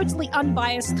podcaster and totally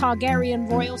unbiased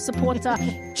Targaryen royal supporter,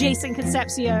 Jason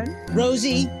Concepcion.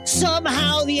 Rosie,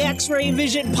 somehow the X-Ray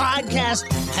Vision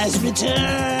podcast has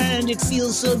returned. It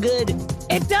feels so good.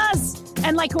 It does.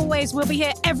 And like always, we'll be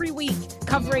here every week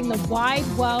covering the wide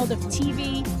world of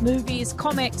TV, movies,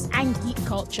 comics, and geek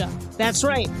culture. That's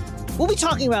right. We'll be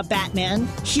talking about Batman,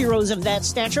 heroes of that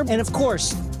stature, and of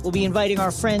course, we'll be inviting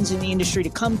our friends in the industry to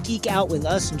come geek out with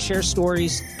us and share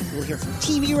stories. We'll hear from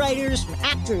TV writers, from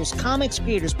actors, comics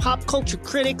creators, pop culture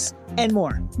critics, and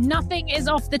more. Nothing is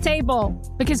off the table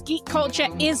because geek culture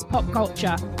is pop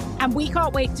culture, and we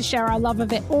can't wait to share our love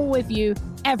of it all with you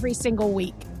every single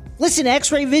week. Listen to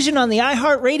X-Ray Vision on the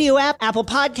iHeartRadio app, Apple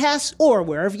Podcasts, or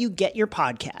wherever you get your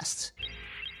podcasts.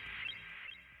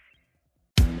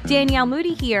 Danielle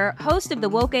Moody here, host of the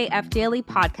Woke AF Daily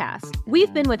podcast.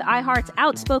 We've been with iHeart's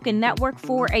Outspoken Network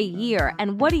for a year,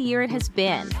 and what a year it has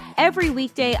been. Every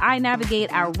weekday, I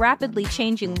navigate our rapidly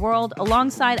changing world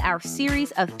alongside our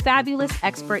series of fabulous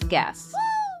expert guests.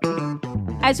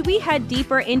 As we head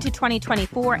deeper into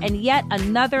 2024 and yet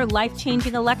another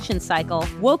life-changing election cycle,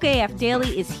 Woke AF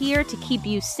Daily is here to keep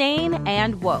you sane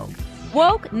and woke.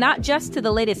 Woke not just to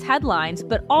the latest headlines,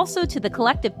 but also to the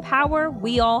collective power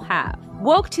we all have.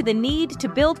 Woke to the need to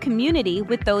build community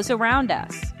with those around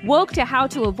us. Woke to how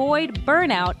to avoid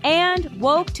burnout, and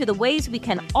woke to the ways we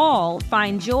can all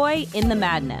find joy in the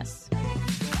madness.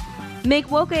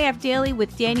 Make Woke AF Daily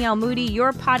with Danielle Moody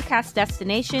your podcast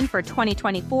destination for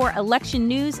 2024 election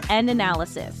news and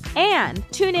analysis. And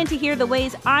tune in to hear the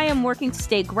ways I am working to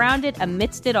stay grounded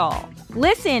amidst it all.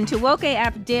 Listen to Woke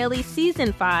AF Daily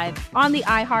Season 5 on the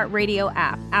iHeartRadio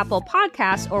app, Apple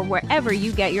Podcasts, or wherever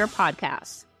you get your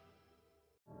podcasts.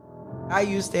 I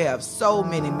used to have so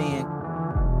many men.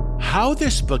 How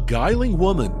this beguiling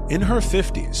woman in her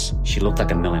 50s, she looked like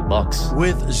 $1 million,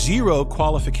 with zero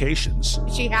qualifications,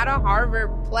 she had a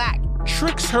Harvard plaque,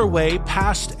 tricks her way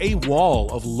past a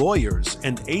wall of lawyers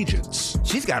and agents.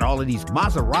 She's got all of these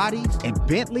Maseratis and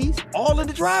Bentleys all in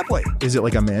the driveway. Is it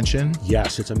like a mansion?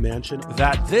 Yes, it's a mansion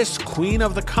that this queen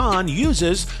of the con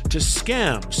uses to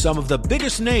scam some of the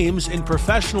biggest names in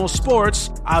professional sports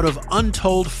out of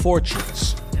untold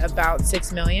fortunes. About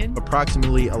 $6 million.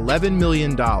 Approximately $11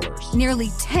 million. Nearly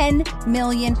 $10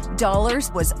 million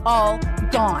was all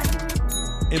gone.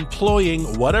 Employing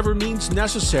whatever means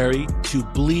necessary to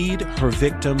bleed her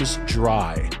victims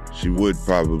dry. She would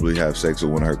probably have sex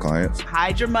with one of her clients.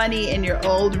 Hide your money in your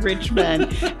old rich men,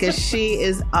 because she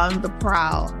is on the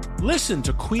prowl. Listen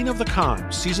to Queen of the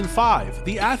Con, Season 5,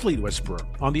 The Athlete Whisperer,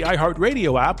 on the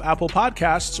iHeartRadio app, Apple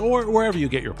Podcasts, or wherever you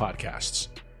get your podcasts.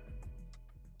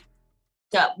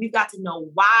 We've got to know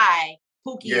why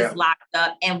Pookie is locked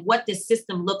up and what the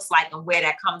system looks like and where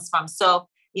that comes from. So,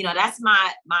 that's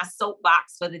my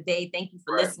soapbox for the day. Thank you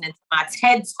for listening to my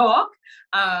TED Talk.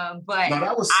 But no,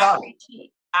 that was solid.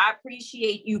 I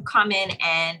appreciate you coming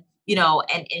and,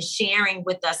 and sharing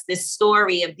with us this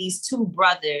story of these two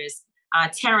brothers,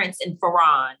 Terrence and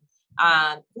Farron,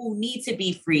 who need to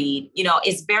be freed.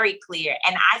 It's very clear.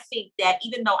 And I think that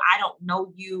even though I don't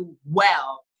know you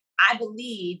well, I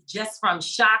believe just from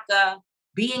Shaka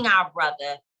being our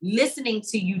brother, listening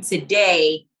to you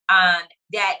today,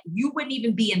 that you wouldn't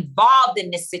even be involved in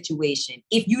this situation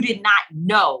if you did not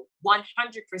know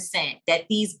 100% that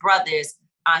these brothers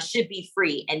should be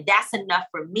free. And that's enough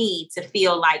for me to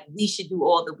feel like we should do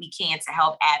all that we can to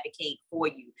help advocate for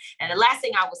you. And the last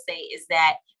thing I would say is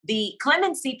that the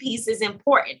clemency piece is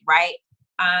important, right?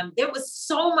 There was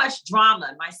so much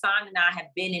drama. My son and I have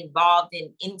been involved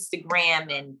in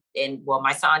Instagram and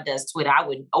my son does Twitter. I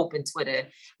wouldn't open Twitter.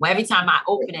 Well, every time I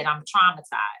open it, I'm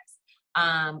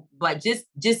traumatized. But just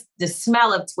the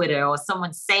smell of Twitter or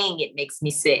someone saying it makes me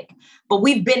sick. But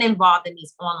we've been involved in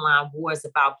these online wars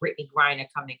about Brittney Griner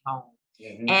coming home.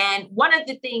 Mm-hmm. And one of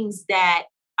the things that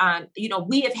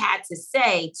we have had to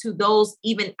say to those,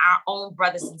 even our own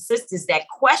brothers and sisters that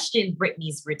questioned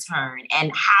Brittney's return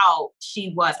and how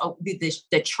she was,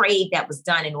 the trade that was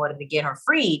done in order to get her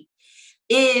freed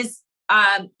is,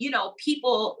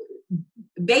 people,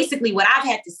 basically what I've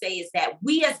had to say is that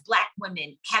we as Black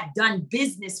women have done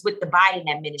business with the Biden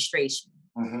administration,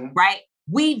 right?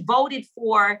 We voted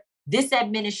for this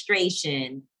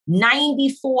administration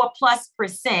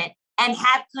 94+%. And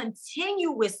have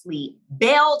continuously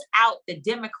bailed out the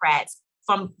Democrats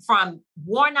from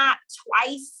Warnock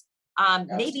twice,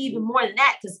 maybe even more than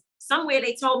that, because somewhere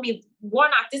they told me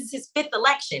Warnock, this is his 5th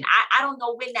election. I don't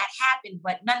know when that happened,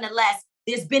 but nonetheless,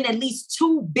 there's been at least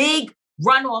 2 big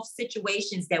runoff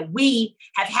situations that we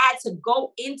have had to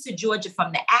go into Georgia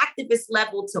from the activist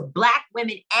level to Black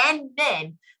women and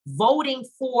men voting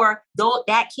for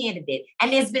that candidate.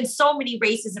 And there's been so many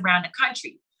races around the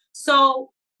country.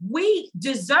 So we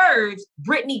deserved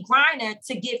Brittany Griner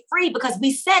to get free because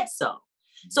we said so.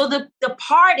 So the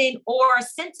pardon or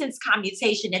sentence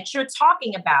commutation that you're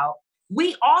talking about,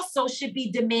 we also should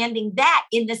be demanding that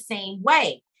in the same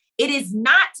way. It is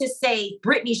not to say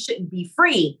Brittany shouldn't be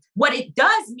free. What it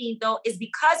does mean, though, is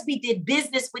because we did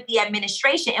business with the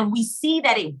administration and we see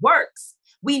that it works,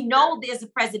 we know there's a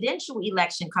presidential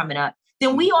election coming up,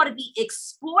 then we ought to be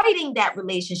exploiting that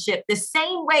relationship the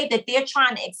same way that they're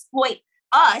trying to exploit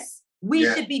us. We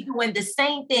should be doing the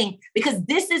same thing because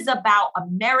this is about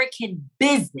American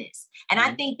business. And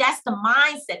I think that's the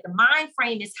mindset. The mind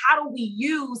frame is how do we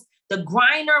use the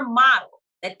Griner model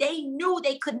that they knew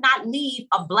they could not leave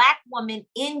a Black woman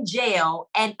in jail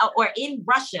and or in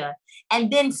Russia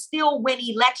and then still win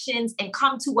elections and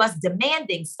come to us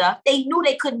demanding stuff. They knew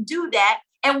they couldn't do that.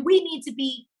 And we need to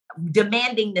be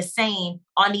demanding the same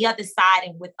on the other side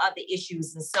and with other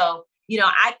issues. And so,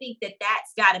 I think that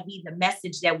that's got to be the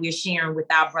message that we're sharing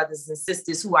with our brothers and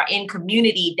sisters who are in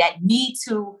community that need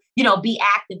to, be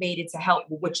activated to help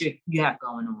with what you have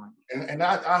going on. And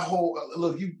I hold,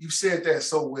 look, you said that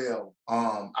so well.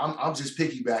 I'm just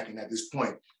piggybacking at this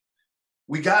point.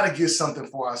 We got to get something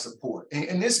for our support.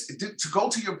 And this, to go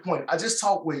to your point, I just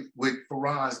talked with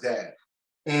Farron's dad,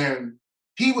 and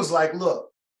he was like, look,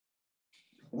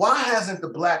 why hasn't the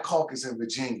Black Caucus in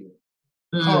Virginia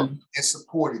come and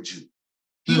supported you?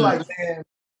 He like, man,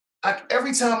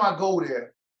 every time I go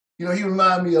there, he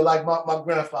remind me of like my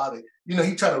grandfather.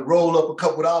 He tried to roll up a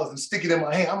couple of dollars and stick it in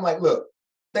my hand. I'm like, look,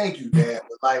 thank you, Dad.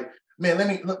 But like,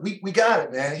 man, we got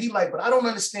it, man. He like, but I don't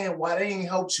understand why they ain't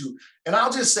helped you. And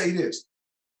I'll just say this.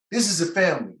 This is a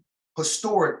family,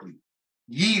 historically,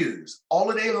 years,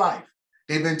 all of their life,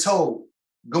 they've been told,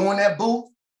 go in that booth,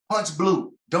 punch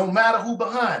blue. Don't matter who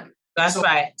behind it. That's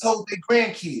right. Told their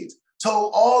grandkids,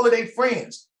 told all of their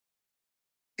friends.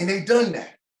 And they done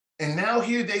that. And now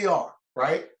here they are,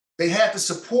 right? They had the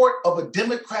support of a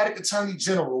Democratic attorney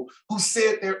general who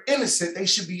said they're innocent, they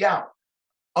should be out.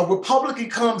 A Republican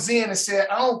comes in and said,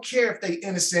 I don't care if they're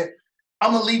innocent,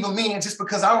 I'm gonna leave them in just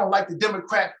because I don't like the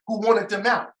Democrat who wanted them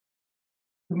out.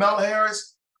 Kamala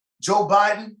Harris, Joe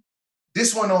Biden,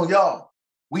 this one on y'all.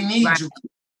 We need you.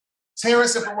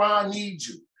 Terrence and Farron need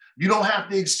you. You don't have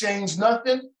to exchange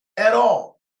nothing at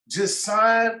all. Just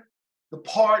sign the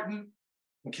pardon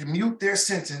and commute their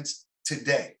sentence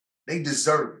today. They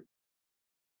deserve it.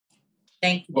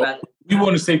 Thank you, brother. We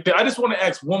want to say, I just want to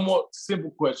ask one more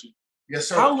simple question. Yes,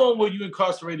 sir. How long were you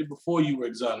incarcerated before you were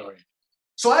exonerated?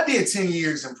 So I did 10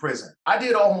 years in prison. I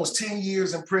did almost 10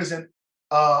 years in prison.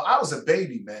 I was a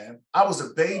baby, man. I was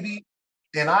a baby.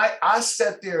 And I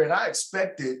sat there and I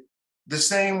expected the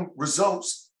same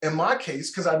results in my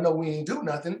case, because I know we ain't do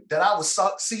nothing, that I would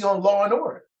see on Law and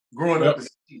Order growing up as a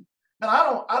kid. And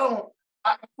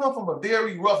I come from a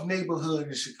very rough neighborhood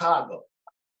in Chicago,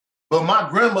 but my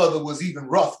grandmother was even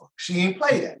rougher. She didn't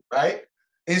play that, right?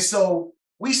 And so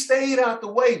we stayed out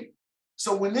the way.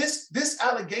 So when this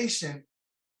allegation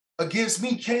against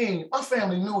me came, my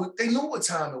family knew what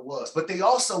time it was, but they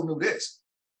also knew this.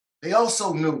 They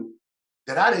also knew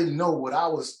that I didn't know what I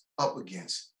was up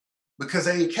against because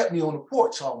they had kept me on the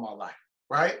porch all my life,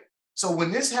 right? So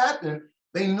when this happened,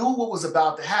 they knew what was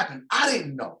about to happen. I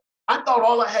didn't know. I thought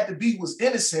all I had to be was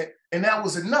innocent and that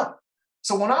was enough.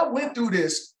 So when I went through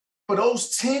this for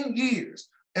those 10 years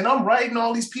and I'm writing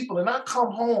all these people and I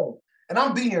come home and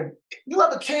you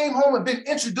ever came home and been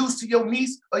introduced to your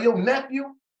niece or your nephew?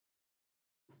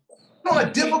 You know how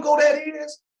difficult that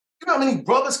is? You know how many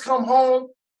brothers come home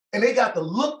and they got to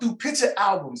look through picture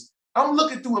albums. I'm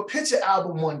looking through a picture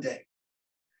album one day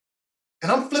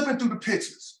and I'm flipping through the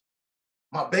pictures.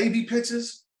 My baby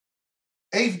pictures,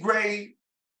 8th grade,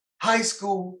 high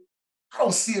school. I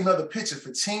don't see another picture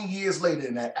for 10 years later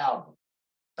in that album.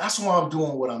 That's why I'm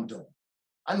doing what I'm doing.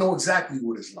 I know exactly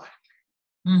what it's like.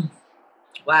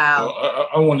 Wow.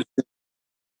 I want to.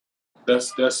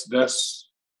 That's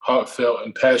heartfelt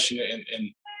and passionate,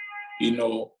 and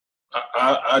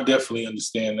I definitely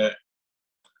understand that.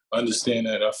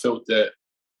 I felt that.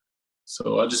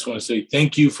 So I just want to say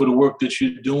thank you for the work that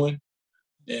you're doing,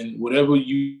 and whatever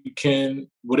we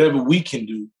can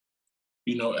do,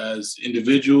 as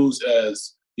individuals,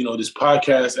 as this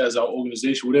podcast, as our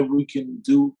organization, whatever we can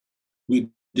do, we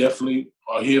definitely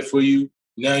are here for you.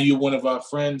 Now you're one of our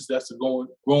friends. That's a going,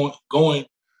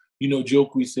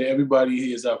 joke we say. Everybody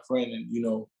here is our friend, and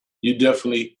you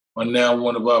definitely are now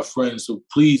one of our friends. So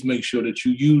please make sure that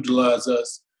you utilize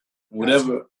us,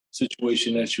 whatever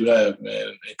situation that you have, man,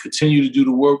 and continue to do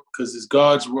the work because it's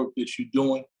God's work that you're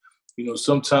doing. You know,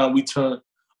 sometimes we turn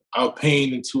our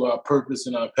pain into our purpose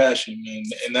and our passion, man,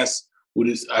 and that's what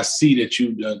I see that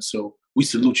you've done. So we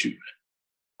salute you, man.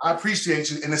 I appreciate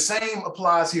you. And the same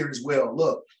applies here as well.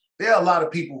 Look, there are a lot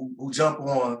of people who jump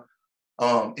on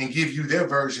and give you their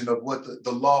version of what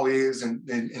the law is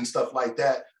and stuff like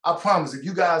that. I promise, if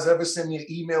you guys ever send me an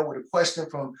email with a question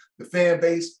from the fan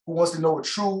base who wants to know a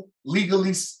true,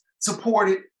 legally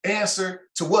supported answer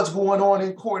to what's going on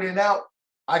in court and out,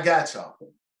 I got y'all.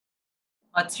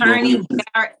 Attorney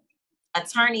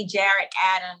Jarrett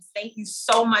Adams, thank you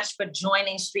so much for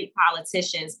joining Street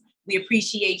Politicians. We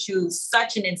appreciate you.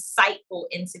 Such an insightful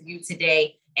interview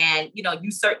today. And, you know,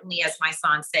 you certainly, as my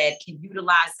son said, can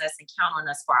utilize us and count on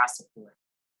us for our support.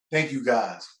 Thank you,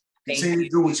 guys. Continue to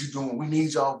do what you're doing. We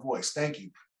need y'all voice. Thank you.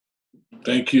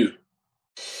 Thank you.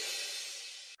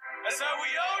 That's how we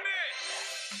own it.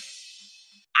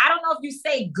 I don't know if you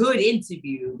say good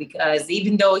interview, because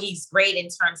even though he's great in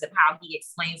terms of how he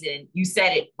explains it, and you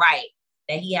said it right,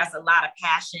 that he has a lot of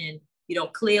passion, you know,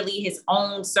 clearly his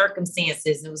own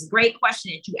circumstances. It was a great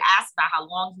question that you asked about how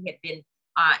long he had been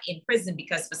in prison,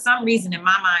 because for some reason in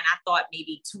my mind, I thought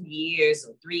maybe 2 years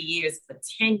or 3 years, but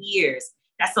 10 years,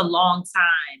 that's a long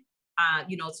time,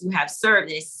 you know, to have served.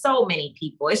 And it's so many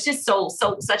people. It's just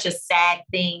such a sad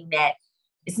thing that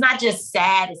it's not just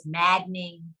sad, it's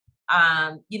maddening.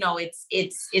 You know, it's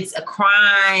a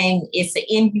crime. It's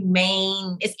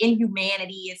inhumanity.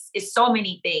 It's so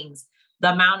many things.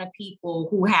 The amount of people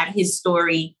who had his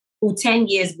story, who 10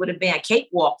 years would have been a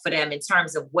cakewalk for them in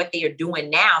terms of what they are doing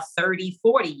now, 30,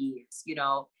 40 years, you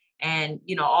know, and,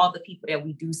 you know, all the people that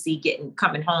we do see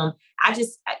coming home. I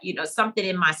just, you know, something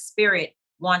in my spirit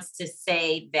wants to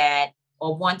say that,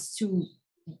 or wants to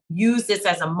use this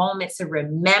as a moment to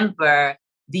remember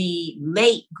the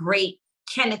late, great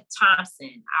Kenneth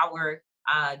Thompson, our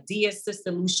dear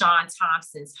sister LuShawn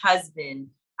Thompson's husband.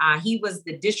 He was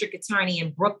the district attorney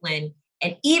in Brooklyn.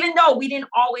 And even though we didn't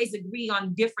always agree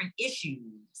on different issues,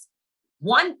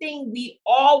 one thing we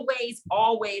always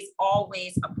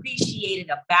appreciated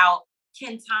about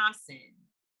Ken Thompson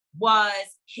was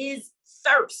his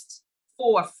thirst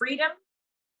for freedom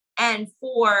and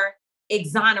for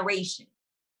exoneration.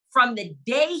 From the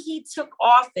day he took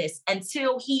office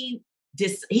until he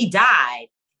died,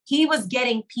 he was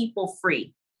getting people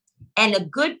free. And the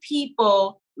good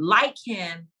people like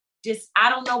him, just, I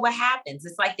don't know what happens.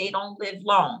 It's like they don't live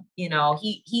long. You know,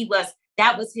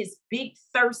 that was his big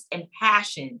thirst and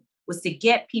passion, was to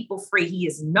get people free. He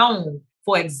is known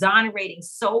for exonerating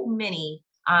so many,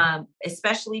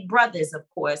 especially brothers, of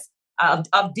course,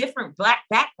 of different Black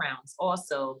backgrounds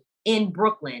also in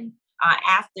Brooklyn,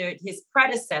 after his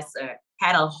predecessor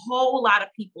had a whole lot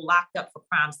of people locked up for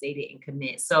crimes they didn't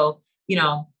commit. So, you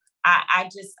know, I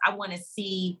want to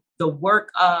see the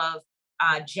work of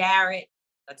Jarrett,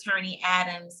 Attorney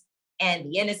Adams, and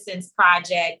the Innocence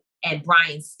Project, and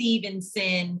Brian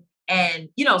Stevenson, and,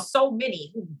 you know, so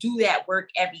many who do that work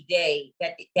every day,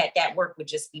 that work would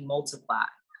just be multiplied.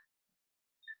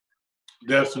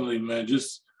 Definitely, man.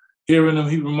 Just hearing him,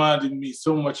 he reminded me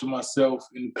so much of myself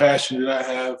and the passion that I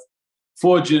have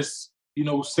for just, you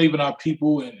know, saving our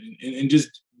people and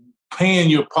just playing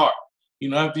your part. You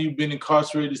know, after you've been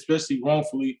incarcerated, especially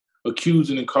wrongfully accused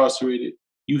and incarcerated,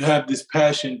 you have this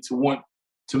passion to want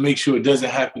to make sure it doesn't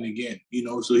happen again, you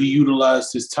know. So he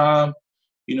utilized his time.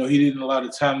 You know, he didn't allow the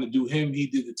time to do him. He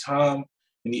did the time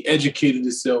and he educated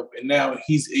himself. And now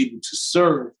he's able to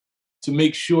serve to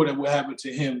make sure that what happened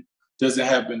to him doesn't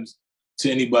happen to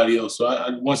anybody else.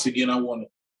 So once again, I want to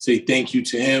say thank you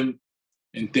to him,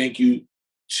 and thank you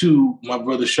to my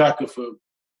brother Shaka for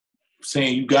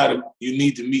saying you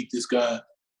need to meet this guy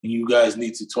and you guys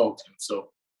need to talk to him.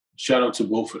 So shout out to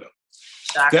both of them.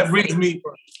 Shaka, that brings me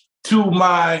to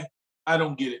my I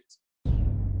don't get it.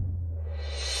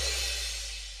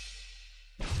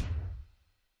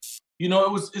 You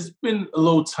know, it's been a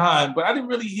little time, but I didn't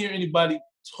really hear anybody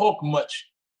talk much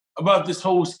about this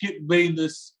whole Skip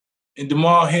Bayless and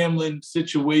Damar Hamlin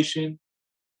situation.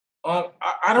 I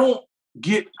don't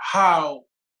get how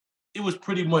it was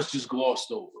pretty much just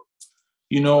glossed over.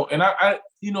 You know, and I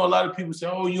you know, a lot of people say,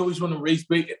 oh, you always want to race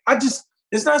bait.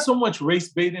 It's not so much race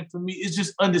baiting for me. It's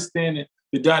just understanding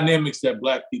the dynamics that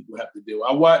Black people have to do.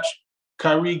 I watched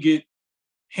Kyrie get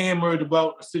hammered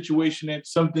about a situation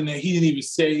something that he didn't even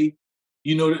say,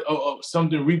 you know,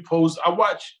 something reposed. I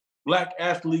watch Black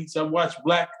athletes. I watch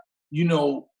Black, you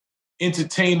know,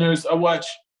 entertainers. I watch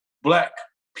Black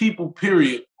people,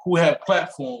 period, who have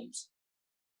platforms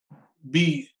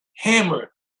be hammered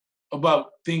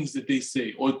about things that they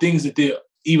say or things that they're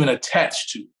even attached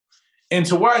to. And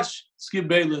to watch Skip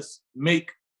Bayless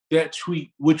make that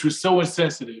tweet, which was so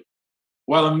insensitive,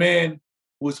 while a man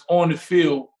was on the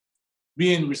field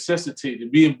being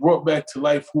resuscitated, being brought back to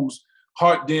life, whose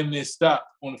heart damn near stopped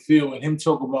on the field, and him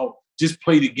talking about just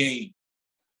play the game,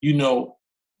 you know,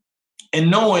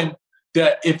 and knowing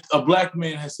that if a black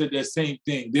man had said that same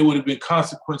thing, there would have been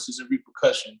consequences and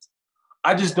repercussions.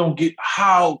 I just don't get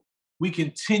how we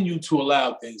continue to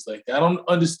allow things like that. I don't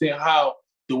understand how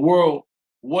the world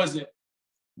wasn't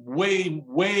way,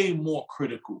 way more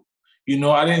critical. You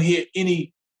know, I didn't hear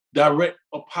any direct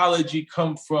apology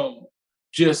come from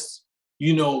just,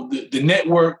 you know, the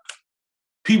network,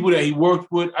 people that he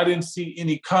worked with. I didn't see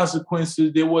any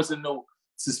consequences. There wasn't no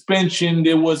suspension.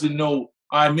 There wasn't no,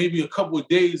 maybe a couple of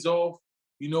days off.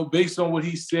 You know, based on what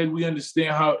he said, we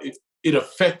understand how it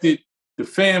affected the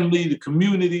family, the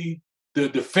community, the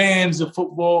fans of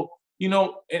football, you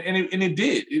know, and it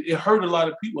did. It hurt a lot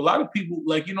of people. A lot of people,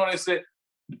 like, you know, they said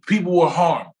people were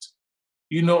harmed,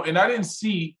 you know, and I didn't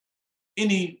see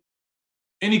any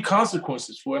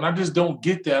consequences for it. And I just don't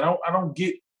get that. I don't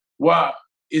get why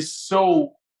it's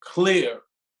so clear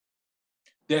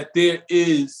that there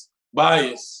is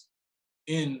bias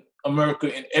in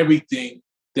America in everything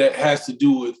that has to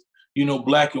do with, you know,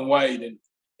 black and white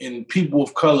and people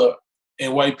of color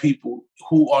and white people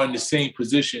who are in the same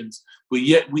positions, but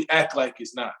yet we act like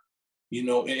it's not, you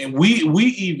know, and we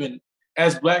even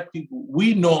as black people,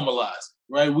 we normalize,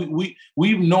 right?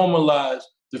 We've normalized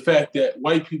the fact that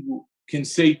white people can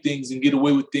say things and get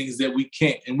away with things that we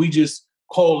can't. And we just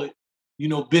call it, you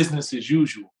know, business as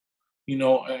usual, you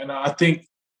know, and I think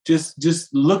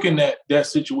just looking at that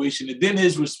situation and then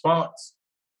his response,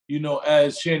 you know,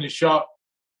 as Shannon Sharpe,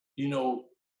 you know,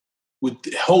 would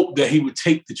hope that he would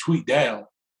take the tweet down,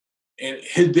 and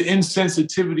the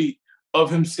insensitivity of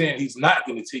him saying he's not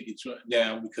going to take it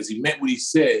down because he meant what he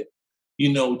said,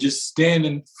 you know, just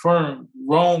standing firm,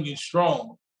 wrong and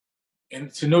strong.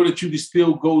 And to know that you can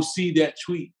still go see that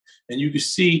tweet and you can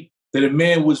see that a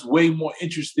man was way more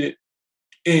interested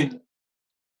in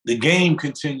the game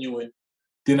continuing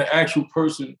than an actual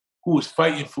person who was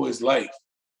fighting for his life,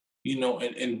 you know,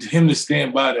 and him to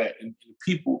stand by that and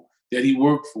people that he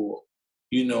worked for,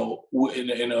 you know,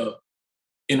 in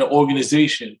an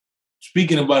organization.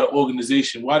 Speaking about an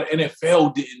organization, why the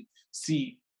NFL didn't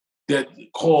see that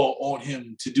call on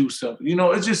him to do something. You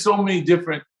know, it's just so many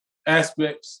different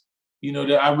aspects, you know,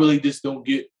 that I really just don't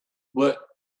get. But,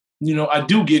 you know, I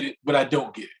do get it, but I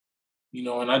don't get it. You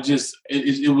know, and I just,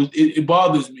 it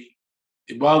bothers me.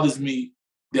 It bothers me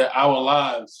that our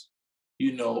lives,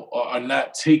 you know, are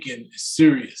not taken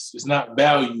serious. It's not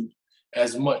valued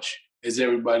as much as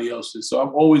everybody else's. So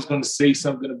I'm always going to say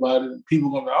something about it. And people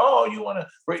are going to be, oh, you want to,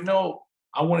 right? No,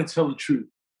 I want to tell the truth.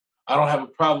 I don't have a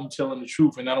problem telling the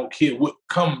truth, and I don't care what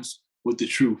comes with the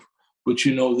truth. But,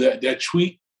 you know, that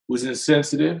tweet was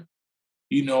insensitive,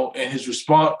 you know, and his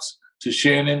response to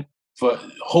Shannon for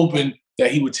hoping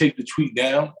that he would take the tweet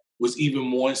down was even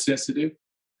more insensitive,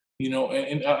 you know,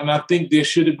 and I think there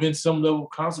should have been some level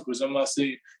of consequence. I'm not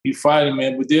saying he fired him,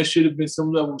 man, but there should have been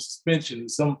some level of suspension,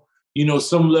 some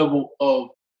level of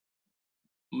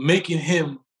making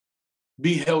him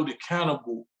be held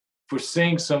accountable for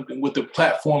saying something with a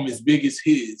platform as big as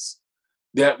his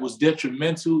that was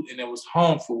detrimental and that was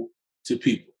harmful to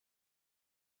people.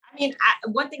 I mean,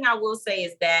 one thing I will say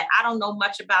is that I don't know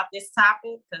much about this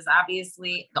topic because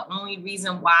obviously the only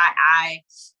reason why I,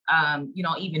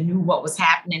 even knew what was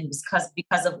happening was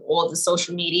because of all the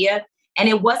social media. And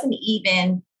it wasn't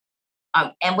even,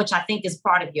 and which I think is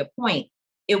part of your point,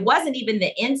 it wasn't even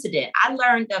the incident. I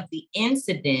learned of the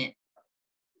incident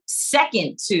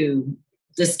second to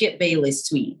the Skip Bayless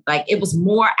tweet. Like, it was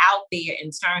more out there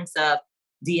in terms of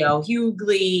D.L.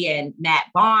 Hughley and Matt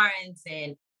Barnes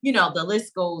and, you know, the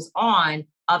list goes on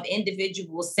of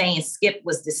individuals saying Skip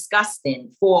was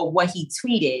disgusting for what he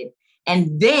tweeted.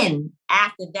 And then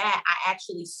after that, I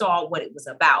actually saw what it was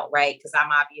about, right? Because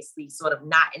I'm obviously sort of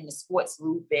not in the sports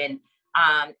loop and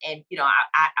you know,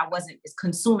 I wasn't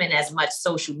consuming as much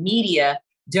social media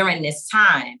during this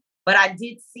time. But I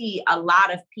did see a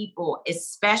lot of people,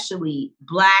 especially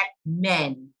Black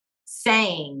men,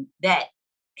 saying that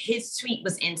his tweet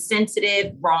was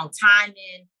insensitive, wrong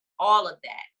timing, all of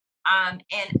that.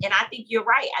 And I think you're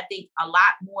right. I think a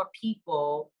lot more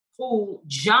people who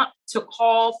jumped to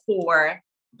call for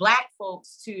Black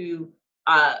folks to,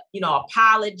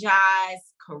 apologize,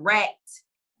 correct,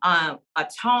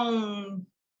 atone,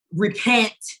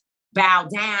 repent, bow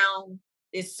down.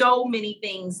 There's so many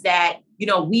things that, you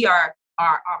know, we are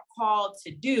called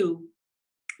to do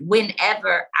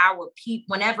whenever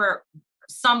whenever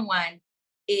someone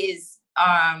is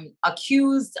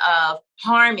accused of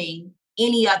harming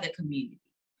any other community.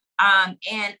 And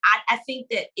I think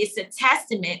that it's a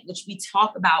testament, which we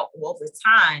talk about all the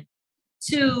time,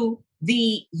 to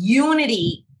the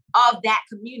unity of that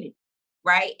community,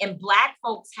 right? And Black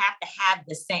folks have to have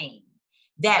the same,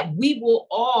 that we will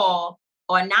all,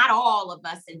 or not all of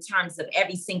us in terms of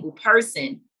every single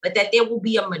person, but that there will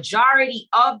be a majority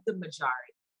of the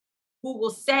majority who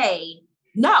will say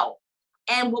no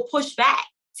and will push back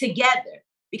together.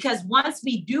 Because once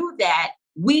we do that,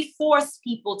 we force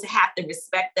people to have to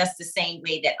respect us the same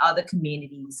way that other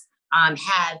communities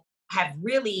have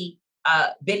really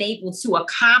been able to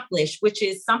accomplish, which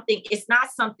is something, it's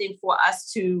not something for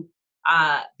us to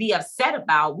be upset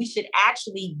about. We should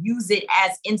actually use it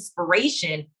as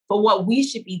inspiration for what we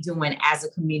should be doing as a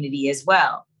community as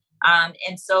well.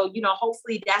 And so,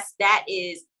 hopefully that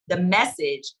is the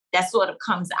message that sort of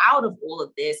comes out of all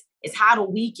of this, is how do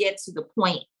we get to the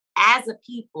point as a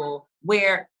people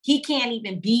where he can't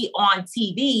even be on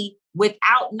TV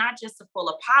without not just a full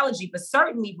apology, but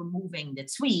certainly removing the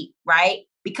tweet, right?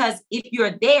 Because if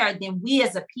you're there, then we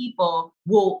as a people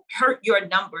will hurt your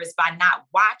numbers by not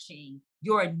watching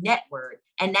your network.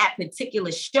 And that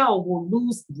particular show will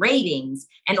lose ratings.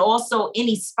 And also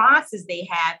any sponsors they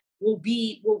have will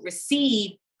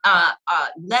receive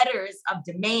letters of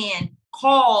demand,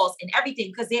 calls, and everything,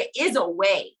 because there is a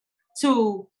way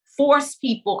to force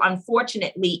people,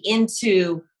 unfortunately,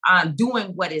 into doing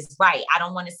what is right. I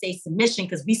don't want to say submission,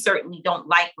 because we certainly don't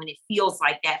like when it feels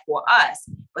like that for us,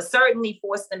 but certainly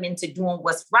force them into doing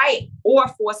what's right, or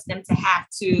force them to have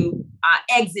to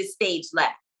exit stage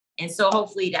left. And so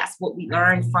hopefully that's what we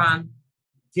learned from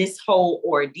this whole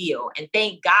ordeal. And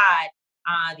thank God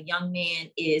the young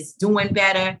man is doing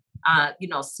better,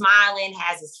 smiling,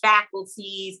 has his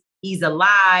faculties, he's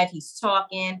alive, he's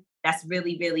talking. That's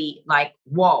really, really like,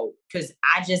 whoa. Because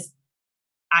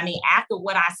after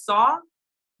what I saw,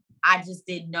 I just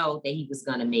didn't know that he was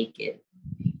going to make it.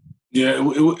 Yeah,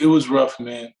 it was rough,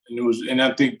 man. And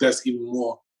I think that's even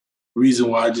more reason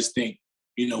why I just think,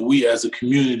 we as a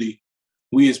community,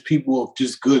 we as people of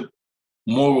just good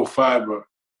moral fiber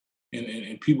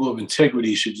and people of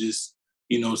integrity should just,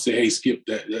 say, hey, Skip,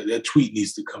 that tweet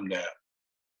needs to come down.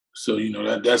 So,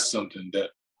 that's something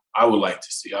that I would like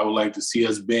to see. I would like to see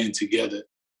us band together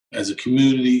as a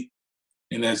community,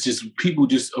 and as just people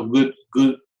just of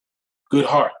good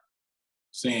heart,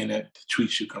 saying that the tweet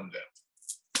should come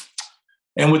down.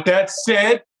 And with that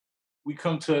said, we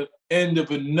come to the end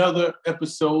of another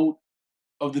episode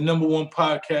of the #1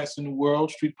 podcast in the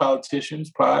world, Street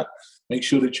Politicians Pod. Make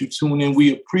sure that you tune in.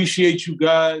 We appreciate you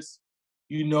guys.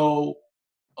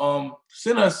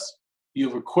 Send us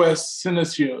your requests, send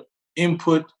us your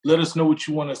input. Let us know what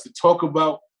you want us to talk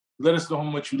about. Let us know how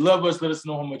much you love us. Let us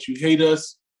know how much you hate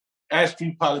us. At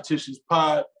Street Politicians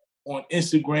Pod on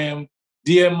Instagram.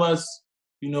 DM us.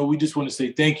 We just want to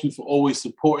say thank you for always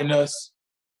supporting us.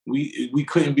 We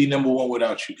couldn't be #1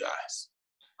 without you guys.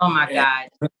 Oh my God.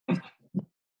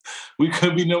 We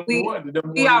couldn't be number one.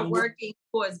 We are working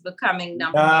towards becoming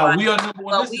 #1. We are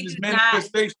 #1. Listen, it's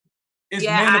manifestation. It's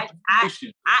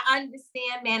manifestation. I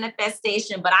understand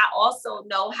manifestation, but I also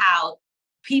know how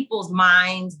people's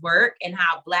minds work and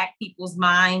how Black people's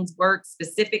minds work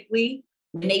specifically.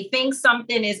 When they think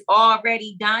something is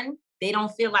already done, they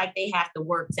don't feel like they have to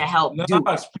work to help do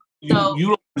it. You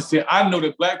don't understand. I know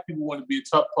that Black people want to be a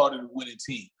top part of the winning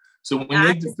team. So when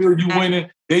they feel you winning,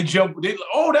 they jump.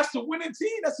 That's the winning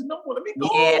team. That's the #1. Let me go.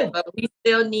 Yeah, but we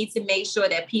still need to make sure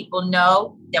that people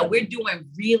know that we're doing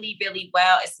really, really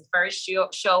well. It's the first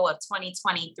show of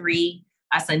 2023.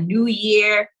 It's a new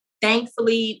year.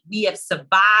 Thankfully, we have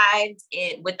survived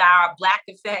it with our Black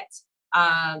Effect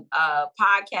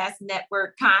podcast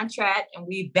network contract, and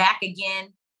we're back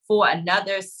again for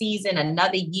another season,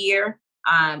 another year.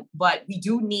 But we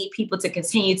do need people to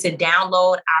continue to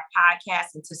download our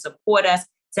podcast and to support us,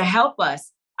 to help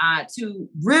us to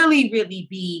really, really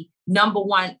be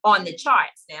 #1 on the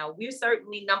charts. Now, we're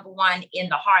certainly #1 in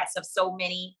the hearts of so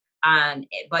many,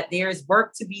 but there's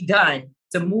work to be done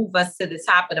to move us to the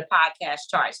top of the podcast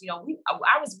charts.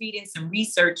 I was reading some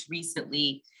research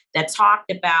recently that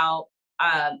talked about,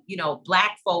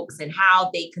 Black folks and how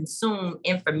they consume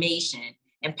information.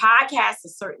 And podcasts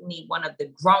is certainly one of the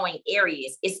growing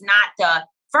areas. It's not the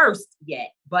first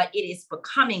yet, but it is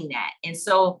becoming that. And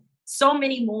so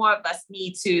many more of us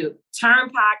need to turn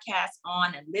podcasts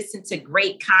on and listen to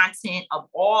great content of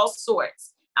all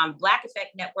sorts. Black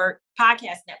Effect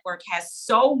Podcast Network has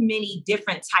so many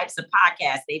different types of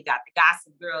podcasts. They've got the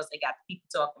Gossip Girls. They got the people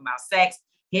talking about sex,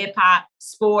 hip hop,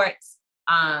 sports,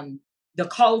 the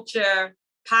culture,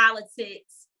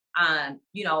 politics,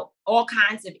 all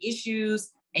kinds of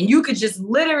issues. And you could just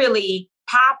literally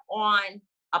pop on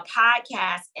a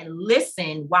podcast and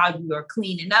listen while you are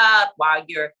cleaning up, while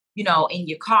you're, in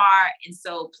your car. And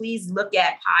so please look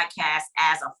at podcasts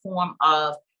as a form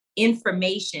of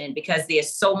information, because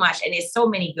there's so much, and there's so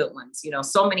many good ones,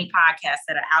 so many podcasts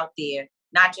that are out there,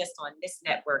 not just on this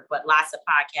network, but lots of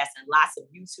podcasts and lots of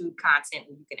YouTube content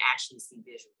where you can actually see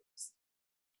visuals.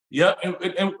 Yeah.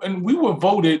 And we were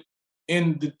voted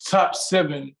in the top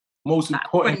 7 most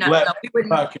important Black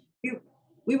podcasts.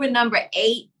 We were number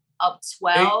 8 of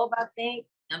 12, I think.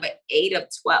 Number 8 of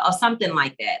 12 or something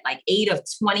like that. Like 8 of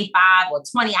 25 or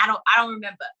 20. I don't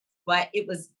remember. But it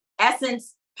was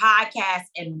Essence Podcast,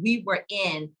 and we were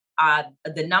in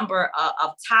the number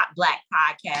of top Black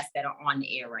podcasts that are on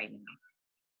the air right now.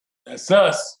 That's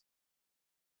us.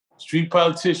 Street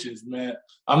politicians, man.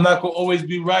 I'm not going to always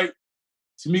be right.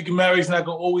 Tamika Mary's not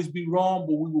going to always be wrong,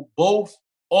 but we will both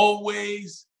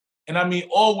always, and I mean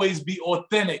always, be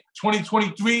authentic.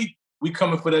 2023, we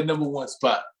coming for that number 1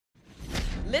 spot.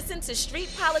 Listen to Street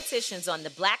Politicians on the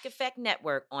Black Effect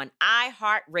Network on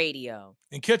iHeartRadio.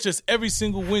 And catch us every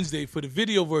single Wednesday for the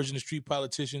video version of Street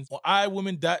Politicians on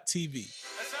iWomen.tv.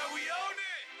 That's how we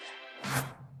own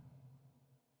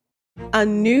it. A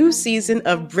new season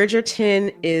of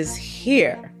Bridgerton is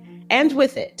here. And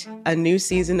with it, a new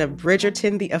season of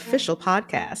Bridgerton, the official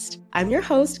podcast. I'm your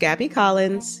host, Gabby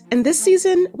Collins, and this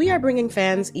season, we are bringing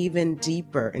fans even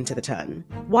deeper into the ton.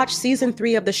 Watch season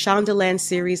 3 of the Shondaland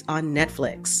series on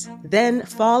Netflix. Then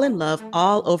fall in love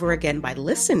all over again by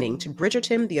listening to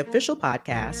Bridgerton, the official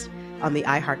podcast, on the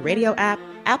iHeartRadio app,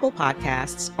 Apple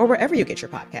Podcasts, or wherever you get your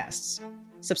podcasts.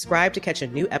 Subscribe to catch a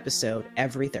new episode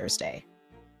every Thursday.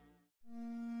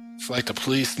 It's like the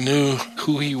police knew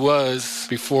who he was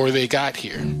before they got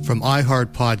here. From iHeart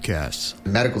Podcasts.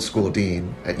 The medical school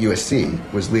dean at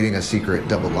USC was leading a secret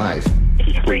double life.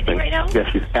 She's breathing right now? Yes,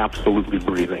 she's absolutely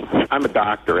breathing. I'm a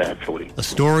doctor, actually. A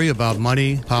story about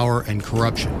money, power, and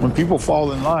corruption. When people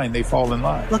fall in line, they fall in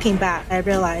line. Looking back, I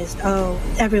realized,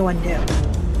 everyone knew.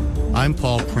 I'm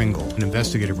Paul Pringle, an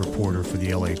investigative reporter for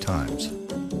the LA Times.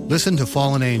 Listen to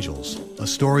Fallen Angels, a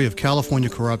story of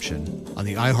California corruption on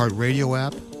the iHeartRadio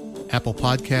app, Apple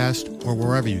Podcast, or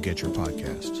wherever you get your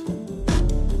podcasts.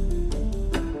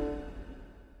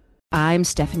 I'm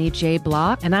Stephanie J.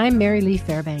 Block. And I'm Mary Lee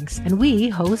Fairbanks. And we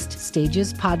host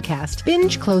Stages Podcast.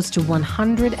 Binge close to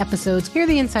 100 episodes. Hear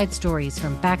the inside stories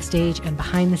from backstage and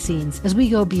behind the scenes as we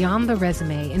go beyond the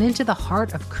resume and into the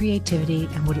heart of creativity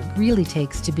and what it really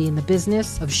takes to be in the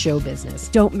business of show business.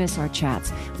 Don't miss our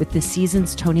chats with this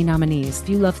season's Tony nominees. If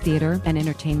you love theater and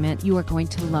entertainment, you are going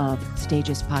to love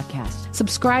Stages Podcast.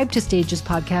 Subscribe to Stages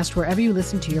Podcast wherever you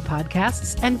listen to your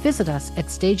podcasts and visit us at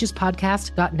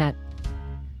stagespodcast.net.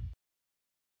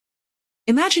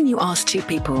 Imagine you ask 2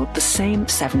 people the same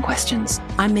 7 questions.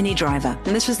 I'm Minnie Driver,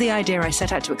 and this was the idea I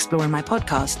set out to explore in my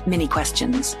podcast, Mini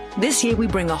Questions. This year, we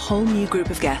bring a whole new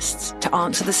group of guests to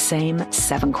answer the same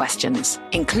 7 questions,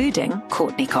 including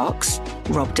Courtney Cox,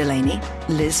 Rob Delaney,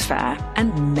 Liz Phair,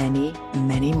 and many,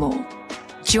 many more.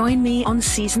 Join me on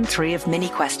Season 3 of Mini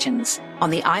Questions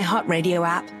on the iHeartRadio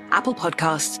app, Apple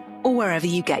Podcasts, or wherever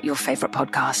you get your favorite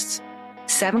podcasts.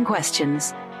 7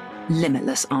 questions,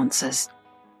 limitless answers.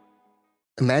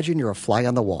 Imagine you're a fly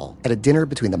on the wall at a dinner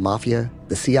between the mafia,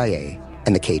 the CIA,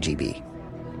 and the KGB.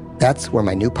 That's where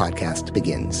my new podcast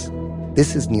begins.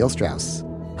 This is Neil Strauss,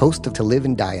 host of To Live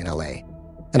and Die in LA,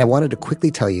 and I wanted to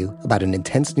quickly tell you about an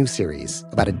intense new series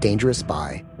about a dangerous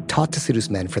spy taught to seduce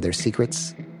men for their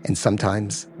secrets and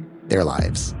sometimes their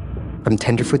lives. From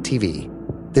Tenderfoot TV,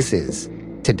 this is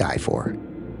To Die For.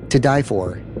 To Die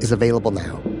For is available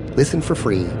now. Listen for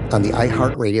free on the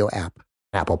iHeartRadio app,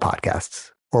 Apple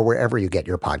Podcasts, or wherever you get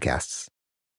your podcasts.